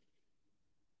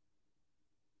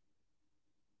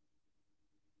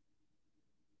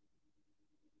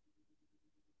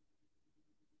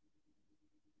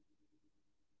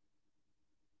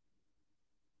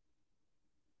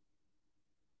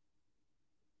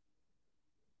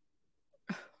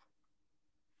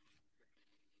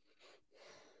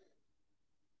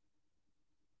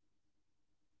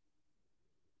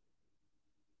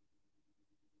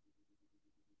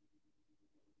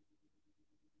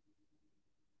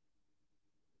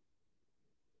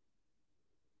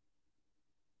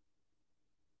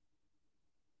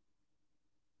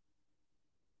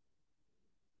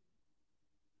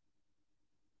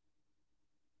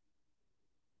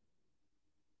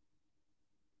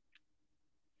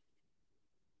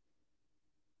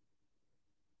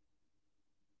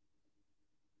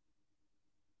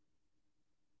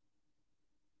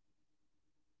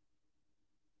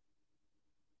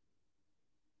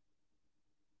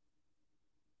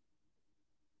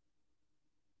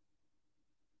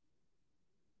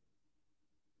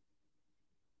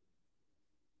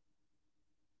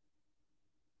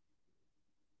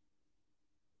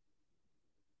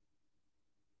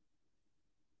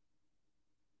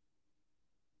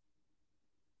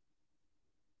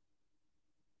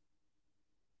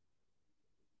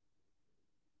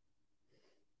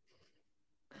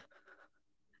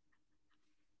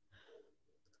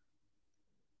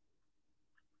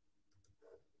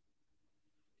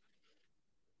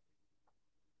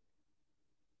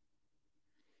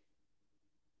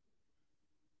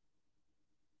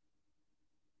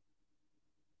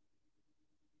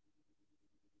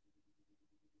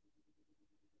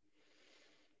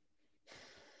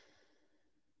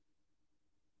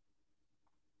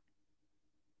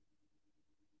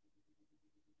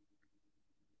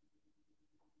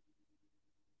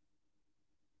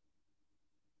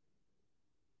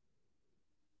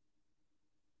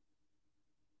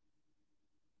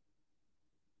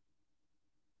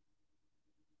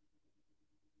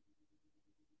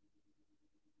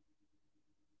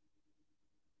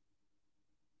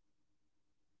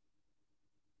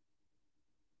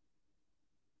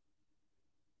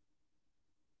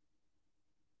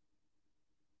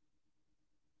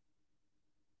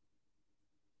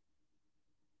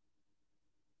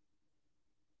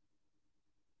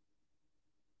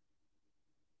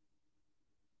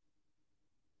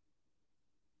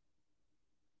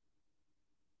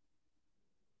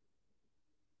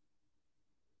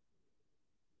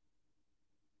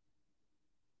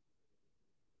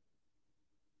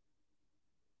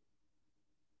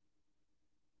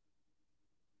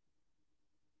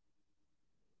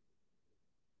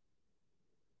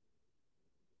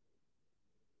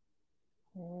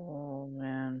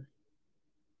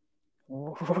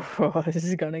 Oh, this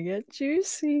is gonna get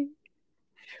juicy.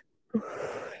 Oh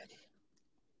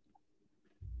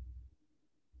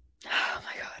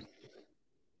my god.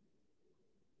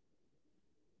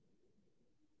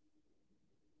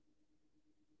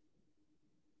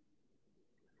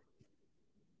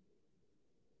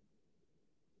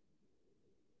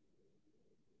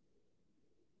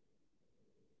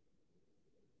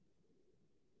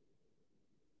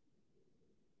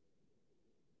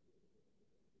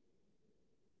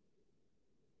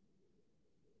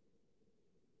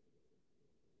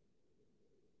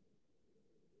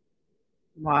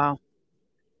 Wow.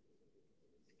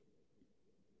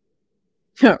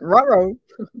 Ruh-roh.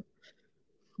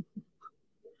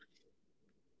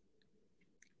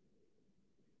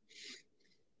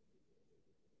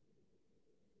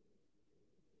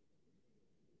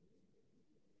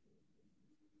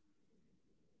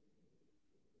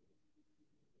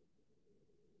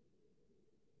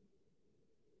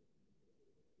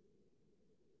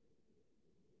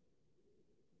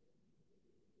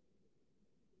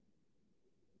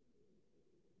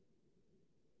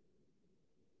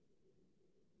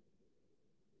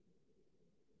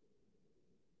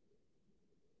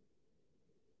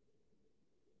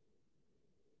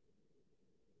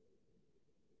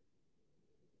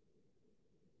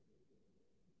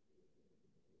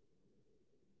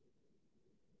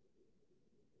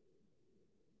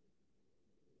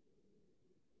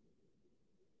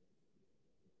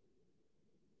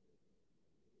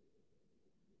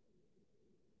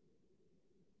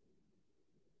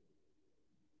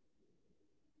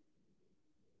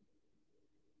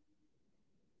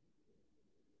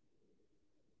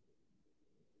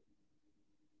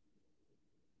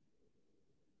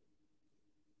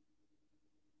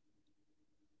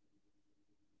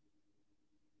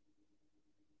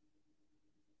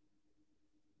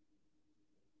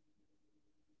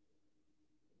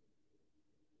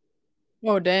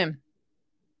 Oh damn.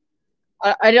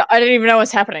 I didn't even know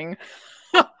what's happening.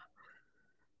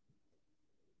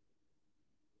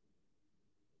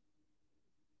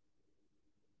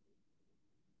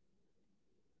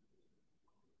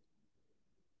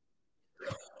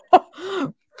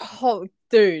 Oh,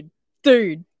 dude.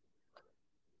 Dude.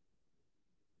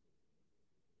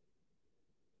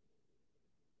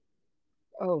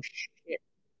 Oh shit.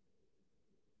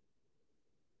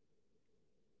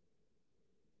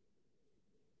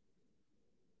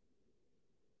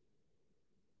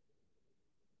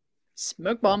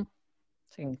 Smoke bomb.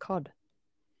 Saying COD.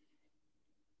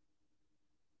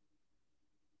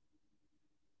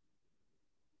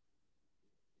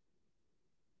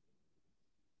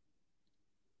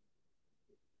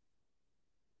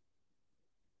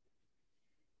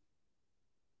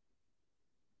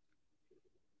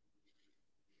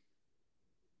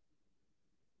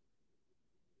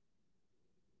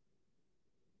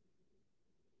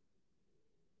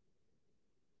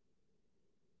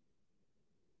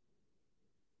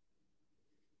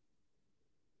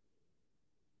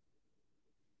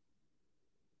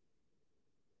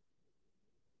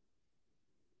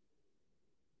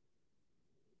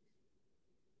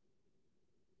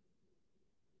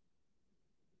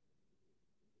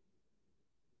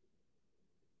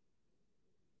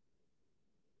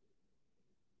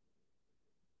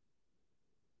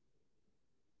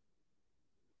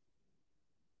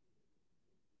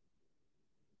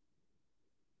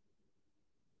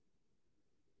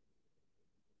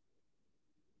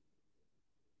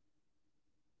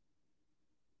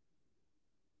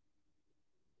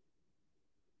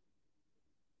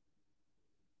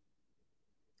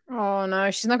 Oh no,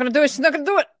 she's not gonna do it. She's not gonna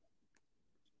do it.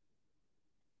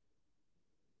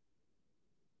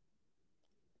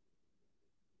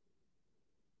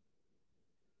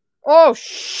 Oh,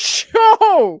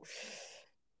 show,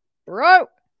 bro.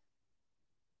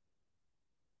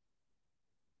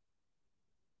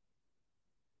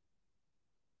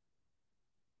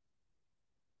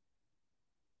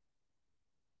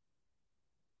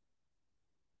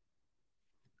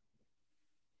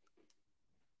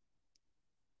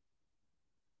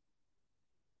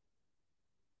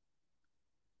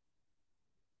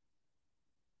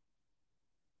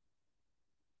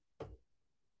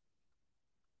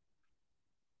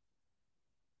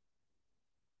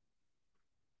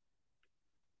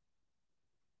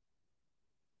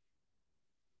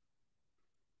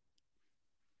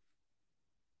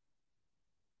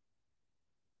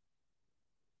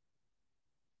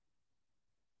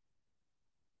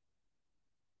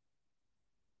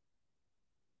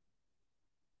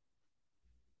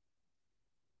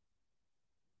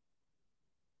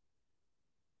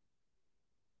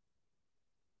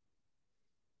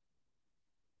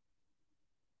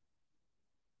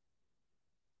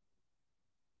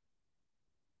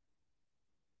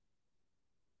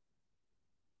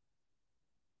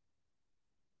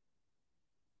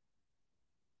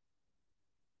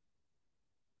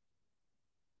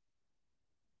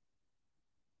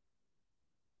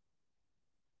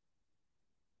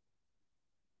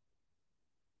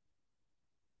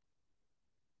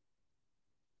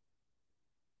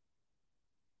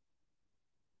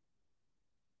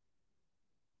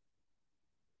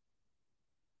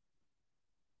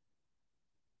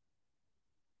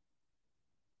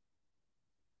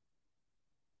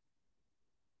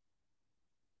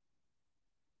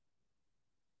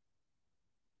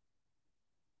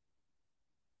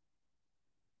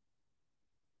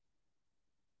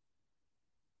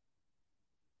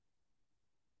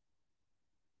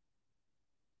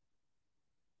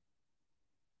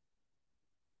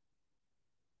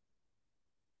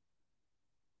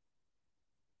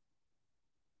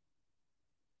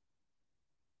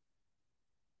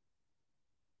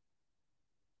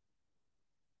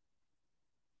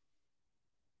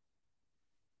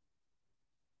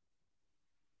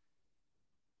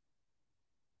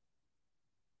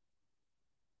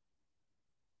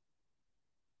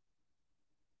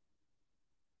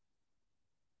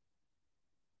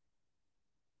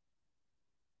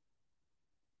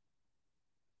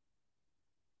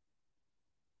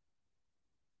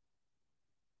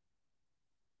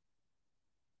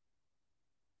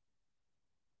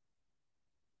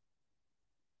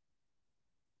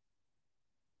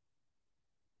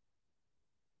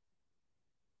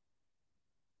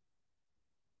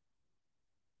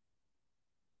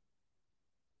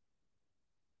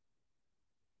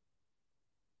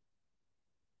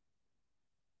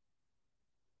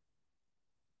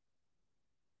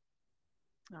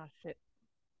 Oh shit.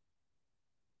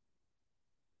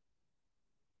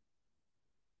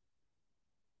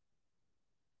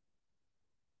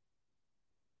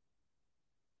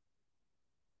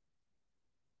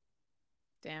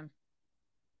 Damn.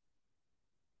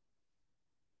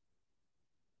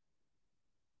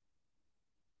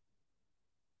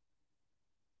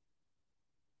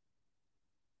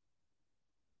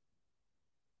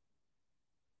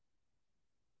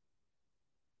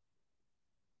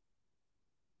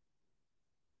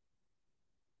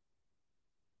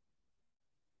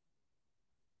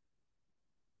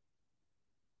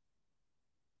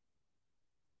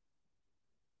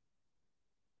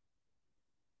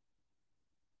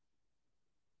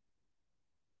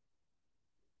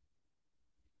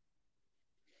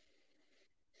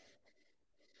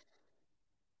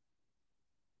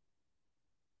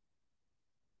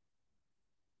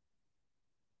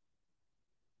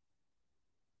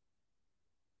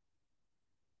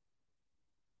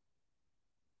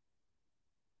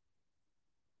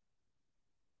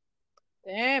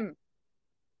 Damn.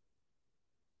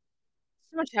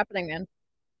 So much happening, man.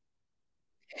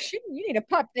 You need to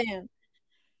pipe down.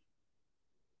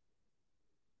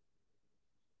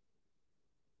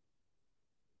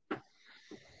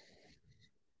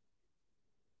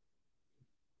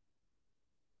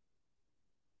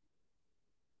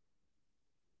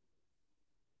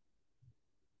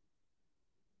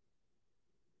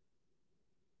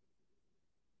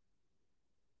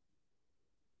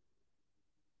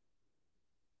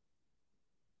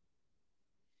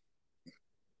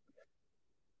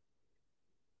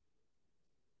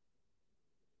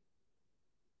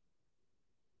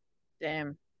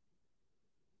 Damn.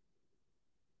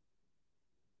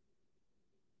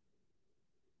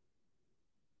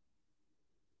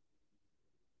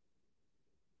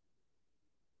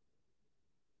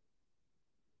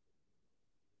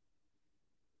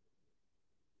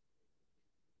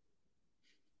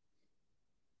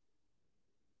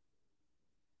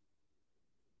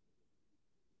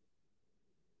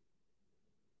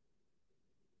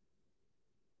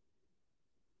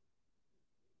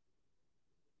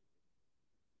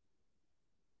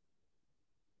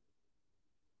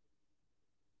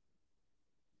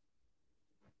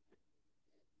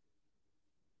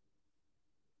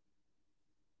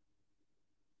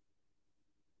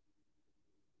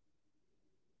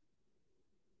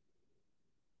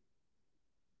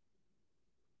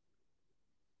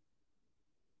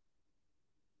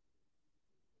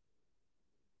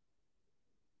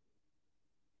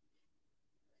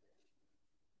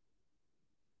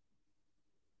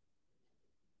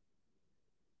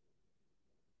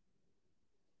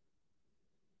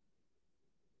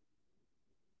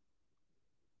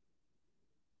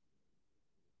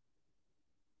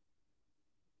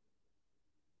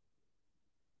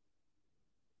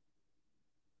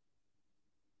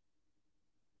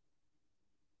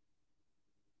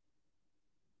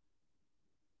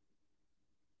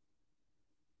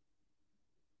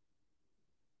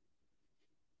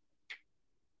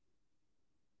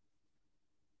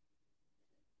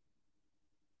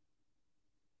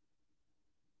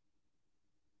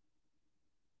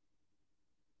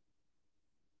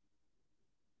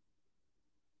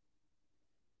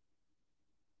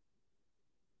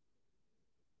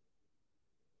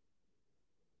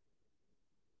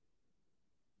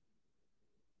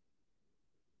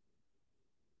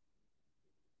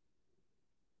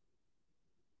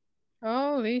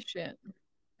 Holy shit.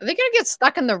 Are they gonna get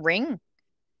stuck in the ring?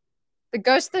 The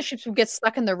ghost of the ships will get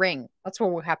stuck in the ring. That's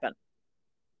what will happen.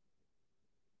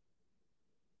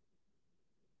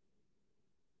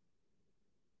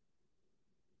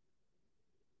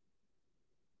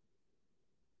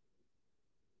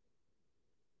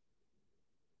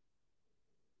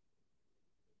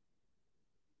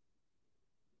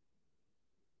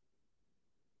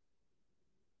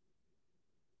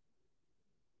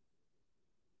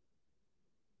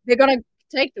 They're gonna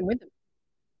take them with them.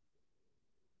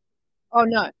 Oh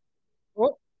no.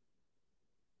 Oh,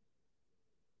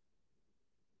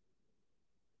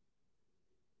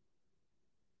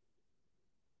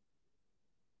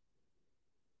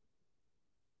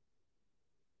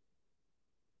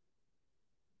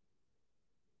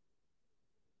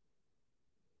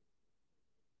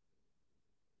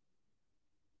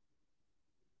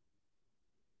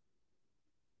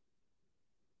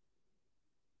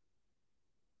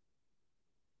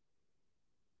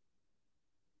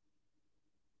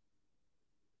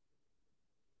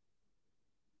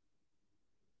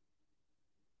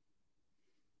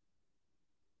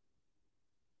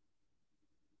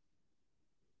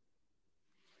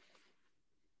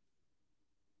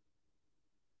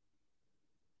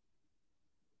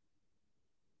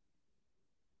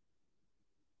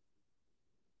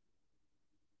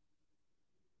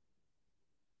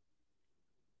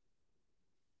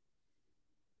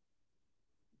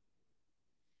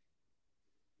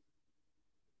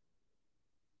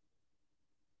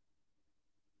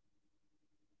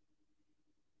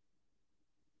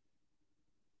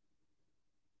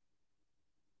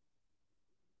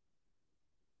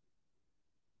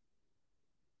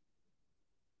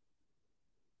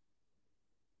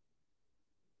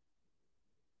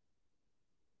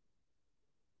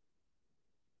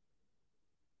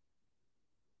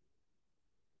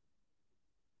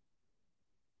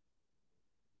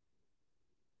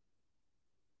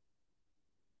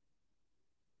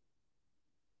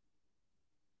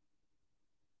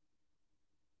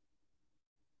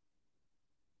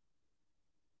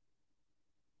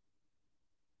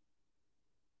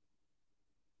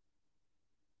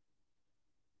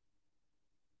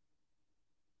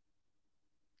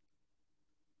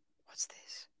 What's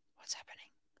this? What's happening?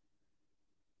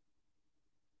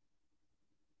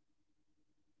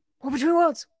 What between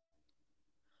worlds?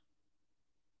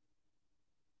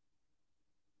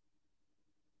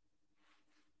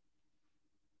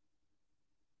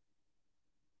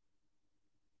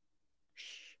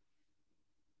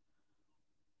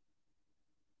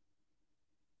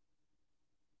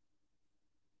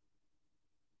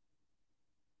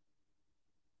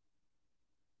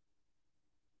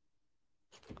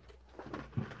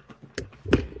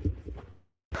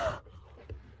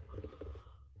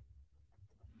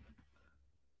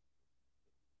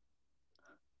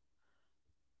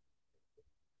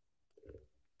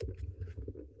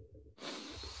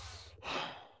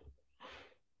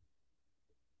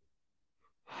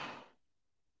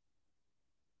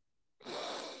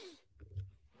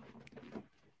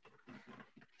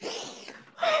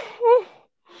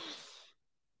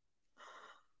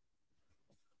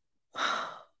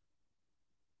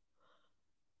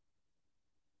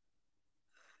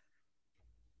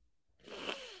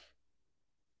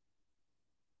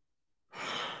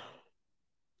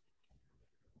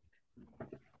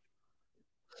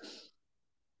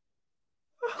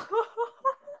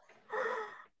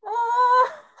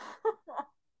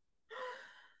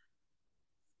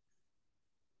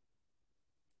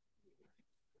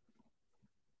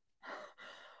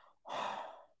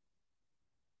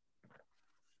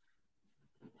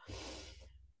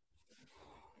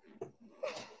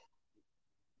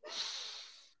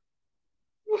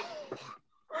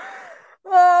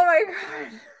 Oh my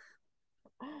god.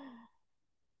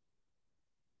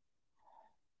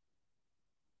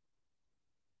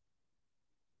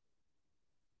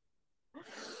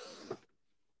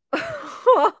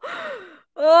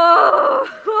 Oh.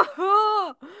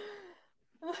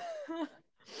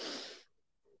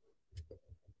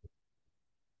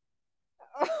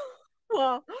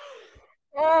 Oh.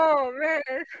 Oh man.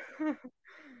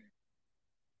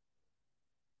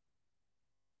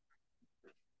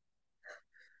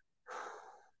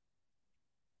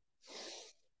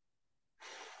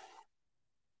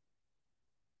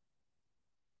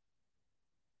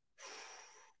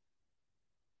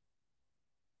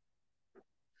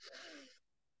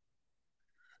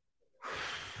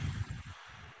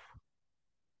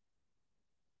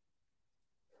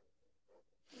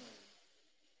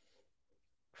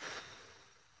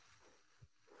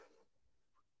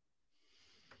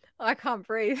 I can't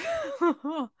breathe.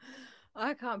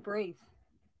 I can't breathe.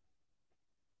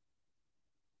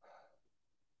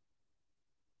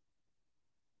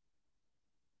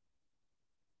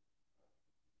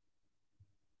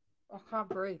 I can't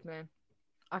breathe, man.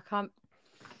 I can't.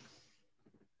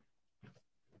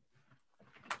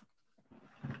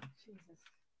 Jesus.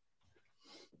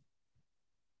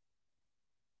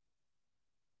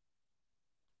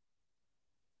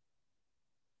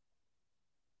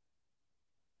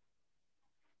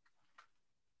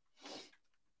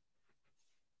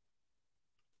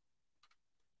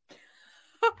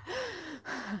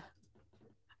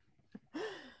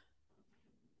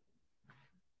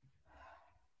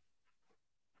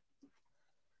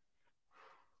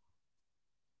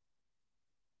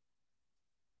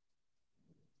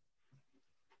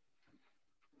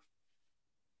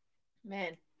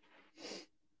 Man.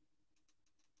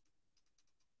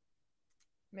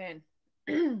 Man.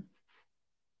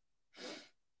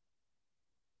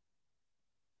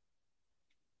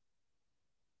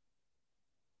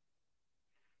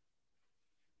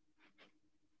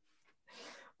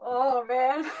 Oh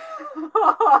man.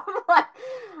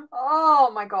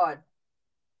 Oh my god.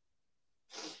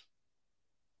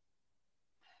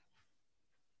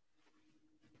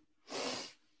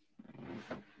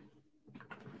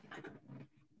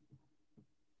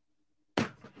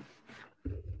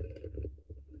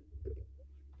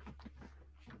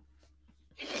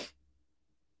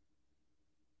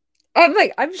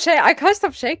 I can't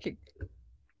stop shaking.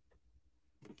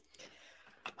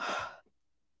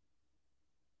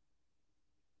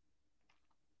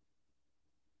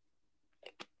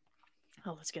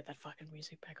 Oh, let's get that fucking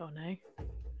music back on, eh?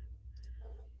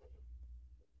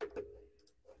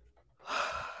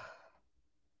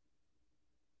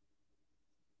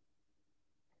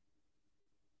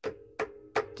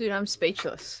 Dude, I'm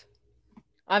speechless.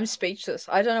 I'm speechless.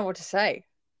 I don't know what to say.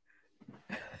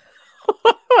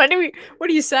 what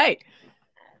do you say?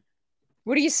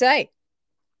 What do you say?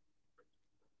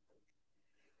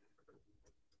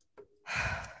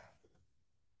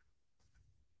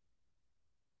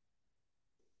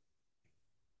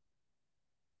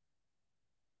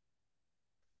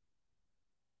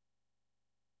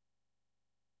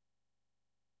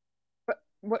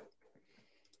 What?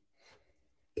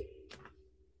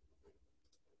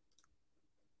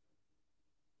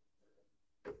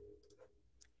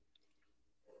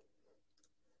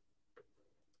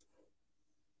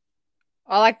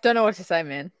 I don't know what to say,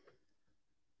 man.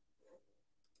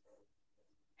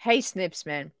 Hey, Snips,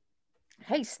 man.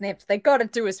 Hey, Snips. They gotta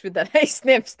do us with that. Hey,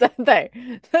 Snips, don't they?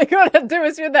 They gotta do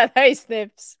us with that. Hey,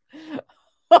 Snips.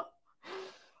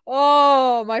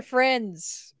 Oh, my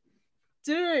friends.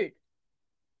 Dude.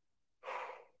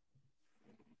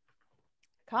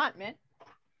 Can't, man.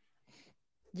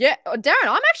 Yeah, oh, Darren,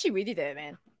 I'm actually with you there,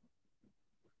 man.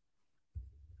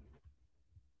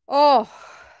 Oh.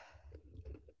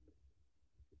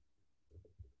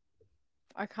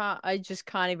 I just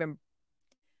can't even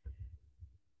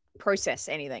process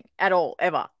anything at all,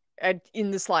 ever,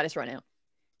 in the slightest right now.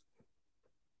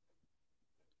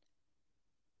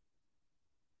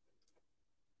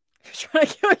 Trying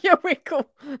to kill your Wickle.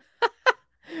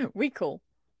 Wickle.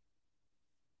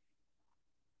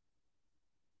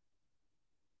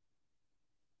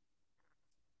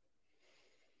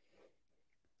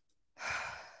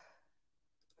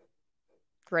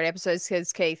 Great episode,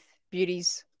 says Keith.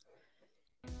 Beauties.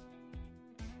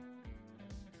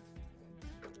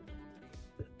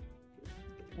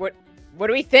 What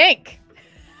do we think?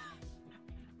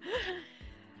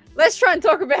 Let's try and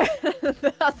talk about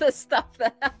the other stuff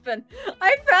that happened.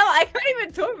 I can't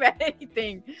even talk about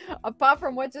anything apart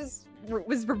from what just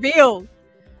was revealed.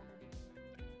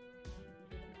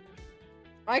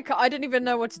 I didn't even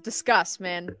know what to discuss,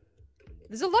 man.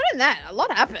 There's a lot in that. A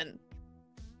lot happened.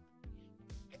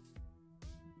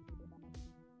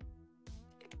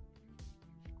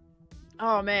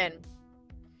 Oh, man.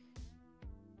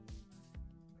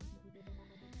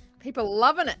 People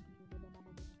loving it.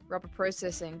 Rubber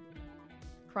processing.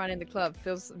 Crying in the club.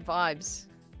 Feels vibes.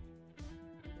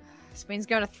 Spin's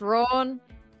going to Thrawn.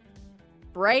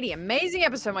 Brady. Amazing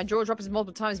episode. My jaw drops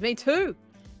multiple times. Me too.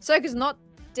 Ahsoka's not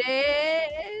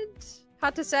dead.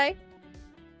 Hard to say.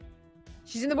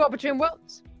 She's in the world between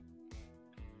worlds.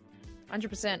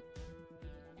 100%.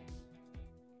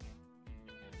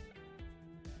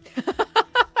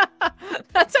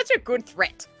 That's such a good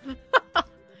threat.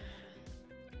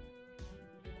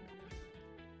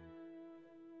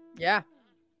 Yeah.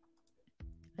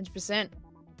 100%.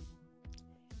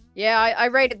 Yeah, I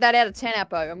rated that out of 10,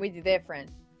 Apo. I'm with you there, friend.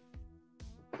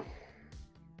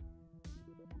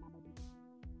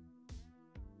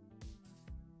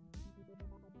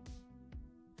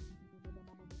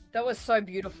 That was so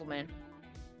beautiful, man.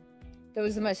 That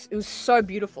was it was so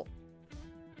beautiful.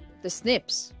 The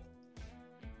snips.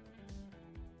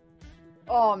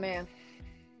 Oh, man.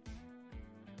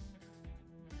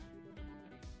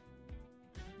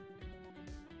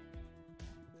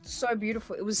 So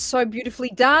beautiful. It was so beautifully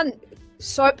done.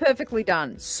 So perfectly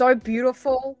done. So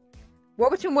beautiful.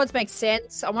 What between words makes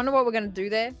sense. I wonder what we're going to do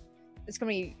there. It's going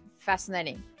to be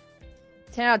fascinating.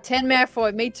 10 out of 10, man,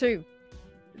 for me too.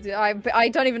 I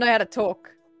don't even know how to talk.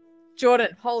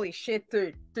 Jordan, holy shit,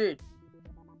 dude.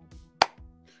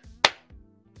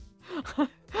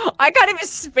 I can't even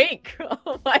speak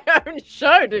on my own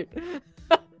show, dude.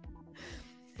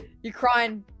 You're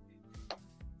crying.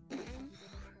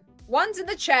 One's in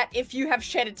the chat if you have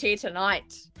shed a tear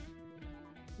tonight.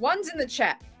 One's in the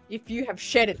chat if you have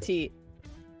shed a tear.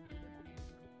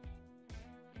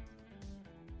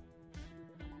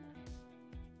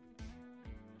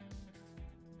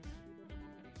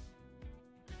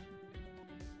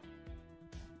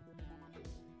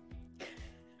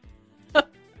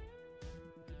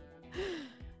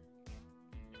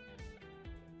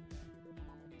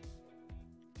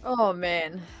 Oh,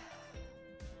 man.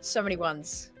 So many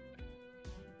ones.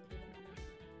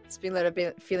 It's been let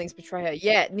her feelings betray her.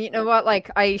 Yeah, you know what?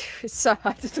 Like, it's so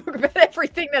hard to talk about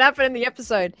everything that happened in the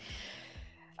episode.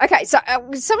 Okay, so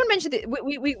someone mentioned it.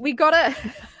 We gotta...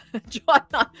 John,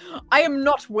 I am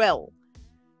not well.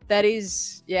 That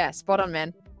is... Yeah, spot on,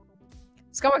 man.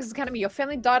 Skywalker's Academy, your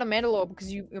family died on Mandalore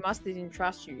because your master didn't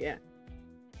trust you. Yeah.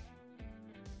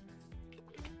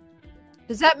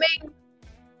 Does that mean...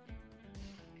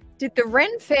 Did the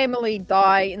Wren family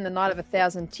die in the Night of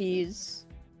 1,000 Tears?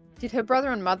 Did her brother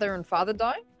and mother and father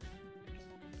die?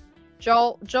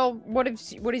 Joel, what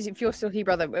if you're still here,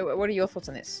 brother? What are your thoughts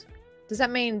on this? Does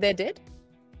that mean they're dead?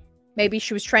 Maybe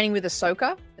she was training with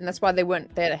Ahsoka, and that's why they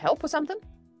weren't there to help or something?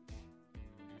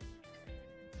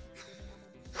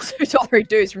 $2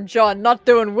 dues from John, not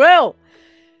doing well.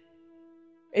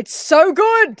 It's so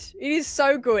good. It is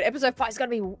so good. Episode 5 is gonna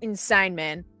be insane,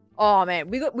 man. Oh man,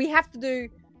 we have to do.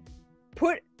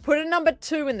 Put a number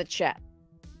 2 in the chat.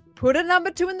 Put a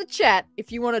number 2 in the chat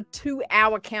if you want a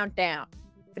 2-hour countdown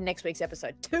for next week's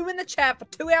episode. 2 in the chat for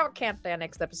 2-hour countdown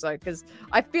next episode, because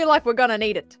I feel like we're gonna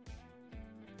need it.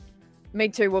 Me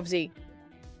too, Woobsy.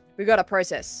 We got to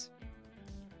process.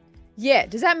 Yeah,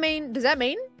 does that mean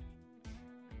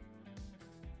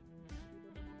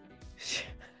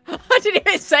didn't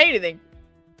even say anything.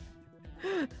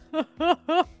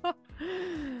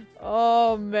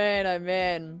 Oh, man. Oh,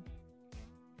 man.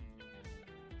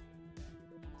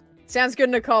 Sounds good,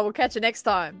 Nicole. We'll catch you next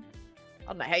time. I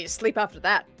don't know how you sleep after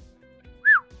that.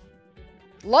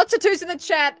 Lots of twos in the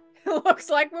chat. Looks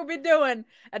like we'll be doing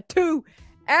a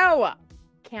 2-hour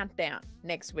countdown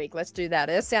next week. Let's do that.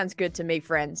 That sounds good to me,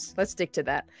 friends. Let's stick to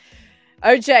that.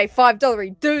 OJ,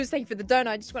 $5 dues. Thank you for the donut.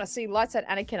 I just want to see Lights Out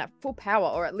Anakin at full power,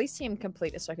 or at least see him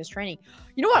complete Ahsoka's training.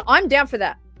 You know what? I'm down for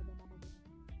that.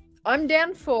 I'm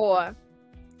down for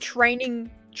training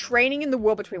in the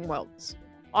War Between Worlds.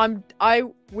 I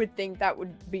would think that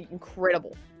would be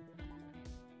incredible.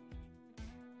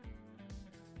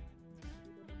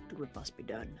 Do it must be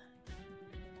done.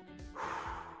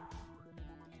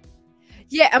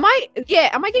 Yeah, am I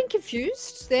getting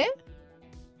confused there?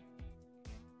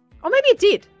 Or maybe it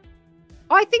did.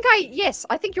 Oh, yes,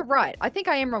 I think you're right. I think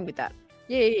I am wrong with that.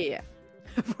 Yeah.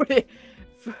 48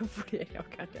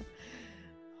 countdown.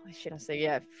 Holy shit, I say,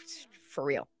 yeah, for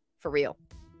real.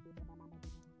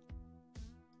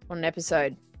 On an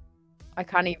episode, I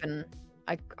can't even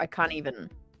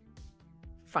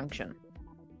function.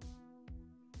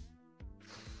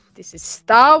 This is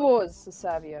Star Wars,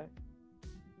 Savio.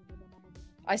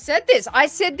 I said this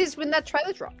when that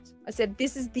trailer dropped. I said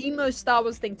this is the most Star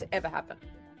Wars thing to ever happen.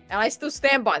 And I still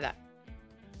stand by that.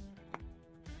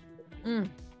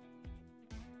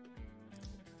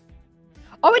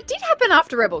 Oh, it did happen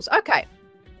after Rebels. Okay.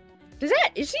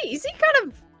 Is he kind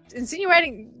of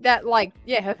insinuating that, like,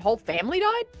 yeah, her whole family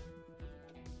died?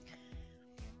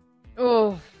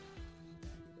 Oh.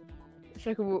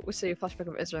 We'll see a flashback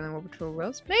of Ezra and then War Between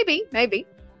Worlds. Maybe. The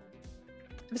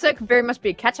episode could very much be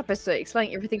a catch-up episode,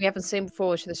 explaining everything we haven't seen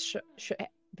before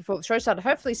before the show started.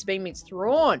 Hopefully Sabine meets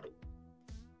Thrawn.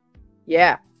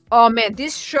 Yeah. Oh, man,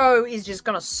 this show is just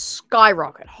gonna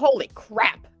skyrocket. Holy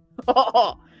crap.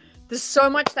 Oh, there's so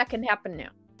much that can happen now.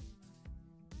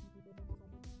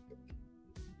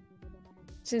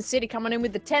 Sin City coming in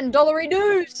with the $10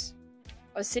 dues.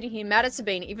 I was sitting here mad at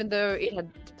Sabine, even though it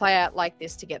had to play out like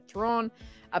this to get Thrawn.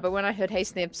 But when I heard Hey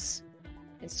Snips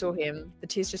and saw him, the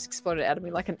tears just exploded out of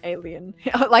me like an alien.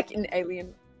 Like an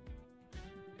alien.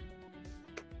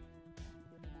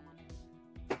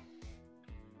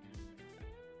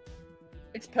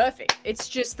 It's perfect. It's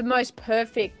just the most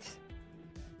perfect.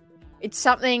 It's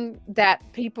something that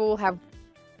people have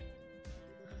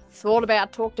thought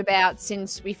about, talked about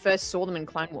since we first saw them in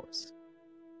Clone Wars.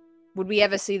 Would we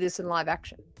ever see this in live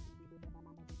action?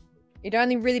 It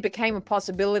only really became a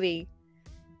possibility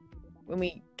when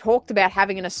we talked about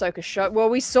having an Ahsoka show. Well,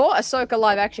 we saw Ahsoka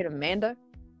live action in Mando.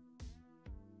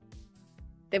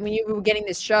 Then we knew we were getting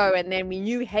this show, and then we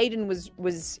knew Hayden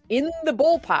was in the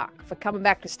ballpark for coming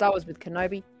back to Star Wars with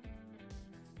Kenobi.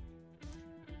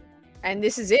 And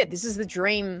this is it. This is the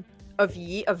dream of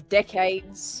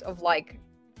decades, of like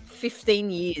 15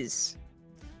 years.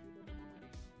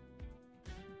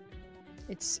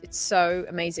 It's so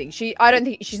amazing. I don't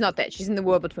think she's not that. She's in the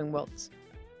War Between Worlds.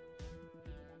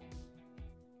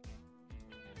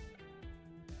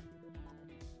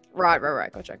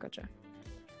 Right. Gotcha.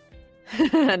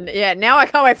 And yeah, now I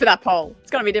can't wait for that poll.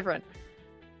 It's gonna be different.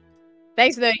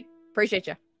 Thanks, Lee. Appreciate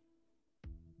you.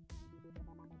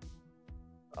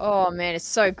 Oh man, it's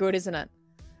so good, isn't it?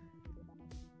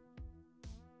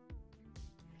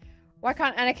 Why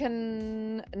can't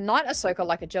Anakin knight Ahsoka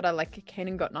like a Jedi, like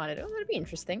Kanan got knighted? Oh, that'd be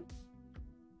interesting.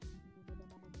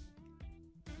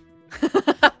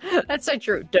 That's so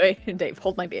true. Dave,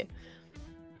 hold my beer.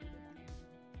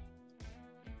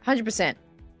 100%.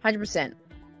 100%.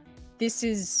 This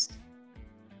is...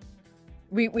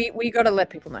 We gotta let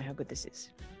people know how good this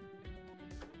is.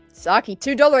 Saki,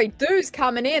 $2 dues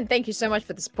coming in. Thank you so much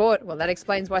for the support. Well, that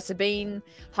explains why Sabine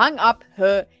hung up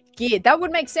her gear. That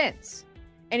would make sense.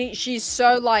 And she's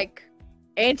so, like,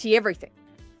 anti-everything.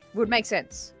 Would make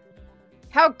sense.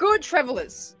 How good,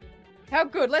 Travelers? How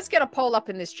good? Let's get a poll up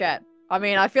in this chat. I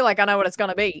mean, I feel like I know what it's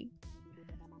gonna be.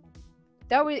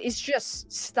 It's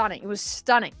just stunning. It was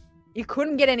stunning. It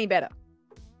couldn't get any better.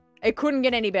 It couldn't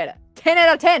get any better. 10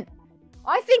 out of 10.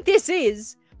 I think this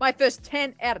is my first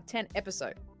 10 out of 10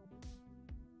 episode.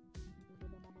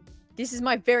 This is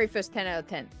my very first 10 out of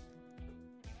 10.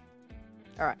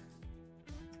 Alright.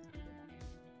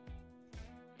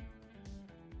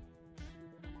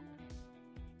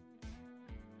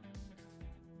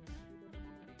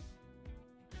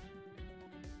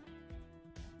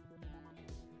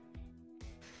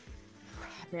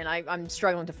 Man, I'm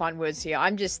struggling to find words here.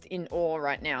 I'm just in awe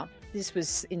right now. This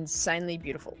was insanely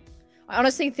beautiful. I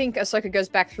honestly think Ahsoka goes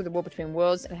back through the War Between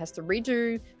Worlds and has to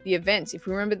redo the events. If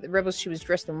we remember the Rebels, she was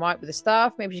dressed in white with a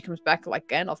staff. Maybe she comes back like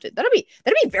Gandalf did. That'd be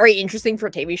very interesting for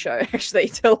a TV show, actually,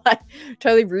 to like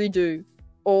totally redo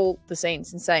all the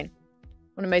scenes. Insane.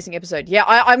 What an amazing episode. Yeah,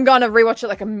 I'm gonna rewatch it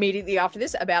like immediately after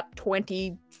this, about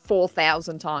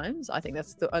 24,000 times. I think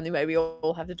that's the only way we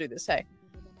all have to do this, hey?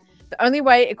 The only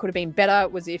way it could have been better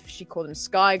was if she called him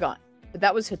Sky Guy, but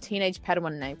that was her teenage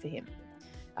Padawan name for him.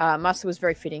 Master was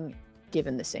very fitting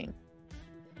given the scene.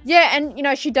 Yeah, and you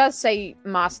know, she does say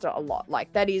Master a lot.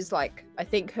 Like, that is like, I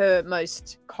think her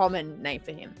most common name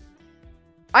for him.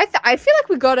 I feel like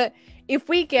we gotta, if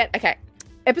we get, okay,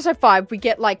 episode 5, we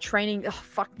get like training. Oh,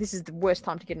 fuck, this is the worst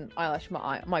time to get an eyelash in my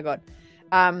eye. Oh my god.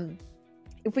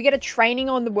 If we get a training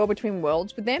on the World Between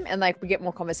Worlds with them and like we get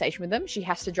more conversation with them, she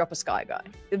has to drop a Sky Guy.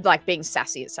 Like being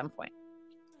sassy at some point.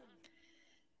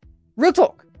 Real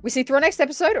talk. We see Thrawn next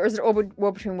episode, or is it all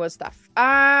World Between Worlds stuff?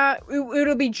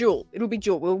 It'll be dual. It'll be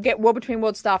dual. We'll get World Between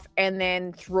Worlds stuff and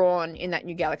then Thrawn in that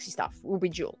new galaxy stuff. Will be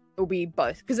dual. It'll be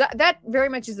both. Because that very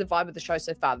much is the vibe of the show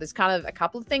so far. There's kind of a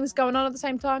couple of things going on at the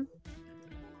same time.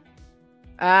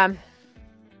 Man.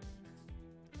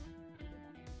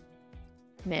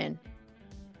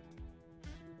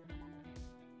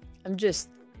 I'm just...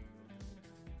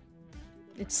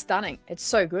 It's stunning. It's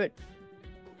so good.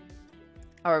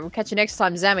 Alright, we'll catch you next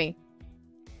time, Zammy.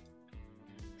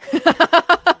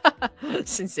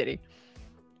 Sin City.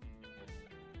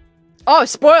 Oh,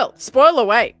 spoil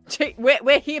away.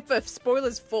 We're here for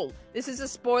spoilers full. This is a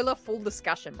spoiler full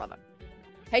discussion, brother.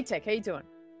 Hey, Tech, how you doing?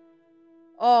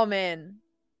 Oh, man.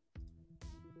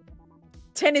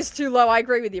 10 is too low. I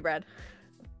agree with you, Brad.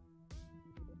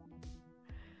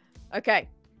 Okay.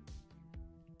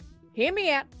 Hear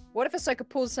me out. What if Ahsoka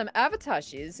pulls some Avatar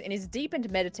shiz and is deep into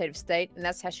meditative state, and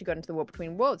that's how she got into the War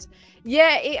Between Worlds?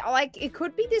 Yeah, it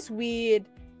could be this weird...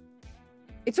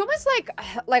 It's almost like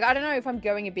I don't know if I'm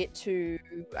going a bit too...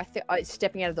 I think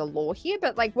stepping out of the lore here,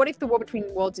 but like, what if the War Between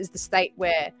Worlds is the state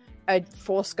where a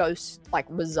Force ghost like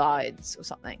resides or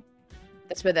something?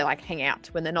 That's where they like hang out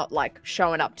when they're not like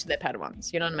showing up to their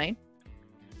Padawans. You know what I mean?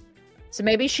 So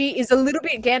maybe she is a little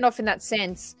bit Gandalf in that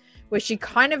sense, where she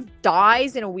kind of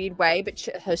dies in a weird way, but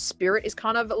her spirit is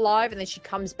kind of alive, and then she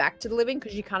comes back to the living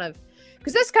because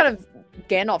because that's kind of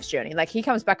Gandalf's journey. Like, he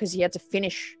comes back because he had to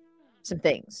finish some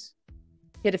things.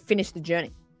 He had to finish the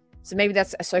journey. So maybe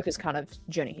that's Ahsoka's kind of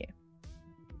journey here.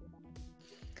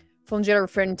 Fallen Jedi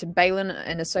referring to Balin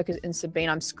and Ahsoka and Sabine.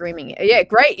 I'm screaming. Yeah,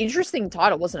 great, interesting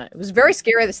title, wasn't it? It was very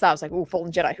scary at the start. I was like, oh,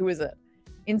 Fallen Jedi, who is it?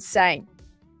 Insane.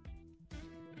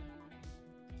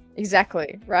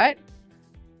 Exactly, right?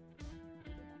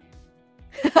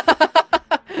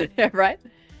 Yeah, right?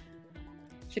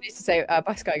 She needs to say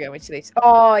bye Sky Go when she leaves.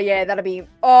 Oh yeah, that'd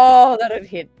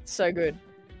hit so good.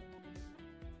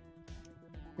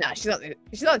 Nah, she's not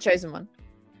the chosen one.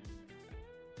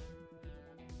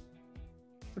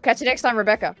 We'll catch you next time,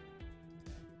 Rebecca.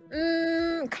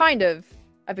 Kind of.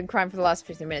 I've been crying for the last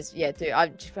 15 minutes. Yeah, dude, I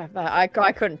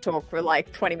couldn't talk for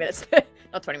like 20 minutes.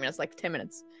 Not 20 minutes, like 10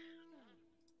 minutes.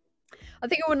 I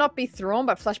think it would not be Thrawn,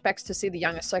 but flashbacks to see the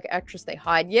young Ahsoka actress they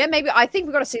hide. Yeah, maybe. I think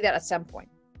we've got to see that at some point.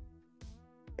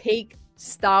 Peak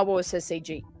Star Wars says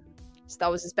CG. Star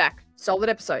Wars is back. Solid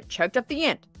episode. Choked up the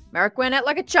end. Merrick went out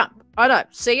like a chump. I know.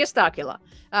 See you, Starkiller.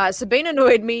 Sabine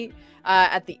annoyed me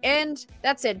at the end.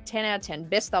 That said, 10 out of 10.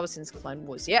 Best Star Wars since Clone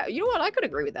Wars. Yeah, you know what? I could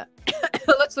agree with that.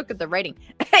 Let's look at the rating.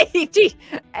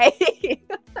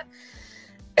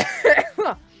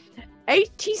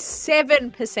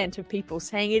 87% of people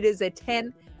saying it is a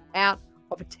 10 out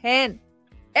of 10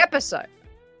 episode.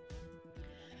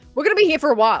 We're going to be here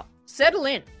for a while. Settle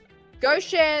in. Go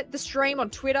share the stream on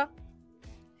Twitter.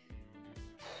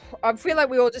 I feel like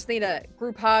we all just need a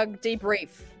group hug,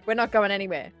 debrief. We're not going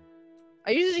anywhere.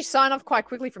 I usually sign off quite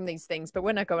quickly from these things, but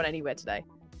we're not going anywhere today.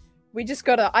 We just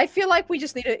gotta, I feel like we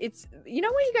just need to, it's, you know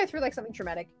when you go through like something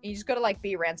traumatic, and you just gotta like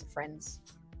be around some friends.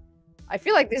 I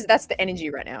feel like that's the energy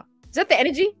right now. Is that the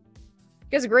energy? You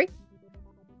guys agree?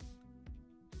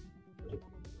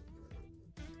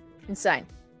 Insane.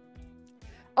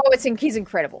 Oh, he's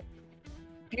incredible.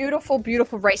 Beautiful,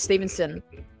 beautiful Ray Stevenson.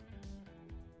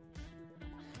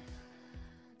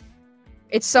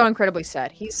 It's so incredibly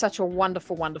sad. He's such a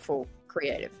wonderful, wonderful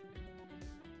creative.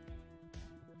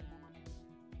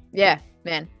 Yeah,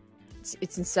 man.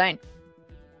 It's insane.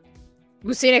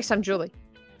 We'll see you next time, Julie.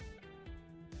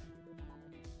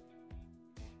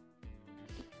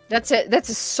 That's it. That's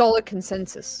a solid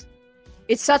consensus.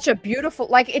 It's such a beautiful,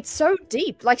 like, it's so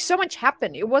deep. Like, so much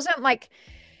happened. It wasn't like,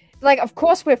 of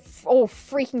course, we're all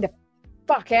freaking the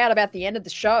fuck out about the end of the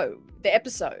show, the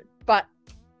episode. But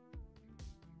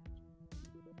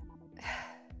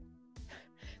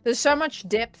There's so much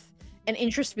depth and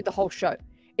interest with the whole show.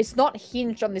 It's not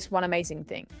hinged on this one amazing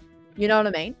thing. You know what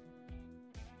I mean?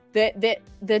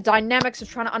 The dynamics of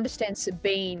trying to understand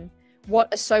Sabine,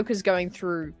 what Ahsoka's going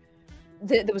through.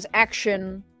 There was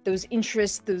action. There was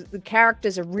interest. The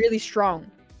characters are really strong.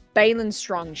 Balin's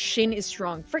strong. Shin is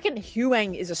strong. Freaking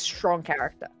Huang is a strong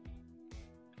character.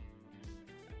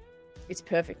 It's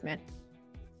perfect, man.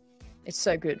 It's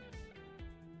so good.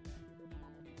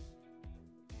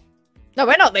 No,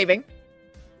 we're not leaving.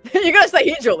 You're gonna stay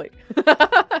here, Julie.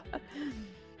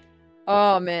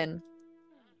 Oh, man.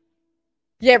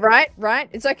 Yeah, right.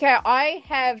 It's okay. I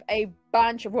have a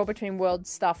bunch of War Between Worlds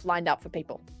stuff lined up for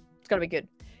people. It's gonna be good.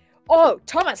 Oh,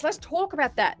 Thomas, let's talk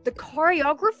about that. The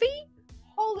choreography?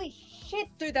 Holy shit,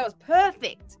 dude, that was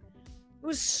perfect. It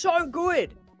was so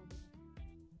good.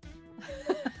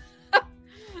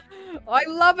 I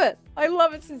love it. I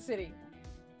love it, Sin City.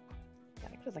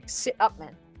 I could like sit up,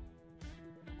 man.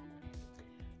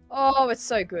 Oh, it's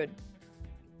so good.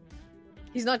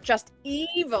 He's not just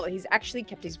evil. He's actually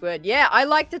kept his word. Yeah, I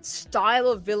like that style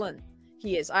of villain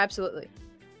he is. Absolutely.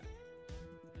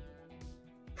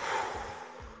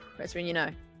 That's when you know.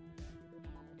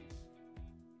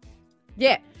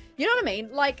 Yeah. You know what I mean?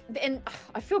 Like, and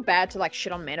I feel bad to like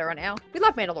shit on Mando right now. We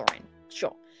love Mandalorian.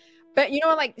 Sure. But you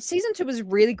know, like season 2 was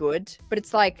really good, but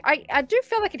it's like I do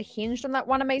feel like it hinged on that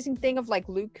one amazing thing of like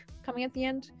Luke coming at the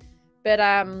end. But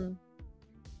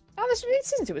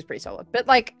season 2 was pretty solid. But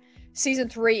like season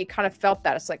 3, it kind of felt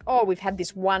that it's like, oh, we've had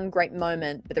this one great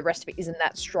moment, but the rest of it isn't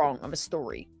that strong of a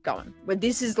story going. Where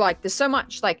this is like, there's so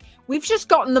much like we've just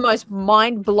gotten the most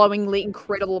mind-blowingly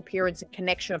incredible appearance and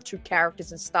connection of two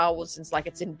characters in Star Wars since like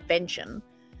its invention.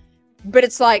 But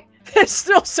it's like there's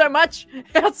still so much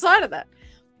outside of that.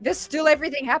 There's still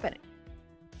everything happening.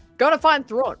 Gotta find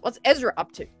Thrawn. What's Ezra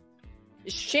up to?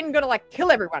 Is Shin gonna like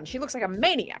kill everyone? She looks like a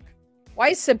maniac. Why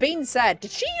is Sabine sad?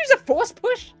 Did she use a force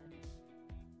push?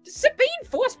 Did Sabine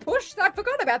force push? I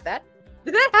forgot about that.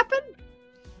 Did that happen?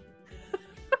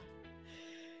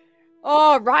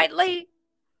 Oh, rightly.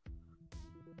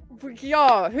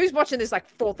 Yo, who's watching this like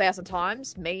 4,000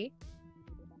 times? Me.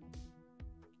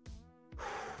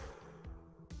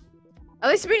 At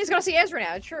least Sabine's gonna see Ezra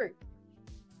now. True.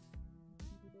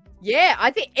 Yeah, I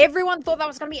think everyone thought that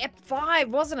was going to be Ep 5,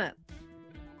 wasn't it?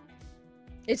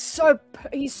 It's so...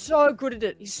 He's so good at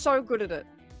it. He's so good at it.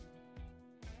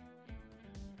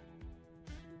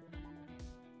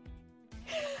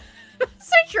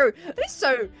 So true. It's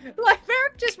so... Like,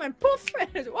 Merrick just went poof and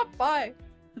it went by.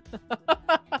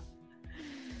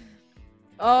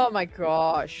 Oh my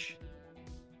gosh.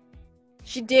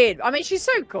 She did. I mean, she's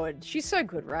so good. She's so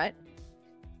good, right?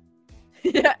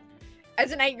 Yeah.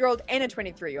 As an 8-year-old and a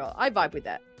 23-year-old. I vibe with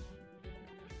that.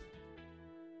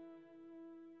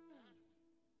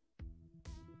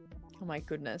 Oh my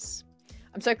goodness.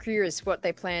 I'm so curious what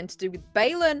they plan to do with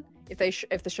Balin if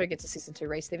the show gets a season 2.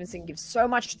 Ray Stevenson gives so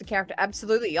much to the character.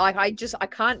 Absolutely. Like, I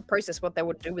can't process what they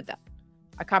would do with that.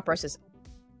 I can't process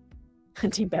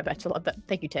it. Team Bad Batch, I love that.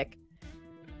 Thank you, Tech.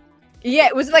 Yeah,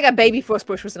 it was like a baby force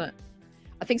push, wasn't it?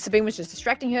 I think Sabine was just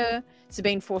distracting her.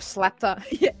 Sabine force slapped her.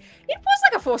 Yeah, it was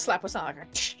like a force slap or something.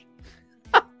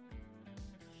 Like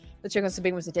the check on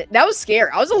Sabine was dead. That was scary.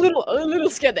 I was a little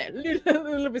scared there. A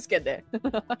little bit scared there.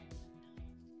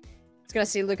 It's gonna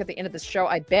see Luke at the end of the show,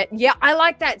 I bet. Yeah, I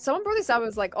like that. Someone brought this up. I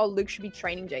was like, oh, Luke should be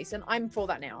training Jason. I'm for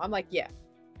that now. I'm like, yeah,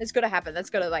 it's gotta happen. That's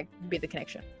gotta like be the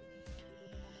connection.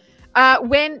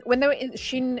 When they were in,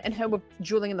 Shin and her were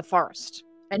dueling in the forest,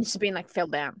 and Sabine like fell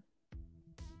down.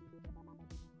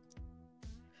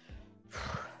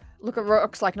 Look at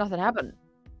rocks like nothing happened.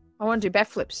 I want to do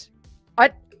backflips.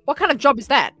 What kind of job is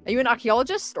that? Are you an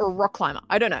archaeologist or a rock climber?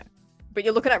 I don't know. But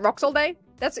you're looking at rocks all day?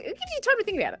 It gives you time to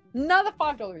think about it. Another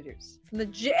 $5 reviews from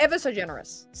the ever so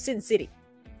generous Sin City.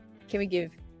 Can we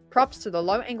give props to the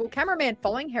low-angle cameraman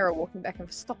following Hera walking back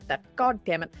and stop that? God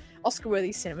damn it.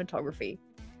 Oscar-worthy cinematography.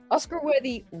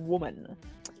 Oscar-worthy woman.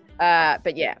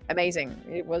 But yeah, amazing.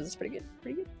 It was pretty good.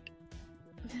 Pretty good.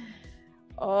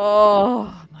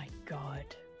 Oh my god.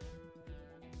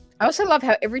 I also love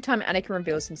how every time Anakin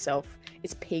reveals himself,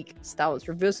 it's peak Star Wars.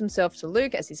 Reveals himself to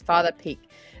Luke as his father, peak.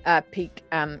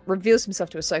 Reveals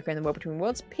himself to Ahsoka in the War Between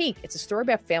Worlds, peak. It's a story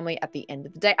about family at the end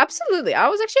of the day. Absolutely. I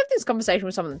was actually having this conversation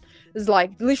with someone. It's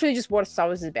like literally just what Star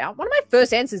Wars is about. One of my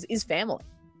first answers is family.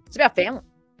 It's about family.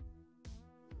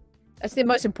 That's the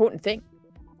most important thing.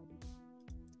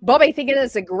 Bobby thinking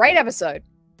it's a great episode.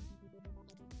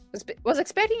 Was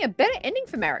expecting a better ending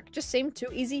for Marek. Just seemed too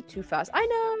easy, too fast. I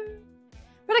know.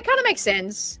 But it kind of makes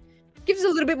sense. Gives a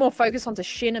little bit more focus onto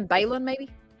Shin and Balin, maybe?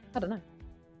 I don't know.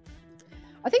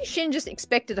 I think Shin just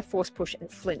expected a force push and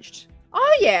flinched.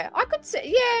 Oh yeah, I could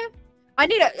say yeah.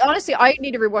 Honestly, I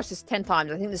need to rewatch this 10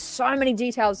 times. I think there's so many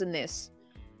details in this.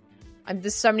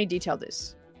 There's so many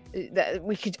details in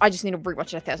this. I just need to rewatch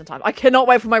it 1,000 times. I cannot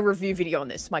wait for my review video on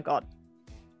this. My God.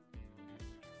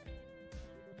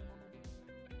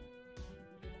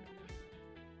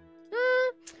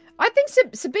 I think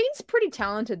Sabine's pretty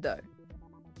talented though.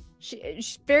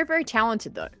 She's very, very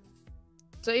talented though.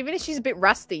 So even if she's a bit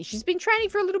rusty, she's been training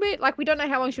for a little bit. Like, we don't know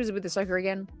how long she was with Ahsoka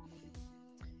again.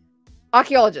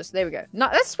 Archaeologist. There we go. No,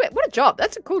 that's sweet. What a job.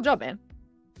 That's a cool job, man.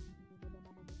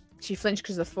 She flinched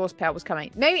because the force power was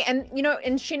coming. Maybe, and you know,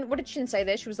 and Shin, what did Shin say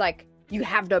there? She was like, you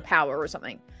have no power or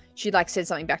something. She like said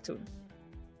something back to him.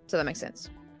 So that makes sense.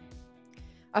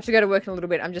 I have to go to work in a little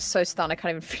bit. I'm just so stunned. I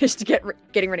can't even finish to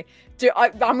getting ready. Dude,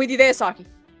 I'm with you there, Saki.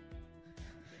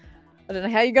 I don't know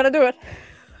how you're going to do it.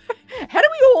 How do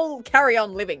we all carry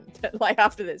on living like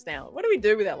after this now? What do we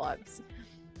do with our lives?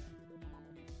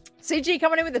 CG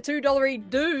coming in with the $2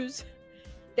 dues.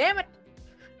 Damn it.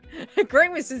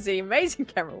 Agreeing with Susie. Amazing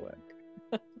camera work.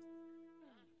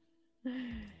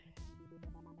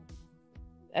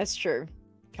 That's true.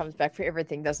 Comes back for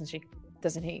everything, doesn't she?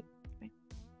 Doesn't he?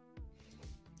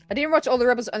 I didn't watch all the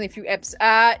Rebels, only a few eps.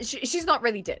 She's not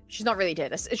really dead. She's not really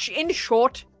dead. In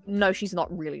short, no, she's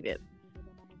not really dead.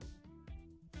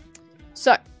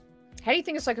 So, how do you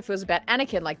think Ahsoka feels about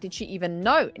Anakin? Like, did she even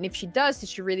know? And if she does, did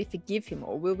she really forgive him?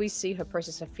 Or will we see her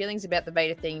process her feelings about the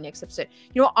Vader thing next episode?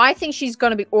 You know what? I think she's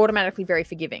going to be automatically very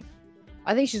forgiving.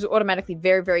 I think she's automatically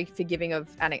very, very forgiving of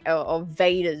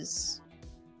Vader's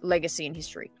legacy and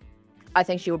history. I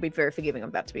think she will be very forgiving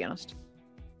of that, to be honest.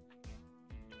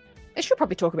 They should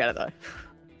probably talk about it, though.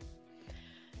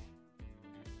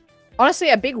 Honestly,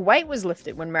 a big weight was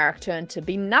lifted when Marek turned to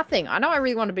be nothing. I know I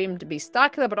really wanted him to be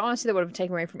Starkiller, but honestly, that would have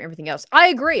taken away from everything else. I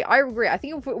agree. I agree. I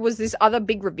think if it was this other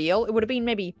big reveal, it would have been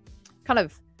maybe kind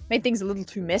of made things a little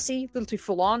too messy, a little too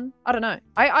full on. I don't know.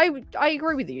 I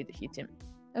agree with you here, Tim.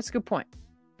 That's a good point.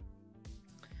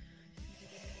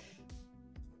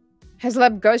 Has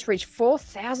Lab Ghost reached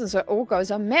 4,000, so all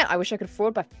goals are met. I wish I could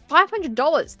afford by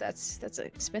 $500. That's an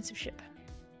expensive ship.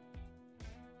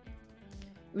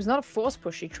 It was not a force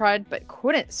push. She tried, but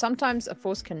couldn't. Sometimes a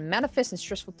force can manifest in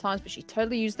stressful times, but she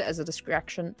totally used it as a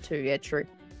distraction too. Yeah, true.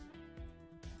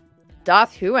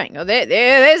 Darth Huang. Oh,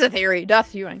 there's a theory.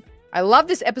 Darth Huang. I love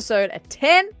this episode at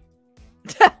 10.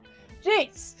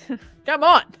 Jeez. Come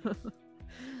on.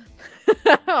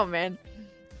 Oh, man.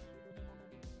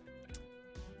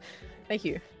 Thank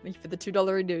you. Thank you for the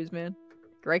 $2 dues, man.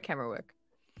 Great camera work.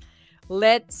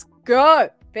 Let's go.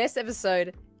 Best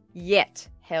episode yet.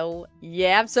 Hell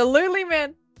yeah. Absolutely,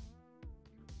 man.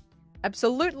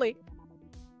 Absolutely.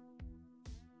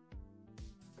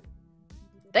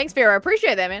 Thanks, Vera. I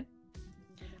appreciate that, man.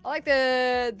 I like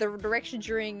the direction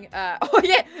during... oh,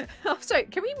 yeah. Oh, sorry.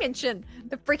 Can we mention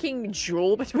the freaking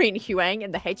duel between Huang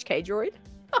and the HK droid?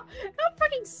 How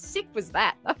fucking sick was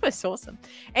that? That was awesome.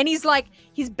 And he's like,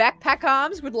 his backpack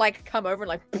arms would like come over and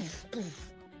like... Poof, poof.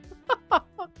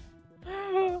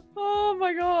 Oh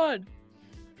my god.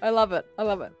 I love it. I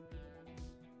love it.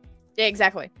 Yeah,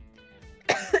 exactly.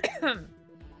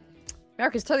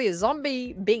 America's totally a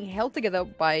zombie being held together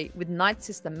with Night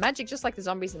Sister magic, just like the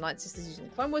zombies and Night Sisters using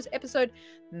the Clone Wars episode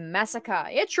Massacre.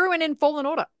 Yeah, true, and in Fallen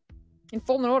Order. In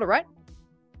Fallen Order, right?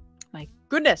 My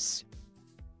goodness.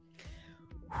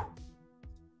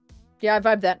 Yeah, I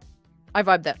vibe that. I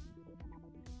vibe that.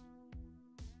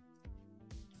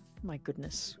 My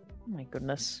goodness. My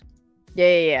goodness.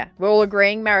 Yeah. We're all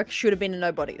agreeing Marek should have been a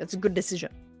nobody. That's a good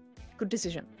decision. Good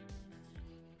decision.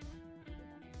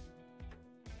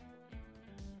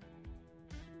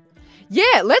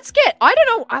 Yeah, let's get... I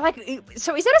don't know.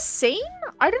 So is that a scene?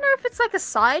 I don't know if it's like a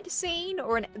side scene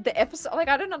or the episode. Like,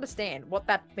 I don't understand what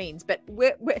that means. But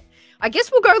I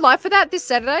guess we'll go live for that this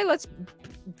Saturday. Let's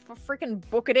freaking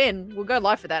book it in. We'll go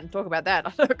live for that and talk about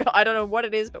that. I don't know what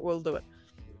it is, but we'll do it.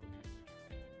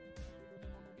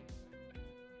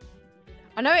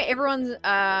 I know everyone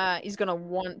is going to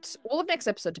want all of next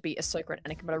episode to be Ahsoka and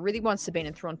Anakin, but I really want Sabine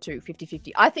and Thrawn too,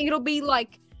 50-50. I think it'll be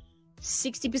like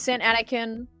 60%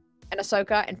 Anakin and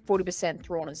Ahsoka and 40%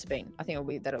 Thrawn and Sabine. I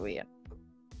think that'll be it.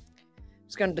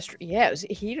 It's going to destroy... Yeah,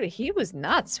 he was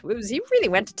nuts. He really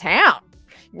went to town.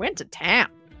 He went to town.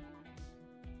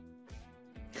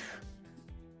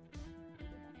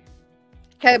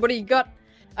 Okay, what do you got?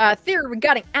 Theory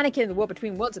regarding Anakin and the War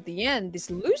Between Worlds at the end.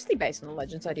 This loosely based on the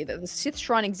Legends idea that the Sith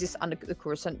Shrine exists under the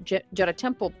Coruscant Jedi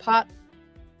Temple. Part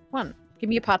 1. Give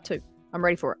me a part 2. I'm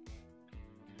ready for it.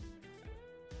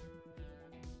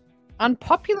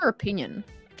 Unpopular opinion.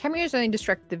 Cameos only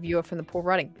distract the viewer from the poor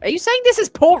writing. Are you saying this is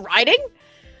poor writing?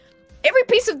 Every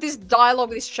piece of this dialogue,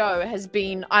 this show has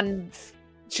been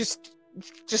just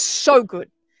so good.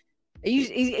 Are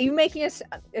you making a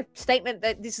statement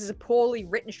that this is a poorly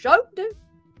written show, dude?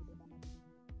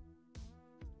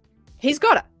 He's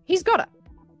got it. He's got it.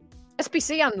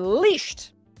 SPC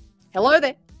Unleashed. Hello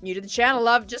there. New to the channel.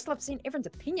 Love seeing everyone's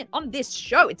opinion on this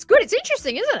show. It's good. It's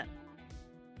interesting, isn't it?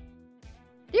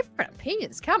 Different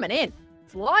opinions coming in.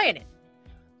 Flying in.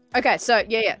 Okay, so,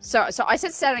 yeah. So I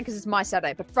said Saturday because it's my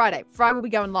Saturday, but Friday. Friday will be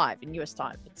going live in US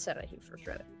time. It's Saturday here for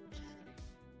Australia.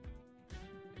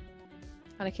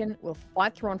 Anakin will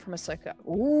fight Thrawn from Ahsoka.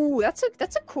 Ooh, that's a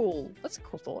cool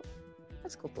thought.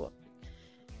 That's a cool thought.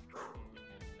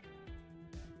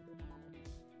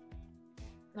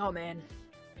 Oh man,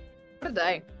 what a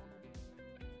day!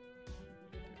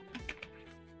 Oh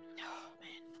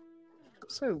man, I'm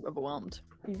so overwhelmed.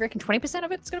 You reckon 20%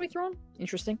 of it's gonna be Thrawn?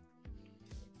 Interesting.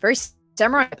 Very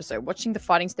samurai episode. Watching the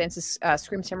fighting stances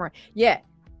scream samurai. Yeah,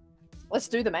 let's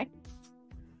do them, eh?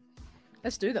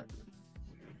 Let's do them.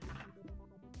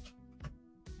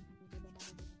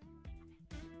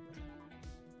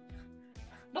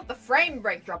 Not the frame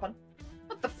rate dropping.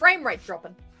 Not the frame rate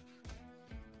dropping.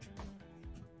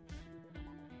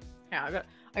 Yeah,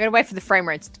 I gotta wait for the frame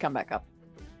rates to come back up.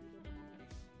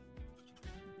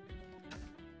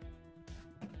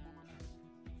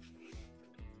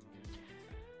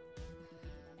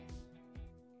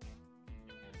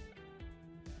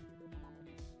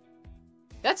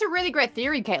 That's a really great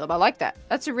theory, Caleb. I like that.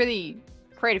 That's a really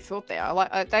creative thought there.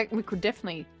 I think we could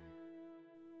definitely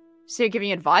see her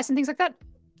giving advice and things like that.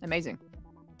 Amazing.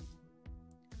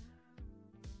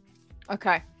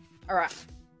 Okay. All right.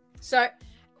 So,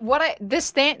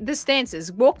 the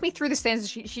stances. Walk me through the stances.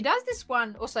 She does this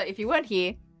one. Also, if you weren't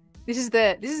here, this is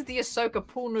the Ahsoka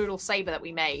pool noodle saber that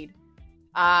we made,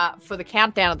 for the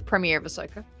countdown of the premiere of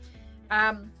Ahsoka.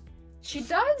 She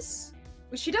does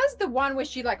the one where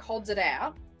she like holds it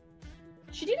out.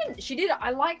 I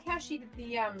like how she did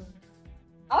the I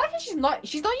like how she's not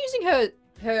using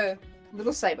her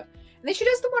little saber. And then she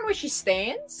does the one where she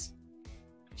stands.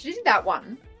 She did that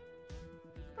one.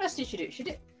 What else did she do? She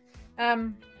did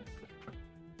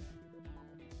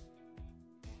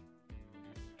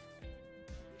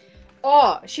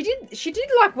oh, she did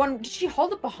like one. Did she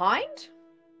hold it behind?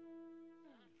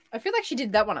 I feel like she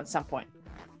did that one at some point.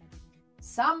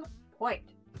 Some point.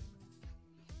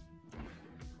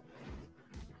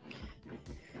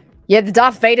 Yeah, the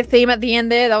Darth Vader theme at the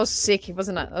end there, that was sick,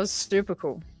 wasn't it? That was super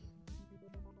cool.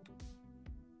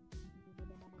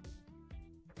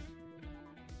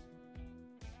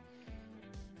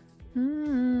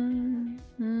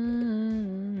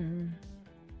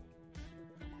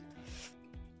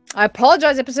 I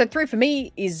apologize. Episode 3 for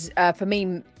me is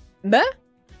meh.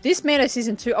 This Mando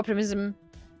season 2 optimism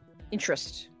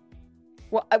interest.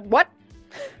 What?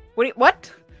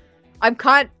 What? I'm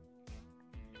kind.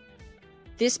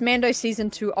 This Mando season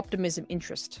 2 optimism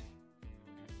interest.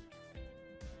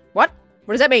 What?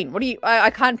 What does that mean? What do you? I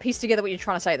can't piece together what you're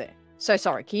trying to say there. So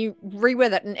sorry. Can you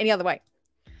reword that in any other way?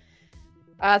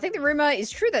 I think the rumor is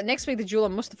true that next week the duel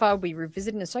on Mustafar will be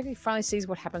revisited and Ahsoka finally sees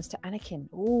what happens to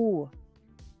Anakin. Ooh.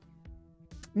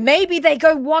 Maybe they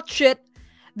go watch it.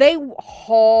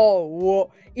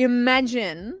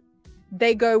 Imagine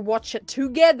they go watch it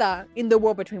together in the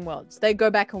War Between Worlds. They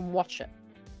go back and watch it.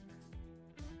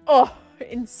 Oh,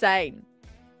 insane.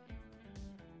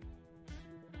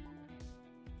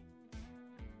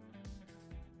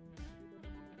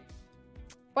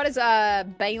 What does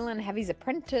Balin have his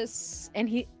apprentice and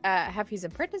he have his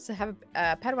apprentice have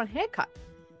a Padawan haircut?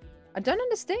 I don't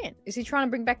understand. Is he trying to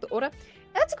bring back the order?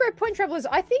 That's a great point, Travelers.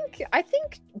 I think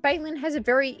Balin has a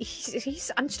very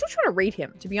he's I'm still trying to read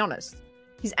him, to be honest.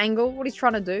 His angle, what he's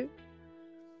trying to do.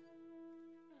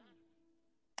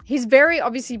 He's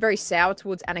obviously very sour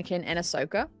towards Anakin and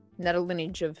Ahsoka, and that a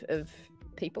lineage of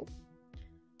people.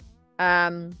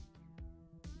 That's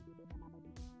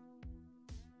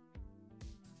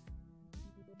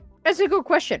a good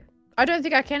question. I don't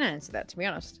think I can answer that, to be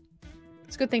honest.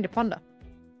 It's a good thing to ponder.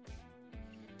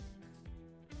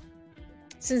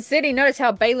 Sincerely, notice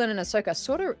how Balin and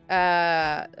Ahsoka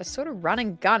are sort of run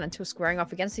and gun until squaring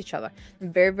off against each other.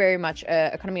 Very, very much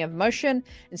economy of motion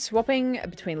and swapping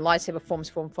between lightsaber forms,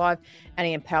 Form 5,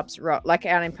 Annie and Palp's Rock. Like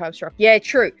Annie and Palp's Rock. Yeah,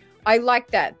 true. I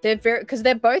like that. Because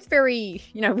they're both very,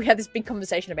 we had this big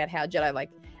conversation about how Jedi,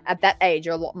 like, at that age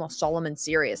are a lot more solemn and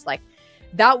serious. Like,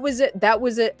 that was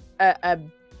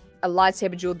a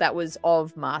lightsaber duel that was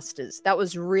of masters. That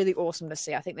was really awesome to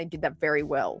see. I think they did that very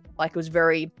well. Like, it was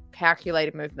very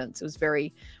calculated movements. It was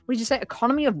very, what did you say?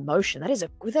 Economy of motion. That is a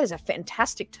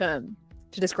fantastic term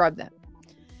to describe that.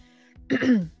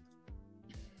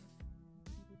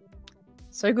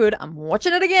 So good. I'm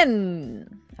watching it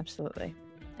again. Absolutely.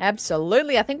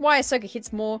 Absolutely. I think why Ahsoka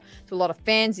hits more to a lot of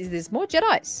fans is there's more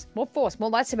Jedis, more Force,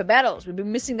 more lightsaber battles. We've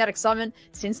been missing that excitement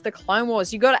since the Clone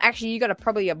Wars. You got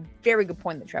probably a very good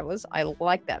point there, Travelers. I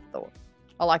like that thought.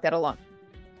 I like that a lot.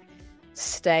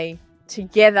 Stay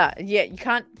together. Yeah, you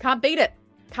can't beat it.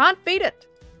 Can't beat it.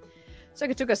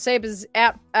 Ahsoka took her sabers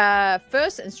out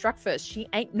first and struck first. She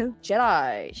ain't no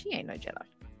Jedi. She ain't no Jedi.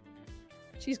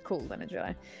 She's cooler than a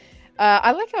Jedi.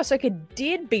 I like how Ahsoka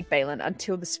did beat Baylan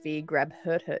until the sphere grab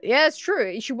hurt her. Yeah, it's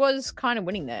true. She was kind of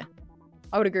winning there.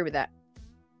 I would agree with that.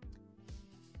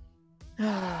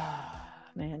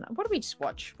 Man, what did we just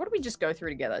watch? What did we just go through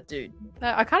together, dude?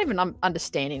 I can't even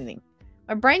understand anything.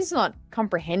 My brain's not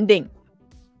comprehending.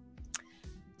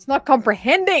 It's not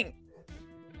comprehending.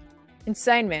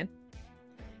 Insane, man.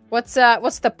 What's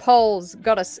the polls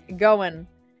got us going?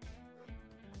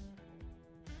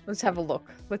 Let's have a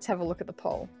look. Let's have a look at the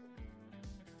poll.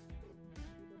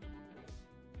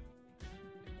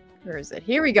 Where is it?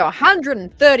 Here we go.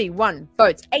 131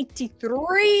 votes.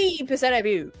 83% of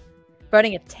you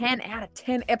voting a 10 out of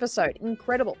 10 episode.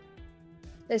 Incredible.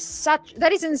 That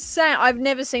is insane. I've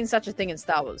never seen such a thing in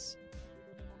Star Wars.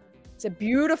 It's a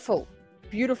beautiful,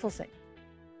 beautiful thing.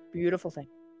 Beautiful thing.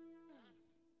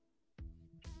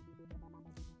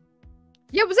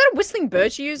 Yeah, was that a whistling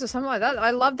bird she used or something like that? I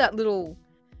love that little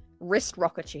wrist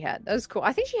rocket she had. That was cool.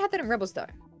 I think she had that in Rebels though.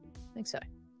 I think so.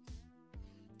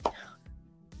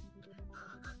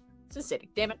 It's aesthetic,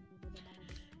 damn it.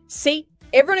 See,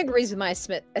 everyone agrees with my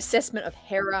assessment of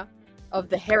Hera, of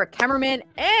the Hera cameraman,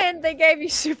 and they gave you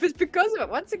supers because of it.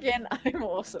 Once again, I'm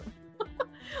awesome.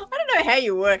 I don't know how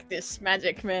you work this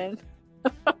magic, man.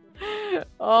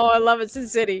 Oh, I love it, Sin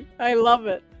City. I love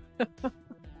it.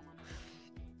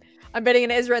 I'm betting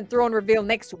an Ezra and Thrawn reveal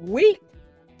next week.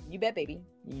 You bet, baby.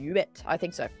 You bet. I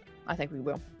think so. I think we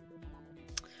will.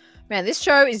 Man, this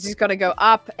show is just going to go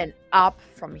up and up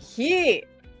from here.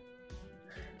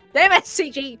 Damn it,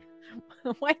 CG.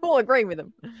 Why are you all agreeing with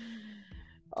him?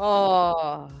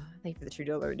 Oh, thank you for the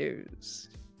 $2 dues.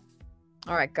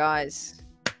 All right, guys.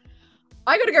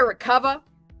 I got to go recover.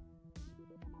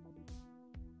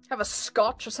 Have a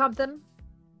scotch or something.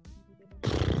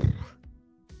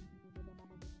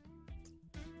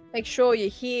 Make sure you're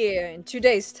here in 2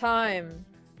 days' time.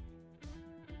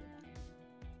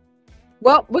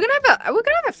 Well, we're gonna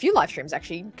have a few live streams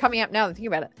actually coming up now that I think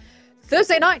about it.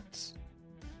 Thursday night.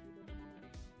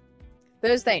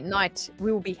 Thursday night,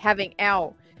 we will be having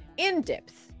our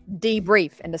in-depth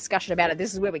debrief and discussion about it.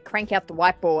 This is where we crank out the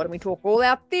whiteboard and we talk all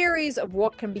our theories of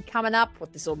what can be coming up,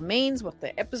 what this all means, what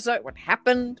the episode, what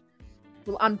happened.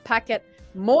 We'll unpack it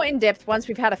more in depth once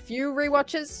we've had a few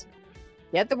rewatches.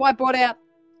 Get the whiteboard out.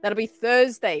 That'll be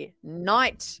Thursday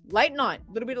night, late night,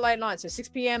 a little bit of late night. So 6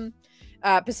 p.m.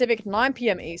 Pacific, 9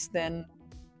 p.m. Eastern.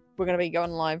 We're going to be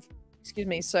going live. Excuse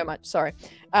me so much. Sorry.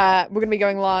 We're going to be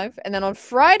going live. And then on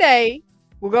Friday,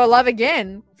 we'll go live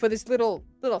again for this little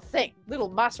thing. Little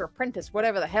Master Apprentice,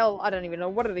 whatever the hell. I don't even know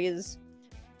what it is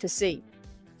to see.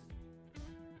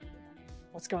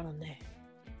 What's going on there?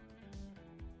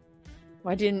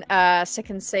 Why didn't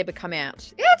Second Saber come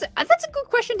out? Yeah, that's a good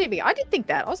question, DB. I did think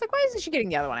that. I was like, why isn't she getting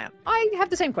the other one out? I have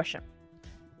the same question.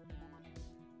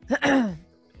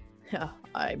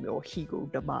 I'm your Hugo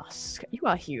Damask. You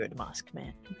are Hugo Damask,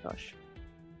 man. Oh, gosh.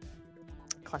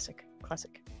 Classic.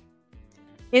 Classic.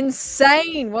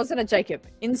 Insane, wasn't it, Jacob?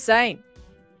 Insane.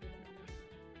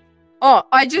 Oh,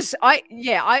 I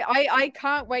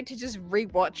can't wait to just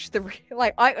rewatch the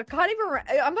I can't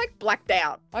even. I'm like blacked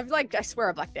out. I swear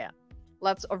I blacked out.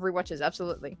 Lots of rewatches,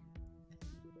 absolutely.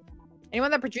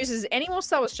 Anyone that produces any more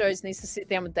Star Wars shows needs to sit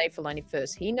down with Dave Filoni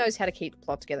first. He knows how to keep the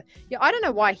plot together. Yeah, I don't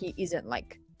know why he isn't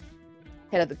like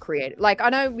head of the creative. Like, I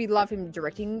know we love him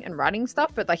directing and writing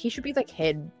stuff, but like he should be like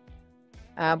head.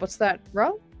 What's that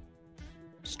role?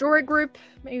 Story group.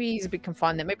 Maybe he's a bit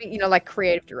confined there. Maybe, you know, like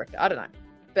creative director. I don't know.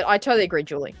 But I totally agree,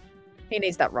 Julie. He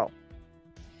needs that role.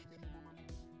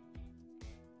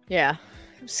 Yeah,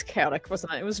 it was chaotic,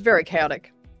 wasn't it? It was very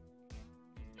chaotic.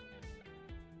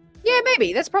 Yeah,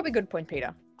 maybe. That's probably a good point,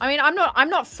 Peter. I mean, I'm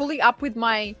not fully up with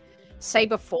my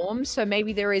saber form, so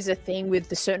maybe there is a thing with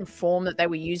the certain form that they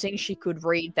were using. She could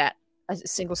read that as a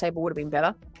single saber would have been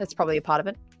better. That's probably a part of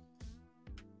it.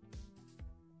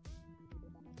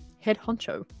 Head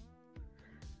honcho.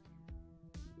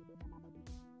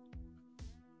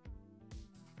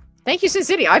 Thank you, Sin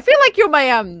City. I feel like you're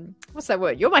my what's that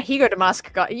word? You're my Hugo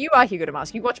Damask guy. You are Hugo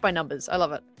Damask. You watch my numbers. I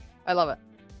love it. I love it.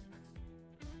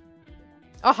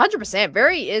 Oh, 100%.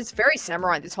 It's very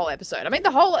samurai this whole episode. I mean,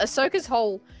 the whole Ahsoka's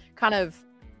whole kind of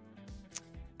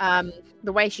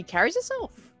the way she carries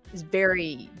herself. is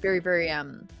very, very, very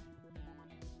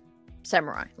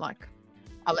samurai like,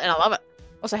 and I love it.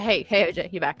 Also, hey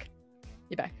OJ, you're back.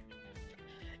 You're back.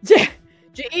 Yeah,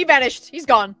 he vanished. He's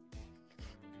gone.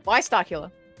 Bye,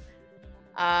 Starkiller.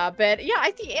 But yeah,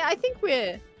 I think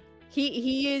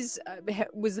he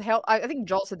was held. I think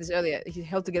Joel said this earlier. He's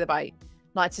held together by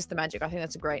Night Sister magic. I think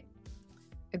that's a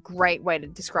great way to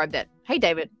describe that. Hey,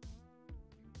 David,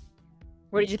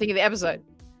 what did you think of the episode?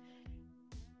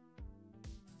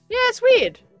 Yeah, it's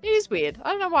weird. It is weird.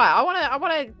 I don't know why. I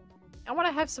want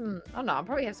to have some. I don't know. I'll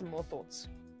probably have some more thoughts.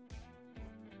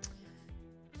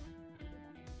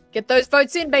 Get those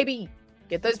votes in, baby.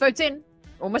 Get those votes in.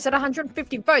 Almost at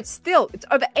 150 votes. Still, it's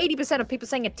over 80% of people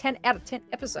saying a 10 out of 10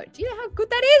 episode. Do you know how good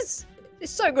that is?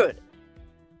 It's so good.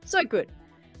 So good.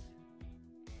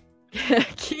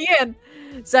 Kian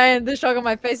saying the shock on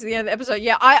my face at the end of the episode.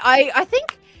 Yeah, I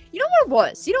think, you know what it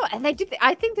was? You know, and they did,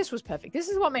 I think this was perfect. This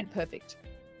is what made it perfect.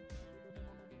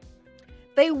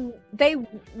 They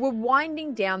were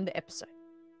winding down the episode.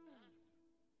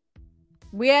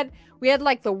 We had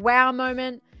like the wow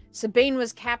moment. Sabine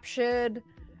was captured.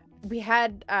 We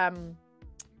had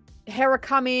Hera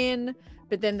come in,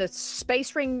 but then the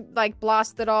space ring like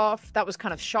blasted off. That was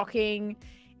kind of shocking.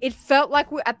 It felt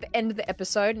like we're at the end of the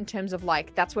episode in terms of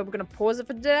like, that's where we're going to pause it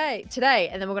for today.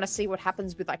 And then we're going to see what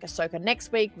happens with like Ahsoka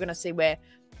next week. We're going to see where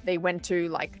they went to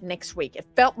like next week. It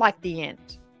felt like the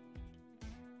end.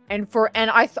 And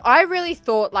I really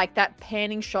thought like that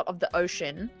panning shot of the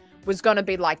ocean was going to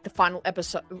be like the final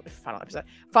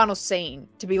final scene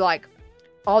to be like,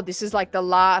 oh, this is like the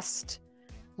last,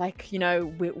 like, you know,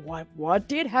 what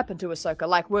did happen to Ahsoka?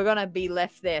 Like, we're going to be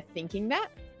left there thinking that.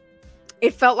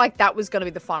 It felt like that was going to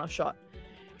be the final shot.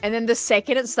 And then the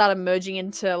second it started merging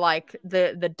into like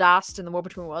the dust and the War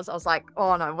Between Worlds, I was like,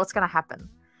 oh no, what's going to happen?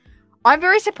 I'm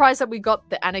very surprised that we got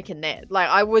the Anakin there. Like,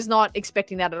 I was not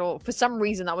expecting that at all. For some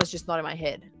reason, that was just not in my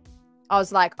head. I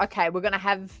was like, okay, we're going to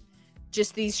have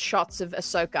just these shots of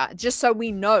Ahsoka, just so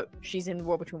we know she's in the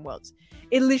War Between Worlds.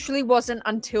 It literally wasn't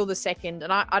until the second,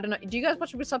 and I don't know, do you guys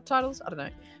watch it with subtitles? I don't know.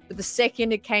 But the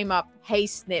second it came up, hey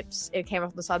snips, it came up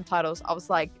with the subtitles, I was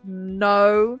like,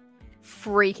 no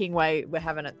freaking way we're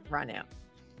having it right now.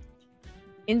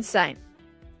 Insane.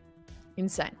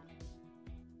 Insane.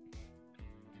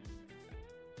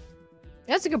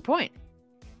 That's a good point.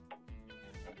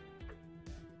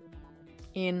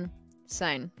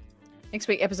 Insane. Next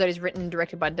week's episode is written and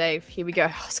directed by Dave. Here we go.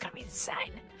 Oh, it's going to be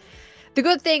insane. The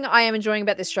good thing I am enjoying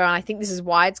about this show, and I think this is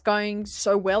why it's going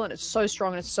so well and it's so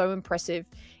strong and it's so impressive,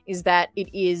 is that it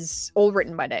is all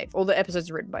written by Dave. All the episodes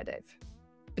are written by Dave.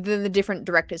 But then the different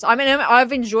directors. I mean,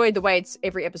 I've enjoyed the way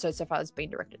every episode so far has been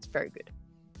directed. It's very good.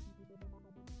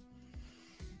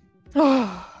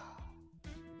 Oh.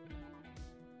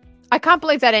 I can't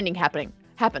believe that ending happened.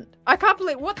 I can't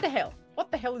believe, what the hell?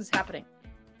 What the hell is happening?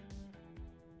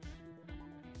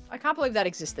 I can't believe that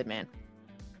existed, man.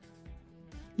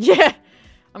 Yeah,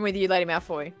 I'm with you, Lady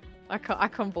Malfoy. I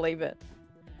can't believe it.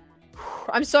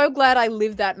 I'm so glad I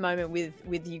lived that moment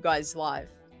with you guys live.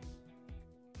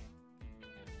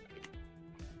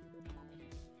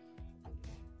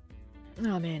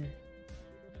 Oh, man.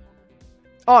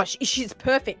 Oh, she's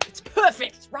perfect. It's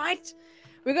perfect, right?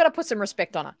 We've got to put some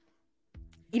respect on her.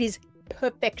 It is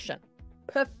perfection.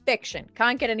 Perfection.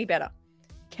 Can't get any better.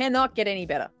 Cannot get any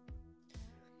better.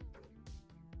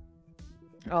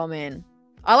 Oh, man.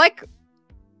 I like...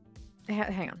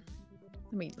 Hang on.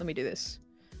 Let me do this.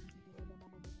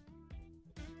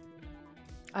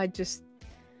 I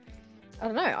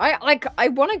don't know. I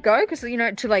want to go because, you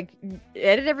know, to like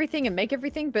edit everything and make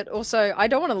everything, but also I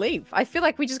don't want to leave. I feel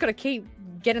like we just got to keep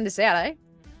getting this out, eh?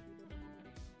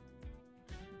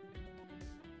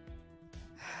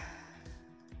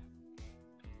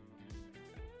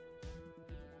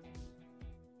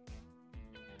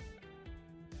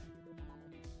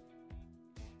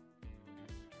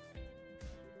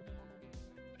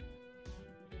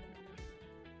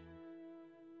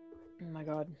 Oh my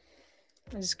god.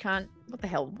 I just can't... What the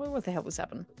hell? What the hell was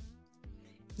happening?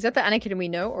 Is that the Anakin we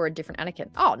know or a different Anakin?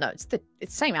 Oh, no. It's the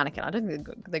same Anakin. I don't think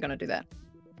they're going to do that.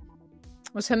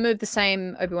 Was her move the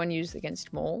same Obi-Wan used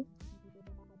against Maul?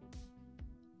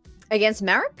 Against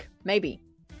Marek? Maybe.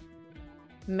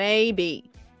 Maybe.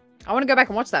 I want to go back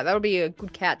and watch that. That would be a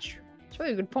good catch. It's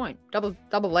really a good point.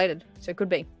 Double-bladed. So it could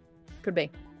be. Could be.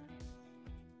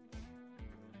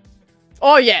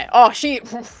 Oh, yeah. Oh, she's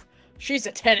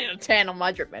a 10 out of 10 on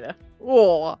my drip meter.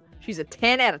 Oh, she's a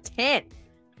 10 out of 10.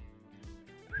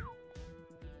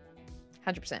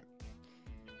 100%.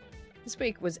 This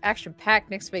week was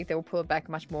action-packed. Next week they will pull it back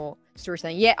much more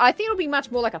storytelling. Yeah, I think it'll be much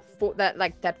more like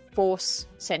that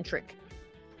Force-centric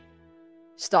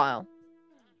style.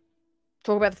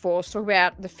 Talk about the Force, talk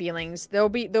about the feelings. There'll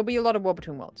be a lot of War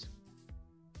Between Worlds.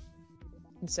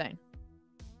 Insane.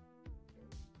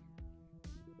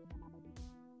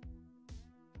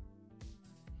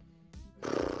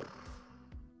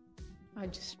 I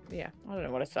don't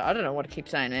know what to say. I don't know what to keep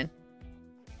saying, man.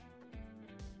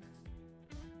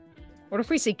 What if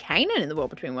we see Kanan in the War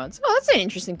Between Worlds? Oh, that's an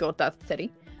interesting thought,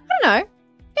 Teddy. I don't know.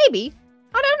 Maybe.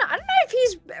 I don't know if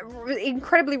he's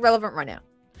incredibly relevant right now.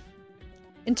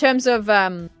 In terms of, yeah,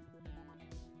 I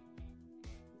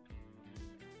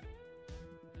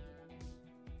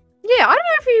don't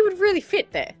know if he would really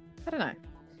fit there. I don't know.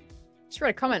 Just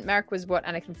read a comment. Marek was what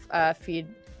Anakin feared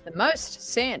the most.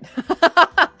 Sand.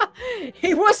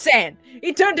 He was sand.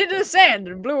 He turned into sand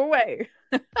and blew away.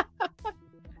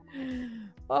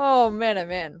 Oh, man, oh,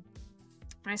 man.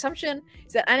 My assumption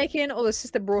is that Anakin or the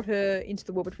sister brought her into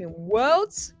the War Between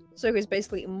Worlds. Ahsoka is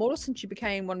basically immortal since she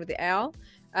became one with the Owl.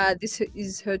 This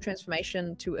is her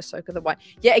transformation to Ahsoka the White.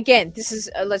 Yeah, again, this is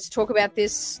let's talk about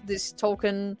this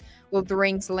Tolkien Lord of the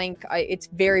Rings link. It's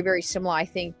very, very similar. I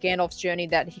think Gandalf's journey,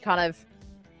 that he kind of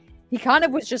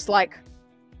was just like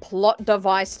plot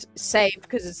device saved,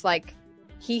 because it's like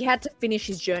he had to finish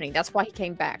his journey. That's why he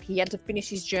came back. He had to finish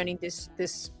his journey, this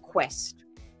quest.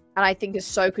 And I think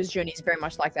Ahsoka's journey is very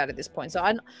much like that at this point. So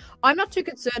I'm not too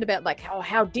concerned about like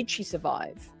how did she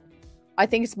survive. I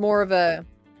think it's more of a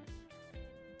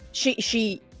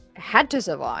she had to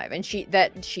survive, and she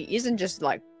isn't just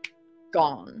like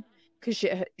gone because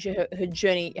her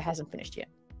journey hasn't finished yet.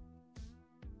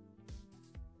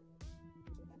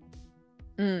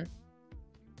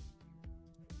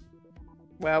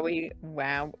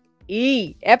 Wow.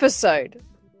 Episode.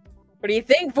 What do you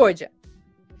think, Voyager?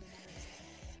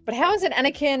 But how is it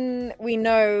Anakin we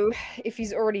know if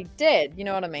he's already dead? You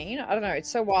know what I mean? I don't know. It's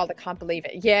so wild. I can't believe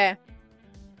it. Yeah.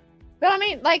 But I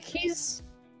mean, like, he's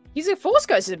a Force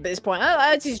ghost at this point.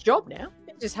 That's his job now.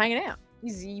 He's just hanging out.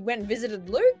 He went and visited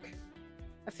Luke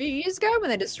a few years ago when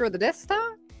they destroyed the Death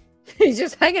Star. He's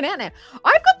just hanging out now.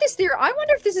 I've got this theory. I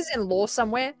wonder if this is in lore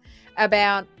somewhere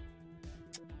about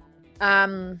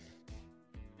maybe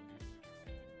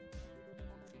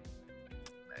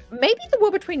the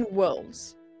War Between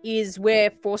Worlds is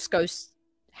where Force ghosts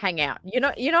hang out. You know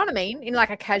what I mean? In like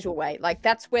a casual way. Like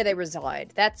that's where they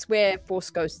reside. That's where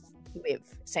Force ghosts live,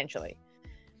 essentially.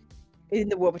 In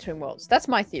the War Between Worlds. That's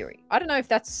my theory. I don't know if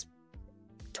that's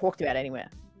talked about anywhere,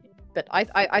 but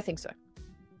I think so.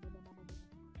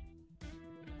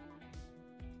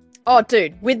 Oh,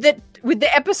 dude, with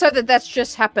the episode that's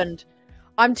just happened,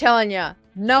 I'm telling you,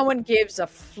 no one gives a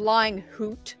flying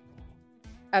hoot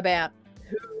about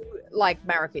who like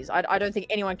Marek is. I don't think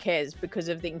anyone cares because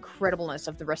of the incredibleness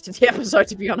of the rest of the episode,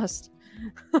 to be honest.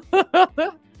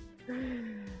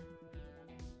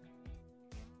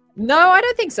 No, I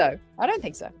don't think so. I don't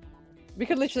think so. We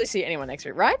could literally see anyone next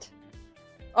week, right?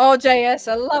 Oh,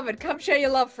 JS, I love it. Come share your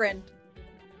love, friend.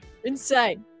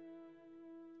 Insane.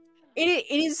 It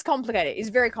is complicated. It's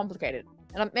very complicated.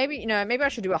 And maybe I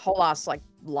should do a whole ass like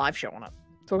live show on it,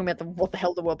 talking about what the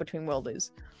hell the World Between World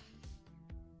is.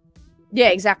 Yeah,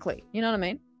 exactly. You know what I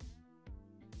mean?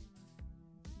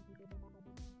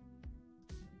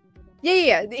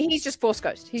 Yeah. He's just Force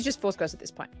Ghost. He's just Force Ghost at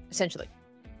this point, essentially.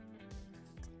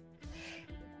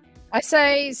 I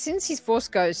say, since he's Force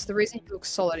Ghost, the reason he looks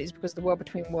solid is because the World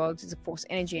Between Worlds is a Force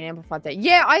energy and amplified there.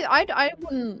 Yeah, I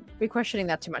wouldn't be questioning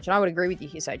that too much, and I would agree with you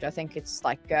here, Sage. I think it's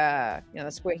like,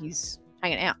 that's where he's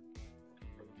hanging out.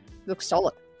 He looks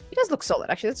solid. He does look solid,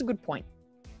 actually. That's a good point.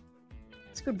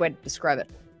 It's a good way to describe it.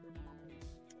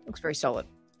 Looks very solid.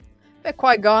 But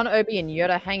Qui-Gon, Obi, and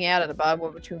Yoda hang out at the bar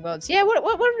World Between Worlds. Yeah, what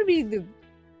would be the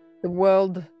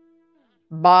world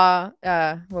bar,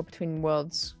 World Between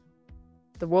Worlds?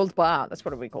 The World Bar, that's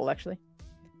what it would be called, actually.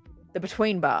 The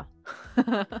Between Bar.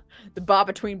 The bar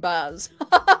between bars.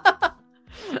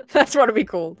 That's what it would be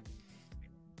called.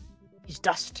 He's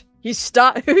dust. He's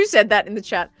star. Who said that in the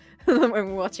chat when we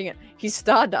were watching it? He's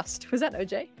Stardust. Was that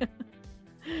OJ?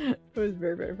 It was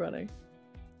very, very funny.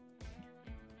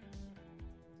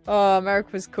 Oh,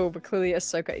 Marek was cool, but clearly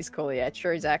Ahsoka is cool. Yeah,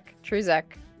 true, Zach. True,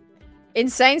 Zach.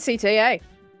 Insane CTA.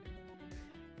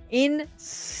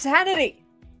 Insanity.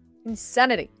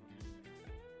 Insanity.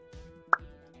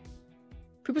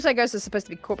 People say ghosts are supposed to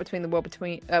be caught between the world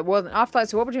between world and afterlife.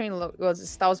 So World Between Worlds is a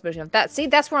Star Wars version of that. See,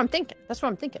 that's what I'm thinking. That's what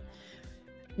I'm thinking.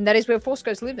 And that is where Force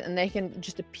ghosts live, and they can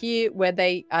just appear where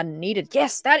they are needed.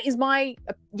 Yes, that is my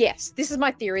yes. This is my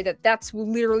theory that that's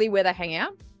literally where they hang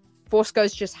out. Force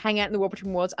ghosts just hang out in the World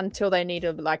Between Worlds until they need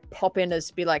to like pop in as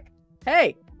be like,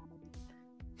 hey,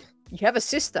 you have a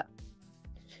sister.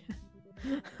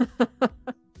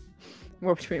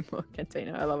 War between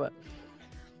Cantina. I love it.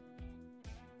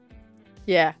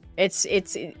 Yeah, it's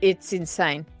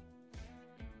insane.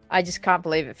 I just can't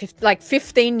believe it. Like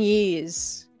 15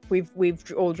 years, we've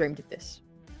all dreamed of this.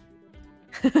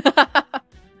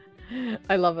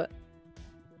 I love it.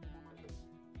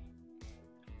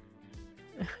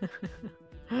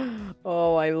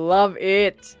 Oh, I love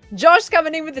it. Josh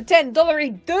coming in with the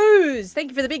 $10 dues.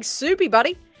 Thank you for the big soupy,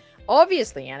 buddy.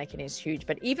 Obviously, Anakin is huge,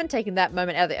 but even taking that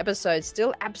moment out of the episode,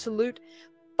 still absolute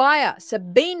fire.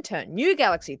 Sabine turned New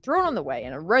Galaxy, Thrawn on the way,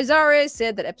 and Rosario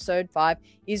said that episode 5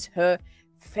 is her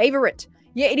favorite.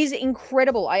 Yeah, it is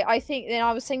incredible. I think, and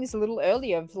I was saying this a little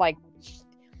earlier, of like,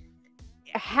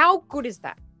 how good is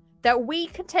that? That we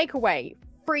can take away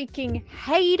freaking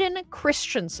Hayden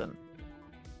Christensen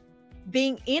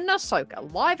being in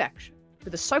Ahsoka live action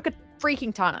with Ahsoka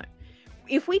freaking Tano.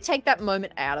 If we take that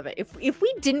moment out of it, if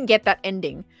we didn't get that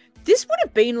ending, this would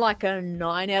have been like a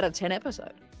 9 out of 10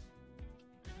 episode.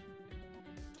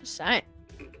 Just saying.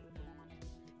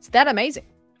 It's that amazing.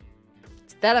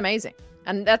 It's that amazing.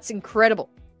 And that's incredible.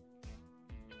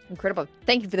 Incredible.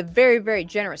 Thank you for the very, very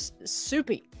generous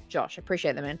soupy, Josh. I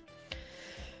appreciate that, man.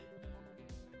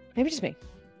 Maybe just me.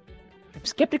 I'm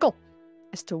skeptical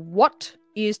as to what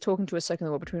is talking to Ahsoka in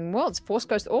the War Between Worlds. Force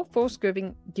Ghost or Force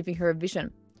giving her a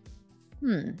vision.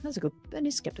 That's a good... That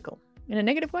is skeptical. In a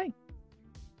negative way.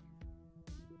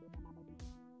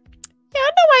 Yeah, I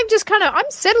know I'm just kind of... I'm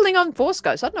settling on Force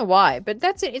Ghost. I don't know why, but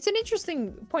that's it. It's an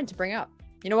interesting point to bring up.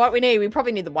 You know what we need? We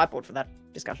probably need the whiteboard for that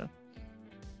discussion.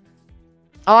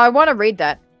 Oh, I want to read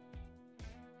that.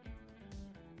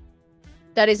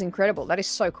 That is incredible. That is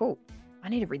so cool. I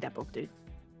need to read that book, dude.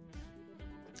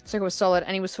 Ahsoka was solid,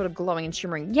 and he was sort of glowing and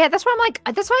shimmering. Yeah, that's why I'm like...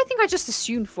 That's why I think I just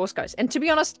assumed Force Ghost. And to be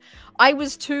honest, I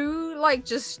was too, like,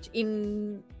 just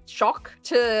in shock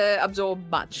to absorb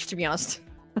much, to be honest.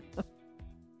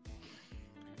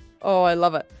 Oh, I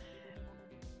love it.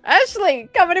 Ashley,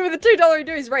 coming in with a $2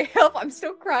 dues. Ray, help. I'm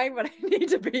still crying, but I need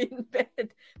to be in bed.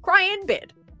 Cry in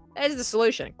bed. There's the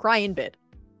solution. Cry in bed.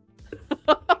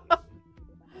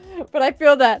 But I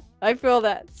feel that. I feel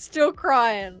that. Still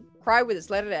crying. Cry with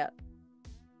us. Let it out.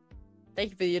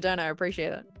 Thank you for your donor. I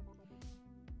appreciate it.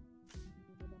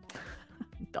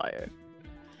 Dio.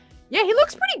 Yeah, he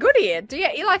looks pretty good here.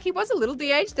 He was a little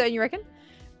de-aged, don't you reckon?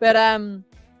 But,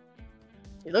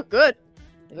 he looked good.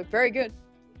 He looked very good.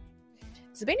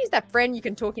 Sabine is that friend you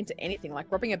can talk into anything, like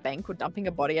robbing a bank or dumping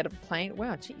a body out of a plane.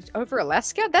 Wow, geez, over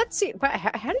Alaska? That's it. Wow,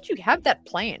 how did you have that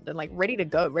planned and, like, ready to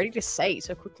go, ready to say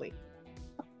so quickly?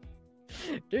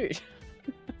 Dude.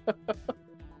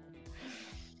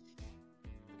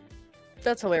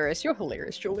 That's hilarious. You're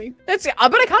hilarious, Julie. But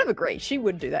I kind of agree. She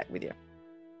would do that with you.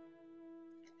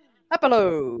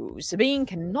 Apollo. Sabine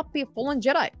cannot be a fallen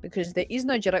Jedi because there is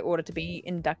no Jedi Order to be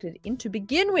inducted in to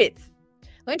begin with.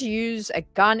 Learning to use a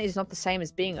gun is not the same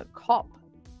as being a cop.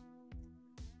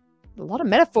 A lot of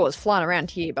metaphors flying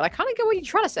around here, but I kind of get what you're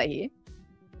trying to say here.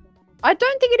 I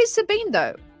don't think it is Sabine,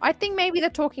 though. I think maybe they're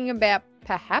talking about,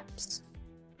 perhaps...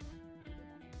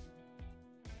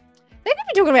 They could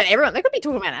be talking about everyone. They could be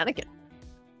talking about Anakin.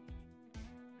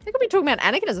 They could be talking about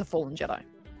Anakin as a fallen Jedi.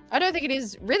 I don't think it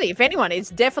is, really. If anyone, it's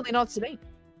definitely not Sabine.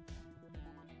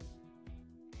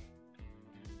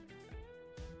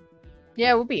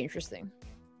 Yeah, it would be interesting.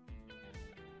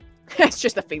 It's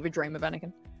just a fever dream of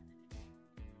Anakin.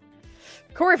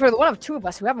 Corey, for the one of two of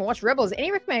us who haven't watched Rebels,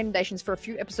 any recommendations for a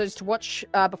few episodes to watch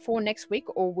before next week,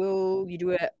 or will you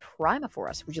do a primer for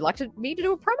us? Would you like me to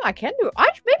do a primer? I can do it.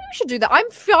 Maybe we should do that. I'm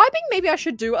vibing. Maybe I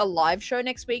should do a live show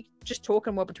next week, just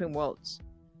talking War Between Worlds.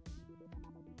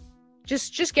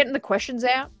 Just getting the questions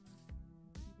out.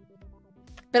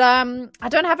 But I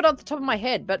don't have it off the top of my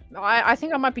head, but I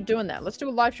think I might be doing that. Let's do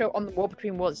a live show on the War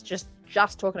Between Worlds, just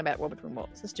talking about War Between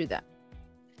Worlds. Let's do that.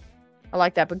 I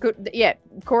like that, but good. Yeah,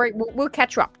 Corey, we'll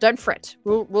catch you up. Don't fret.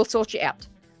 We'll sort you out.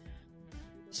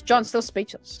 John's still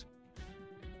speechless.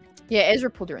 Yeah, Ezra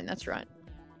pulled her in. That's right.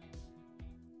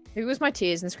 It was my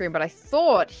tears in the screen, but I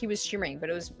thought he was shimmering, but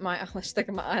it was my eyelash stuck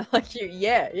in my eye like you.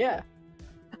 Yeah.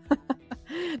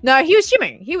 No, he was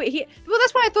shimmering. Well,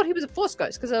 that's why I thought he was a Force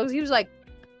Ghost, because he was like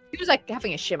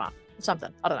having a shimmer or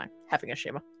something. I don't know, having a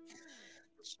shimmer.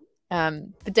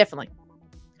 But definitely,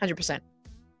 100%.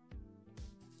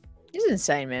 This is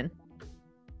insane, man.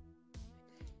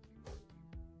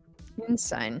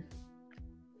 Insane.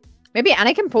 Maybe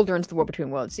Anakin pulled her into the War Between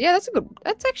Worlds. Yeah,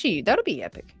 that'll be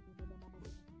epic.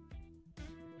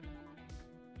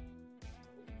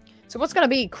 So what's going to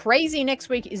be crazy next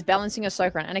week is balancing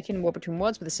Ahsoka and Anakin in War Between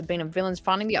Worlds with the Sabine and villains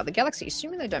finding the other galaxy,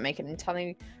 assuming they don't make it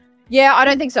entirely. Yeah, I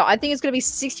don't think so. I think it's going to be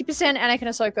 60% Anakin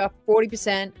Ahsoka,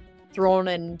 40% Thrawn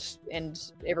and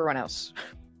everyone else.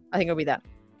 I think it'll be that.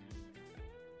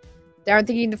 Darren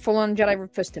thinking the Fallen Jedi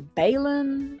refers to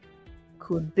Balin.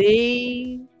 Could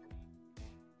be.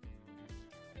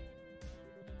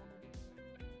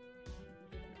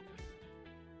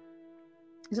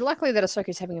 Is it likely that Ahsoka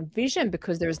is having a vision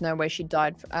because there is no way she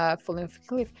died falling off a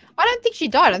cliff? I don't think she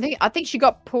died. I think she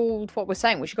got pulled. What we're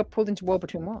saying, where she got pulled into World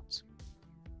Between Worlds.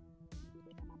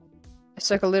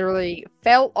 Ahsoka literally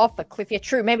fell off a cliff. Yeah,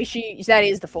 true. Maybe that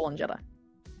is the Fallen Jedi.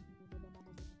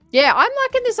 Yeah, I'm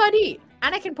liking this idea.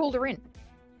 Anakin pulled her in.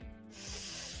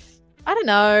 I don't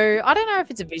know. I don't know if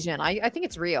it's a vision. I think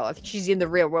it's real. I think she's in the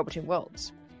real World Between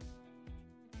Worlds.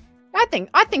 I think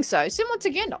so. Similar to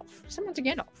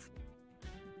Gandalf.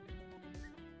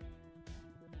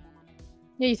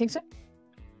 Yeah, you think so?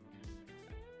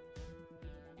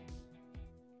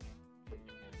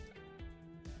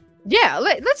 Yeah,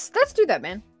 let's do that,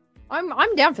 man.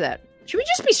 I'm down for that. Should we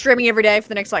just be streaming every day for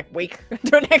the next like week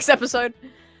to a next episode?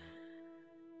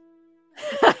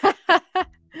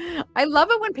 I love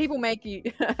it when people make you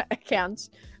accounts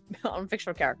on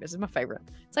fictional characters. It's my favorite.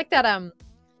 It's like that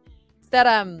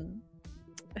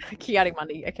Kiadi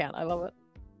Mundi account. I love it.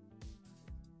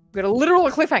 We've got a literal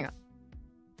cliffhanger.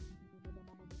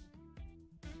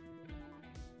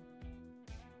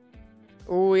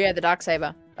 Oh yeah, the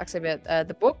Darksaber.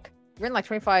 The book written like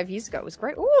 25 years ago. It was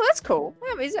great. Oh, that's cool.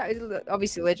 Yeah,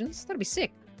 obviously Legends. That'd be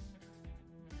sick.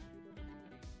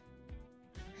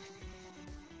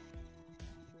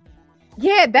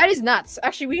 Yeah, that is nuts.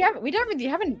 Actually, we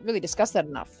haven't really discussed that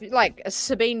enough. Like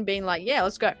Sabine being like, "Yeah,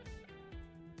 let's go."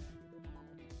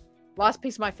 Last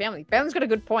piece of my family. Balin's got a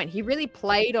good point. He really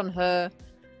played on her.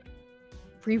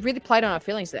 He really played on her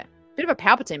feelings there. Bit of a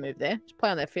Palpatine move there. Just play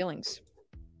on their feelings.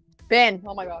 Ben,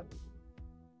 oh my god.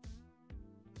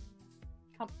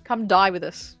 Come die with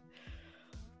us.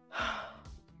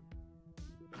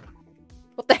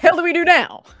 What the hell do we do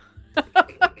now?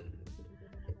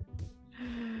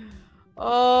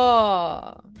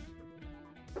 Oh.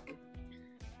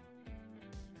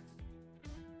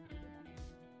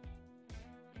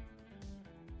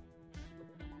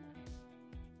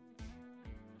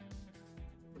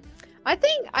 I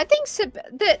think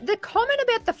the comment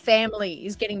about the family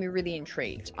is getting me really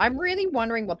intrigued. I'm really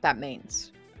wondering what that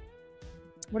means.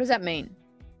 What does that mean?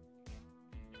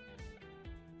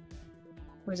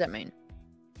 What does that mean?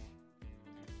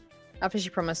 After she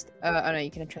promised, oh no, you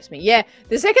can trust me. Yeah,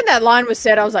 the second that line was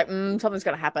said, I was like, something's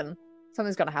gonna happen.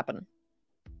 Something's gonna happen.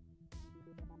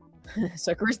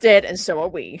 So Chris dead, and so are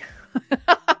we.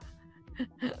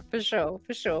 For sure.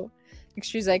 Next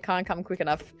Tuesday can't come quick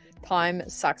enough. Time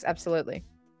sucks, absolutely.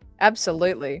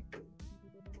 Absolutely.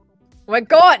 Oh my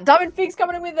god, Diamond Fig's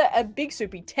coming in with a big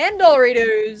soupy $10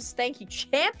 Doritos. Thank you,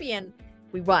 champion.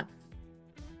 We won.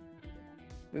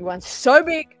 We won so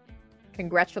big.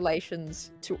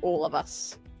 Congratulations to all of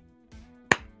us.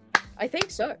 I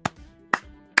think so.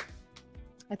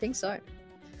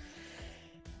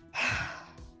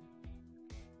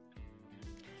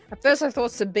 At first I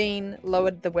thought Sabine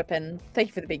lowered the weapon. Thank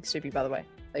you for the big soupy, by the way.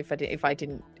 If I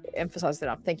didn't emphasize it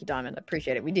enough. Thank you, Diamond. I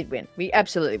appreciate it. We did win. We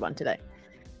absolutely won today.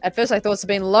 At first I thought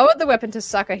Sabine lowered the weapon to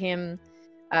sucker him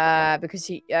because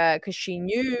she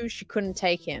knew she couldn't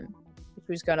take him.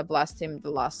 She was going to blast him the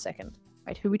last second.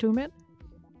 Wait, who are we talking about?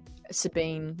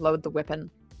 Sabine lowered the weapon.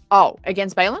 Oh,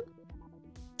 against Balin?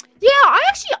 Yeah, I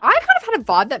kind of had a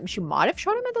vibe that she might have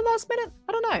shot him at the last minute.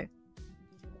 I don't know.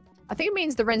 I think it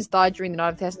means the Wrens died during the Night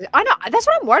of the Thousand. I know, that's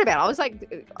what I'm worried about. I was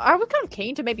kind of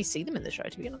keen to maybe see them in the show,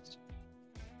 to be honest.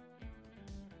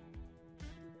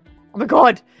 Oh my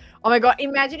god.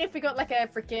 Imagine if we got like a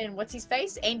freaking, what's his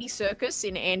face? Andy Serkis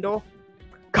in Andor.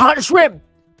 Can't swim!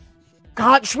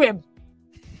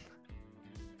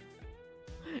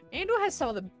 Andor has some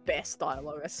of the best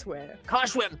dialogue, I swear. Can't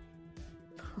swim!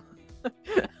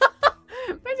 Imagine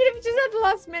if it just at the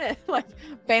last minute, like,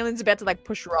 Balin's about to, like,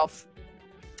 push her off.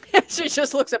 She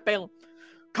just looks at Balin.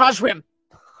 Can't swim!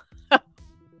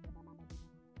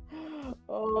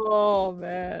 Oh,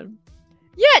 man.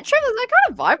 Yeah, Trevor, I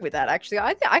kind of vibe with that, actually.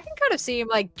 I can kind of see him,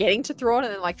 like, getting to Thrawn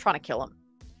and then, like, trying to kill him.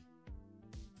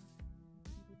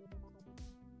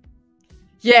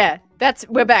 Yeah,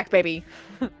 we're back, baby.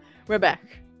 We're back.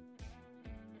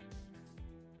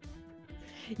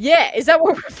 Yeah, is that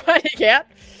what we're finding out?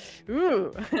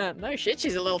 Ooh, no shit,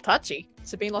 she's a little touchy.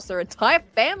 Sabine lost her entire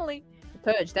family. The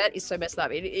Purge, that is so messed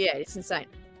up. Yeah, it's insane.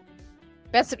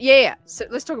 Yeah. So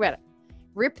let's talk about it.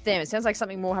 Rip them. It sounds like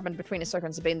something more happened between Ahsoka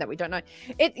and Sabine that we don't know.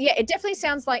 It definitely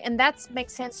sounds like, and that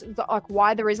makes sense, like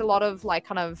why there is a lot of like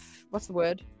kind of, what's the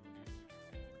word?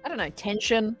 I don't know,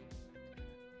 tension.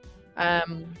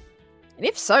 And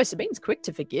if so, Sabine's quick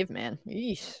to forgive, man.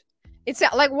 Eesh. It's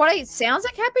like what it sounds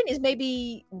like happened is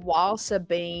maybe while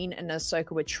Sabine and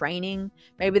Ahsoka were training,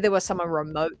 maybe there was someone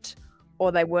remote,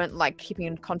 or they weren't like keeping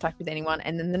in contact with anyone,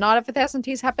 and then the Night of 1,000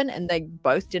 Tears happened, and they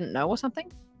both didn't know or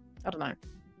something. I don't know.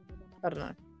 I don't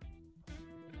know.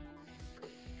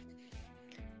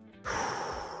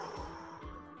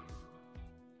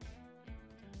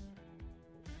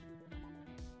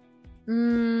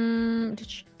 Did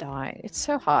she die? It's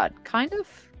so hard. Kind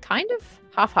of,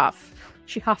 half.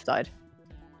 She half died.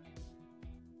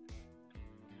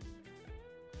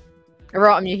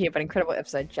 Right, I'm new here, but incredible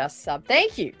episode. Just sub.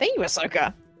 Thank you,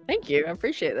 Ahsoka. Thank you. I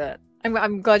appreciate that.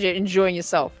 I'm glad you're enjoying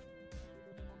yourself.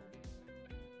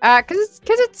 Cause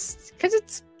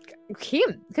it's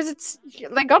him. Cause it's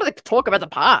they gotta talk about the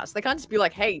past. They can't just be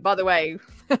like, hey, by the way,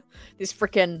 this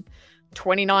freaking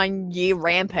 29-year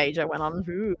rampage I went on.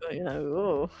 Ooh, you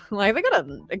know, like they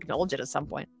gotta acknowledge it at some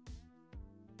point.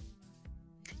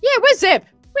 Yeah, where's Zeb?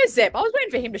 Where's Zeb? I was waiting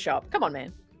for him to show up. Come on,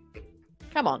 man.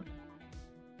 Come on.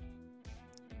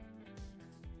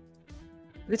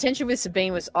 The tension with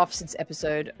Sabine was off since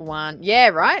episode 1. Yeah,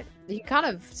 right? You kind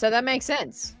of... So that makes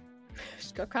sense.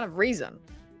 She's got kind of reason.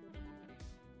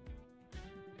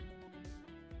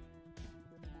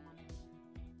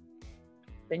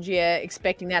 Benji, yeah,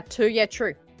 expecting that too. Yeah,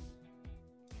 true.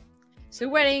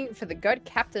 Still waiting for the GOAT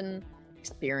Captain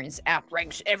experience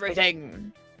outranks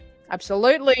everything.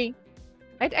 Absolutely.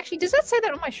 Actually, does that say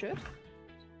that on my shirt?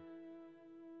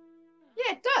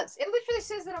 Yeah, it does. It literally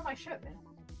says that on my shirt, man.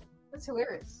 That's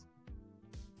hilarious.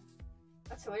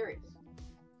 That's hilarious.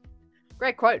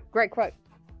 Great quote. Great quote.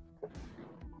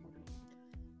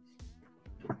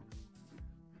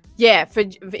 Yeah, for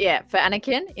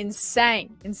Anakin,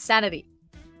 insane. Insanity.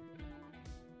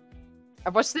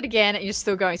 I've watched it again and you're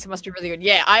still going, so it must be really good.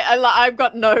 Yeah, I've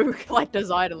got no like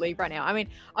desire to leave right now. I mean,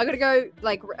 I gotta go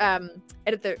like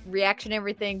edit the reaction and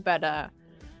everything, but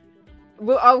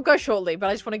I'll go shortly, but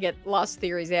I just want to get last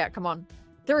theories out. Come on.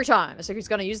 Theory time. Ahsoka's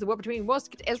gonna use the War Between Worlds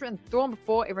to get to Ezra and Thrawn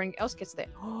before everyone else gets there.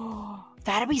 Oh,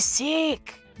 that'd be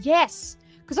sick. Yes.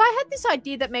 Because I had this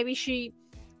idea that maybe she...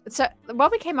 So,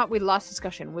 what we came up with last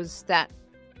discussion was that,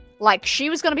 like, she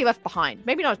was going to be left behind.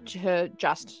 Maybe not her,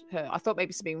 just her. I thought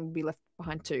maybe Sabine would be left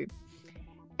behind too.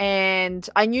 And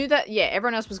I knew that, yeah,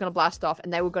 everyone else was going to blast off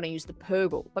and they were going to use the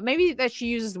Purgle. But maybe that she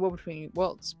uses the War Between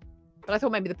Worlds. But I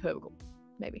thought maybe the Purgle.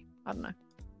 Maybe. I don't know.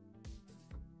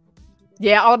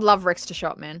 Yeah, I would love Rex to show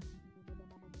up, man.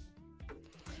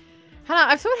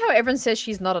 Hannah, I've thought how everyone says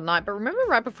she's not a knight, but remember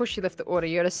right before she left the Order,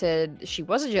 Yoda said she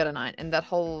was a Jedi Knight, and that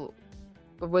whole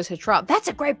was her trial. That's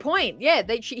a great point. Yeah,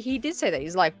 he did say that.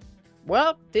 He's like,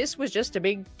 well, this was just a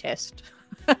big test.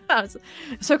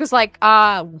 Ahsoka's like,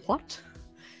 what?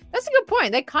 That's a good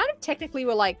point. They kind of technically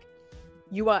were like,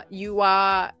 you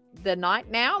are the knight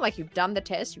now. Like, you've done the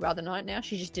test. You are the knight now.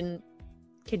 She just didn't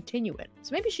continue it.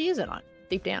 So maybe she is a knight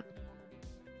deep down.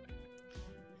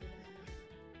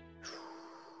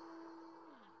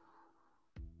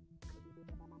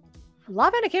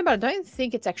 Love Anakin, but I don't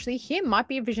think it's actually him. Might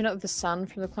be a vision of the sun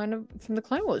from the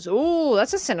Clone Wars. Oh,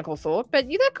 that's a cynical thought, but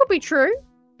yeah, that could be true.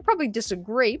 I probably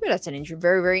disagree, but that's an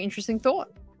very, very interesting thought.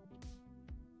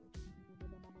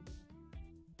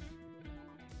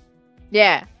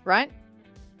 Yeah, right?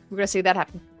 We're gonna see that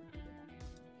happen.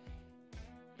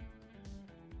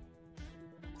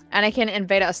 Anakin and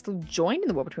Vader are still joined in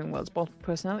the War Between Worlds, both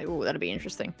personality. Oh, that'd be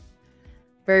interesting.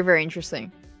 Very, very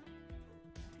interesting.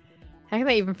 How can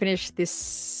they even finish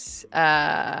this?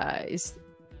 Is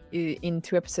in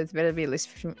 2 episodes better be at least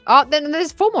 15? Oh, then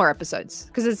there's 4 more episodes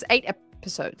because it's 8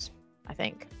 episodes, I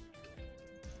think.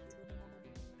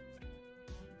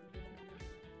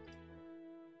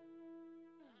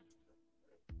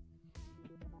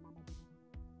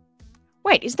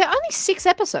 Wait, is there only 6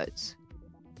 episodes?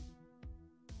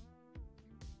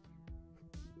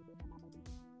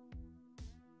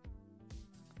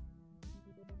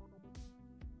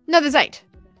 No, there's 8.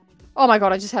 Oh my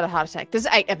god, I just had a heart attack. There's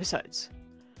 8 episodes.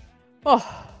 Oh,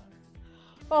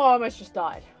 I almost just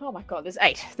died. Oh my god, there's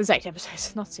 8. There's 8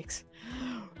 episodes, not 6.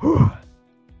 Whew.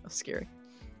 That's scary.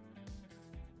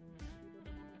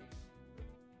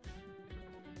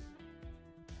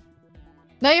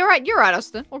 No, you're right. You're right,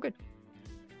 Austin. All good.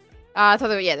 I thought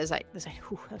there were, yeah, there's 8. There's 8.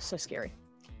 Whew, that was so scary.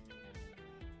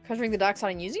 Conjuring the dark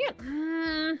side and using it?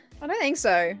 I don't think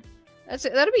so.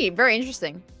 That'll be very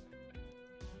interesting.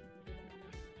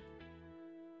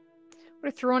 What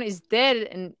if Thrawn is dead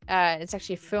and it's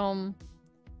actually a film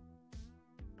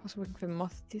possibly looking for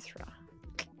Moth Dithra?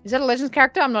 Is that a Legends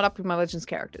character? I'm not up with my Legends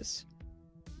characters.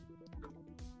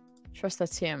 Trust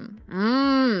that's him.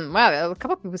 Wow, a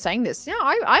couple of people saying this. Yeah,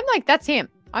 I'm like, that's him.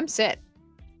 I'm set.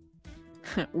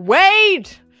 Wade!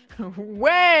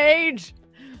 Wade!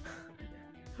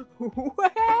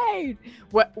 Wade!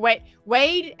 Wait,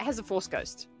 Wade has a Force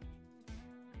Ghost.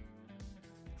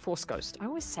 Force Ghost. I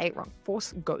always say it wrong.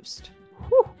 Force Ghost.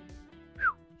 Whew.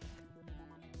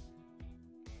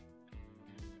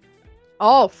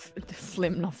 Oh,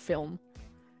 flim, not film.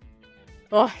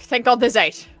 Oh, thank God there's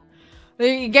 8.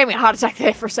 You gave me a heart attack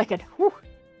there for a second. Whew.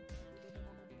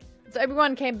 So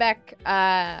everyone came back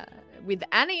with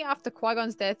Annie after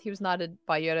Qui-Gon's death. He was knighted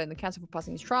by Yoda in the council for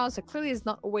passing his trials. So clearly it's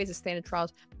not always a standard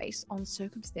trials based on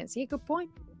circumstance. Yeah, good point.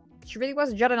 She really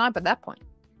was a Jedi Knight by that point.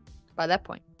 By that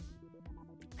point.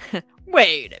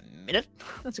 Wait a minute.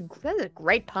 That's a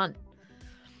great pun.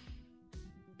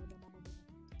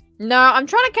 No, I'm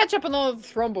trying to catch up on all the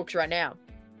Thrawn books right now.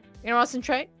 You know what's in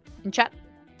chat? In chat?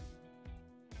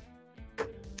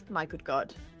 My good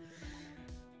God.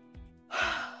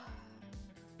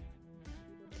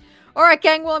 Alright,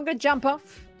 gang. Well, I'm going to jump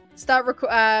off. Start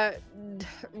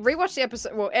rewatch the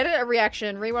episode. Well, edit a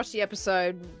reaction. Rewatch the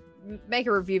episode. Make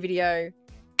a review video.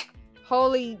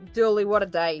 Holy dooly, what a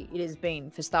day it has been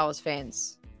for Star Wars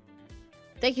fans.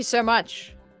 Thank you so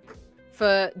much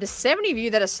for the 70 of you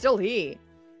that are still here.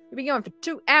 We've been going for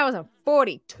 2 hours and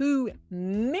 42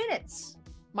 minutes.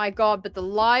 My God, but the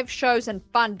live shows and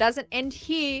fun doesn't end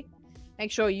here.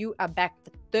 Make sure you are back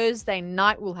for Thursday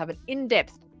night. We'll have an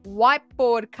in-depth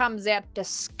whiteboard comes out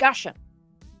discussion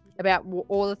about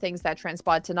all the things that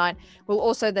transpired tonight. We'll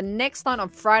also, the next night on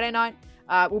Friday night,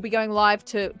 we'll be going live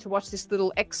to watch this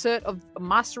little excerpt of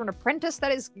Master and Apprentice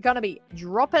that is going to be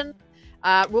dropping.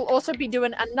 We'll also be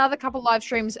doing another couple live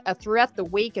streams throughout the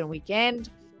week and weekend.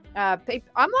 I'm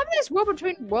loving this World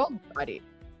Between World idea.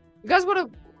 You guys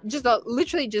want to just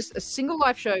literally just a single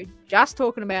live show just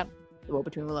talking about the World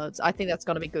Between Worlds? I think that's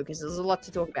going to be good because there's a lot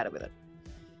to talk about it with it.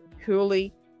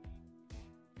 Holy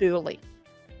dooly.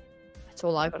 That's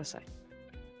all I got to say.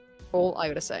 All I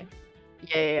got to say.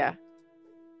 Yeah.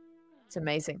 It's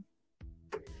amazing.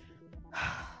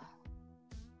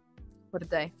 What a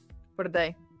day. What a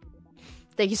day.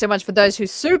 Thank you so much for those who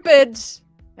supered.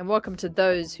 And welcome to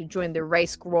those who joined the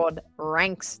Race Squad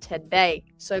ranks today.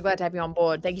 So glad to have you on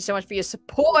board. Thank you so much for your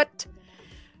support.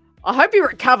 I hope you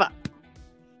recover.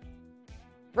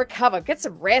 Recover. Get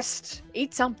some rest.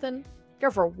 Eat something.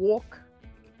 Go for a walk.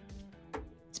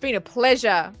 It's been a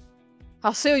pleasure.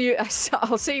 I'll see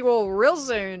you all real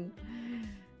soon.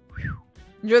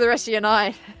 Enjoy the rest of your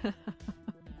night. I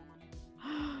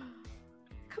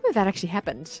can't believe that actually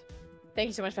happened. Thank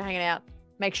you so much for hanging out.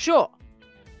 Make sure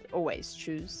to always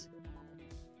choose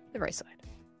the right side.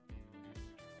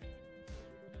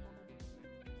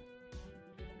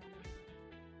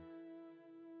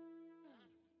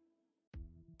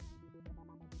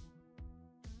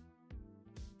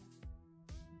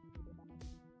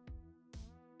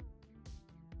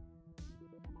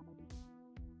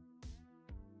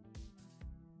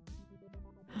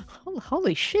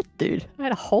 Holy shit, dude. I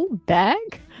had a whole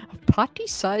bag of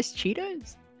party-sized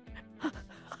Cheetos.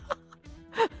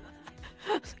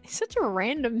 It's such a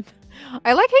random...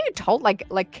 I like how you told,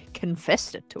 like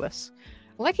confessed it to us.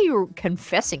 I like how you were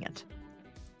confessing it.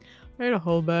 I had a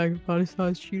whole bag of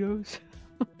party-sized Cheetos.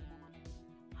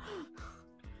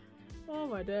 Oh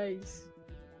my days.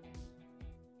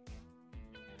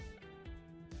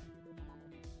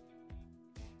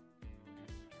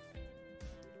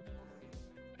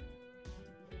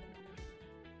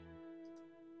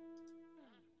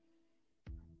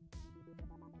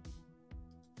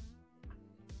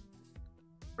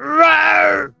 Right.